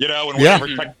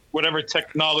 and whatever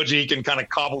technology he can kind of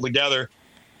cobble together.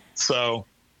 So,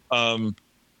 I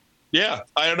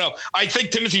don't know. I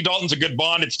think Timothy Dalton's a good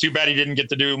Bond. It's too bad he didn't get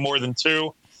to do more than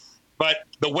two, but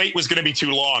the wait was going to be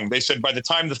too long. They said by the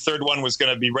time the third one was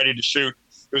going to be ready to shoot,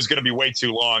 it was going to be way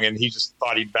too long, and he just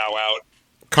thought he'd bow out.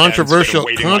 Controversial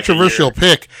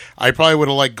pick. I probably would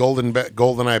have liked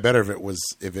GoldenEye better if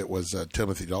it was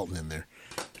Timothy Dalton in there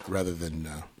rather than.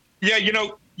 Yeah,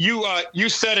 you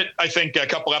said it. I think a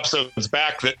couple episodes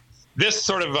back that this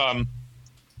sort of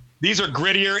these are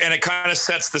grittier, and it kind of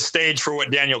sets the stage for what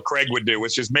Daniel Craig would do,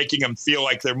 which is making them feel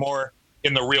like they're more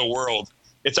in the real world.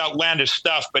 It's outlandish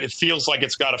stuff, but it feels like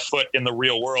it's got a foot in the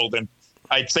real world, and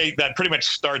I'd say that pretty much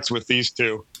starts with these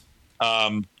two.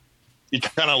 You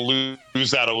kind of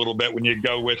lose that a little bit when you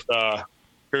go with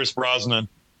Pierce Brosnan.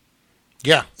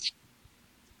 Yeah.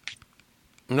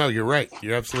 No, you're right.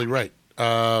 You're absolutely right.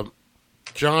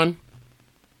 John,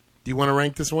 do you want to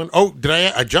rank this one? Oh,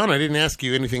 John, I didn't ask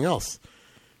you anything else.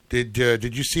 Did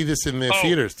you see this in the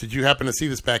theaters? Did you happen to see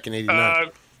this back in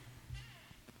 '89?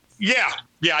 Yeah,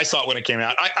 I saw it when it came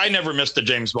out. I never missed a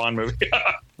James Bond movie.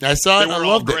 I saw it. They were I all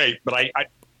loved great, it. but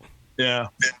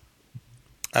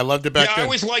I loved it back then. I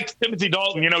always liked Timothy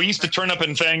Dalton. He used to turn up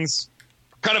in things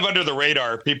kind of under the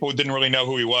radar. People didn't really know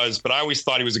who he was, but I always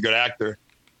thought he was a good actor.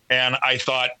 And I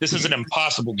thought, this is an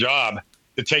impossible job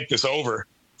to take this over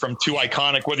from two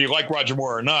iconic, whether you like Roger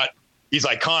Moore or not, he's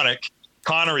iconic.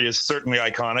 Connery is certainly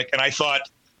iconic, and I thought,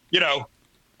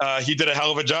 he did a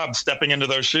hell of a job stepping into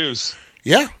those shoes.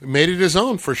 Yeah, made it his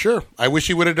own for sure. I wish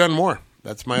he would have done more.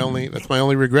 That's my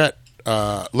only regret.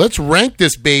 Let's rank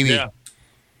this baby. Yeah.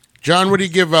 John, what do you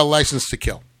give License to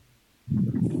Kill?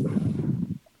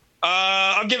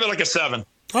 I'll give it like a 7.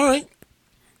 All right.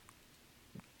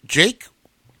 Jake?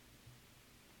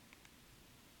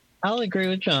 I'll agree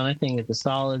with John. I think it's a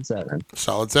solid 7.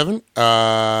 Solid 7.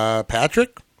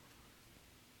 Patrick?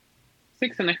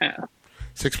 6.5.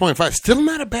 6.5. Still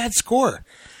not a bad score.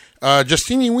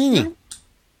 Justini Weenie?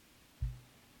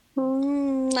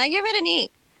 I give it an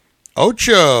 8.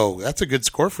 Ocho. That's a good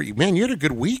score for you. Man, you had a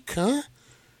good week, huh?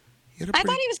 I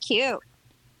thought he was cute.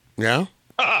 Yeah?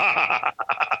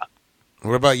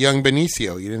 What about young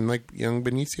Benicio? You didn't like young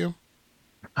Benicio?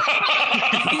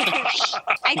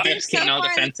 I think so Getting all far,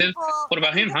 defensive. What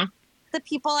about him, huh? the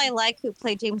people I like who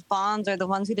play James Bonds are the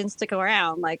ones who didn't stick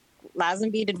around. Like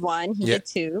Lazenby did 1, he did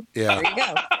 2. Yeah. There you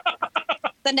go.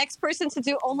 The next person to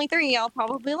do only 3, I'll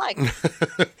probably like.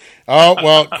 Oh,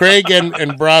 well, Craig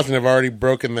and Brosnan have already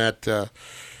broken that. So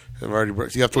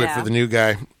you have to wait for the new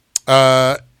guy.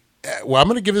 Well, I'm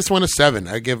going to give this one a 7.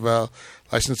 I give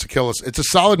License to Kill. It's a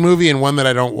solid movie and one that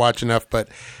I don't watch enough, but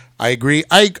I agree.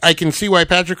 I can see why,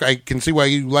 Patrick, I can see why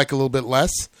you like a little bit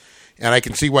less, and I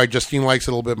can see why Justine likes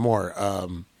it a little bit more.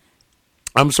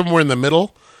 I'm somewhere in the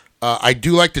middle. I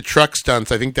do like the truck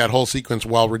stunts. I think that whole sequence,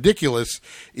 while ridiculous,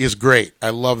 is great. I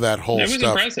love that whole It was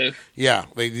stuff. impressive. Yeah,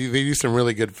 they do some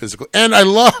really good physical. And I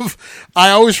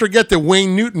always forget that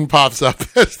Wayne Newton pops up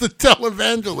as the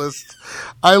televangelist.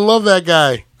 I love that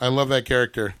guy. I love that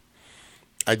character.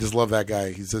 I just love that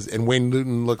guy. He says, and Wayne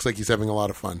Newton looks like he's having a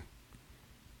lot of fun.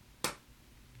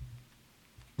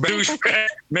 Douchebag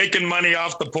making money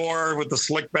off the poor with the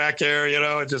slick back hair,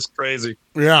 it's just crazy.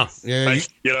 Yeah. Like,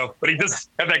 but he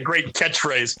just had that great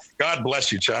catchphase. God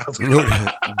bless you, child.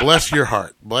 Bless your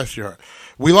heart. Bless your heart.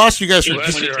 We lost you guys for When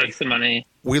he takes the money.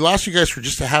 We lost you guys for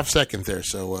just a half second there,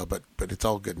 so but it's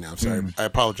all good now. Sorry, I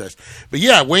apologize. But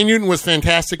yeah, Wayne Newton was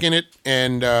fantastic in it,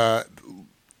 and a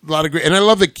lot of great. And I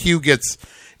love that Q gets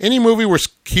any movie where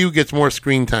Q gets more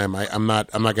screen time. I'm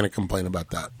not going to complain about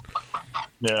that.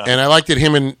 Yeah, and I liked that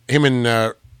him and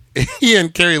he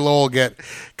and Carrie Lowell get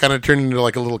kind of turned into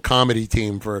like a little comedy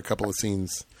team for a couple of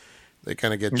scenes. They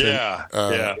kind of get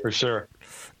yeah, for sure.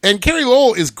 And Carrie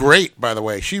Lowell is great, by the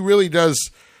way. She really does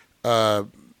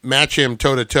match him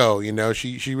toe to toe.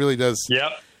 She really does.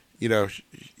 Yep.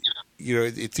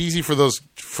 It's easy for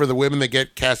the women that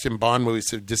get cast in Bond movies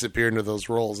to disappear into those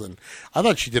roles, and I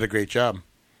thought she did a great job.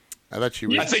 I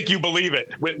think you believe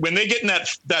it when they get in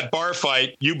that bar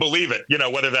fight. You believe it.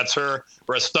 Whether that's her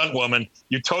or a stunt woman,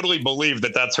 you totally believe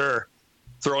that that's her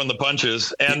throwing the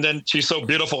punches, and then she's so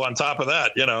beautiful on top of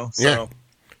that. So. Yeah.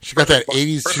 She got that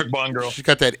 80s perfect Bond girl. She's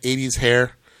got that 80s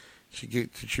hair. She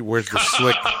wears the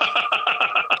slick.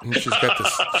 And she's got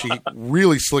this. She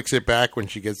really slicks it back when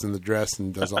she gets in the dress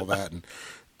and does all that, and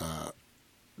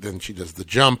then she does the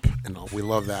jump, and we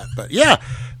love that. But yeah,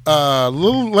 a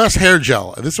little less hair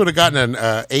gel. This would have gotten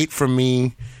an 8 from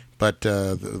me, but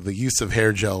the use of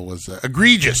hair gel was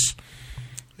egregious.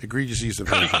 Egregious use of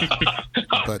hair gel.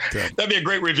 But that'd be a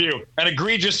great review. An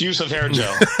egregious use of hair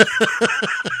gel.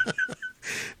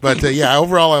 But yeah,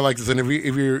 overall, I like this. And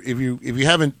if you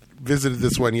haven't visited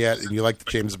this one yet, and you like the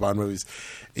James Bond movies,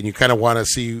 and you kind of want to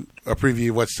see a preview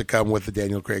of what's to come with the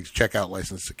Daniel Craigs, check out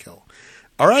License to Kill.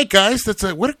 All right, guys,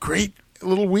 what a great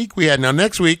little week we had. Now,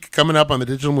 next week, coming up on the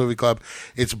Digital Movie Club,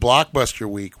 it's Blockbuster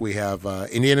Week. We have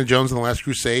Indiana Jones and the Last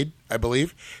Crusade, I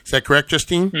believe. Is that correct,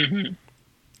 Justine? Mm-hmm.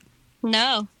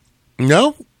 No.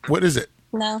 No? What is it?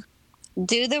 No.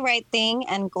 Do the Right Thing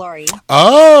and Glory.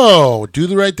 Oh, Do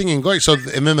the Right Thing and Glory. So,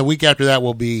 and then the week after that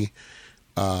will be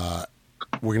we're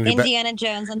going to do Indiana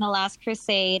Jones and the Last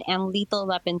Crusade and Lethal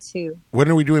Weapon 2. When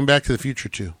are we doing Back to the Future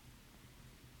 2?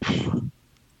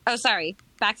 Oh, sorry.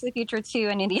 Back to the Future 2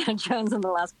 and Indiana Jones and the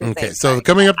Last Crusade. Okay, so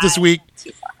coming up this week,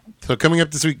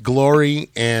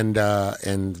 Glory and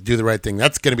Do the Right Thing.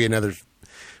 That's going to be another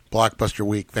blockbuster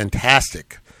week.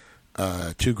 Fantastic.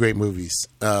 2 great movies.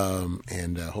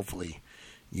 And hopefully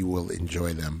you will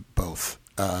enjoy them both.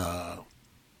 I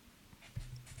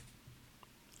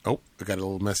got a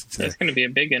little message there. It's going to be a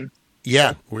big one.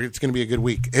 Yeah, it's going to be a good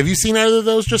week. Have you seen either of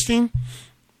those, Justine?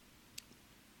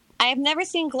 I've never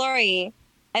seen Glory.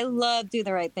 I love Do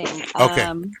the Right Thing. Okay.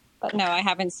 But no, I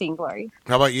haven't seen Glory.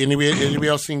 How about you? Anybody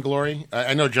else seen Glory?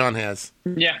 I know John has.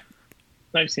 Yeah.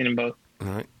 I've seen them both. All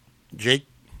right. Jake?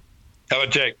 How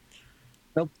about Jake?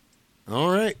 Nope.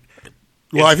 All right.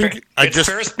 Well, I think it's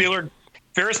Ferris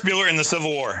Bueller in the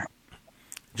Civil War.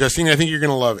 Justine, I think you're going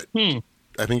to love it.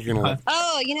 I think you're going to love it.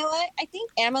 Oh, you know what? I think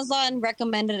Amazon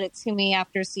recommended it to me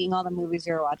after seeing all the movies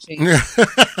you were watching.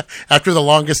 After The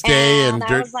Longest Day and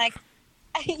I was like,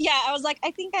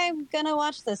 I think I'm gonna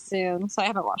watch this soon, so I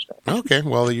haven't watched it. Okay,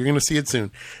 well, you're going to see it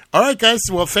soon. All right, guys.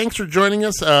 Well, thanks for joining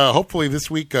us. Hopefully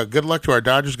this week, good luck to our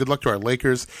Dodgers. Good luck to our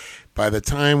Lakers. By the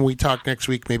time we talk next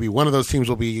week, maybe one of those teams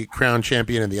will be crowned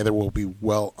champion and the other will be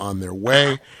well on their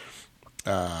way.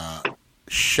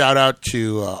 Shout out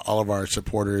to all of our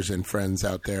supporters and friends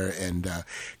out there. And,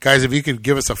 guys, if you could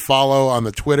give us a follow on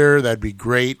the Twitter, that'd be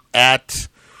great. At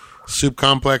Soup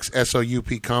Complex,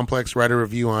 SOUP Complex. Write a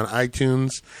review on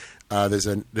iTunes. There's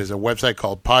a website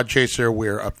called Podchaser.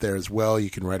 We're up there as well. You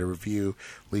can write a review,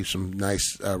 leave some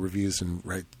nice reviews, and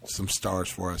write some stars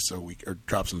for us. Or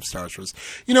drop some stars for us.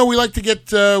 You know, we like to get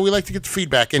the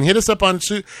feedback, and hit us up on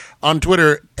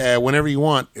Twitter whenever you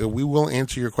want. We will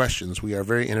answer your questions. We are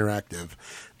very interactive.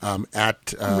 We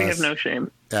have no shame.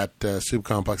 At Soup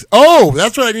Complex. Oh,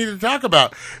 that's what I needed to talk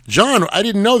about. John, I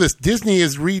didn't know this. Disney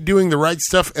is redoing The Right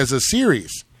Stuff as a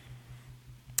series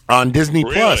on Disney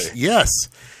Plus. Yes.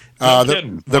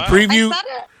 The preview. I saw it.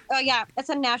 Oh, yeah. It's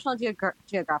a National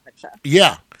Geographic show.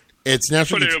 Yeah. It's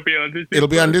National. But it'll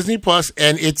be on Disney Plus,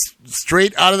 and it's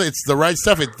straight out of it's The Right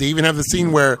Stuff. They even have the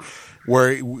scene where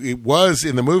it was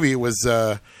in the movie. It was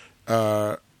Dennis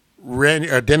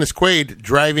Quaid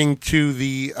driving to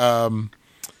the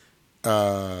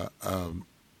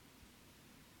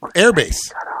airbase.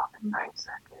 Cut off in 9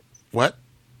 seconds. What?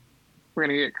 We're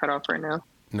gonna get cut off right now.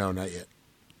 No, not yet.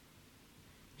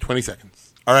 20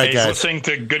 seconds. All right, guys. Listening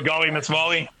to Good Golly Miss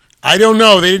Molly. I don't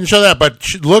know. They didn't show that, but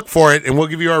look for it, and we'll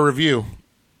give you our review.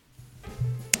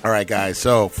 All right, guys.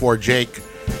 So for Jake,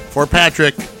 for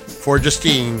Patrick, for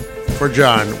Justine, for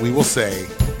John, we will say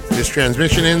this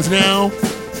transmission ends now.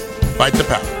 Fight the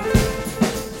power.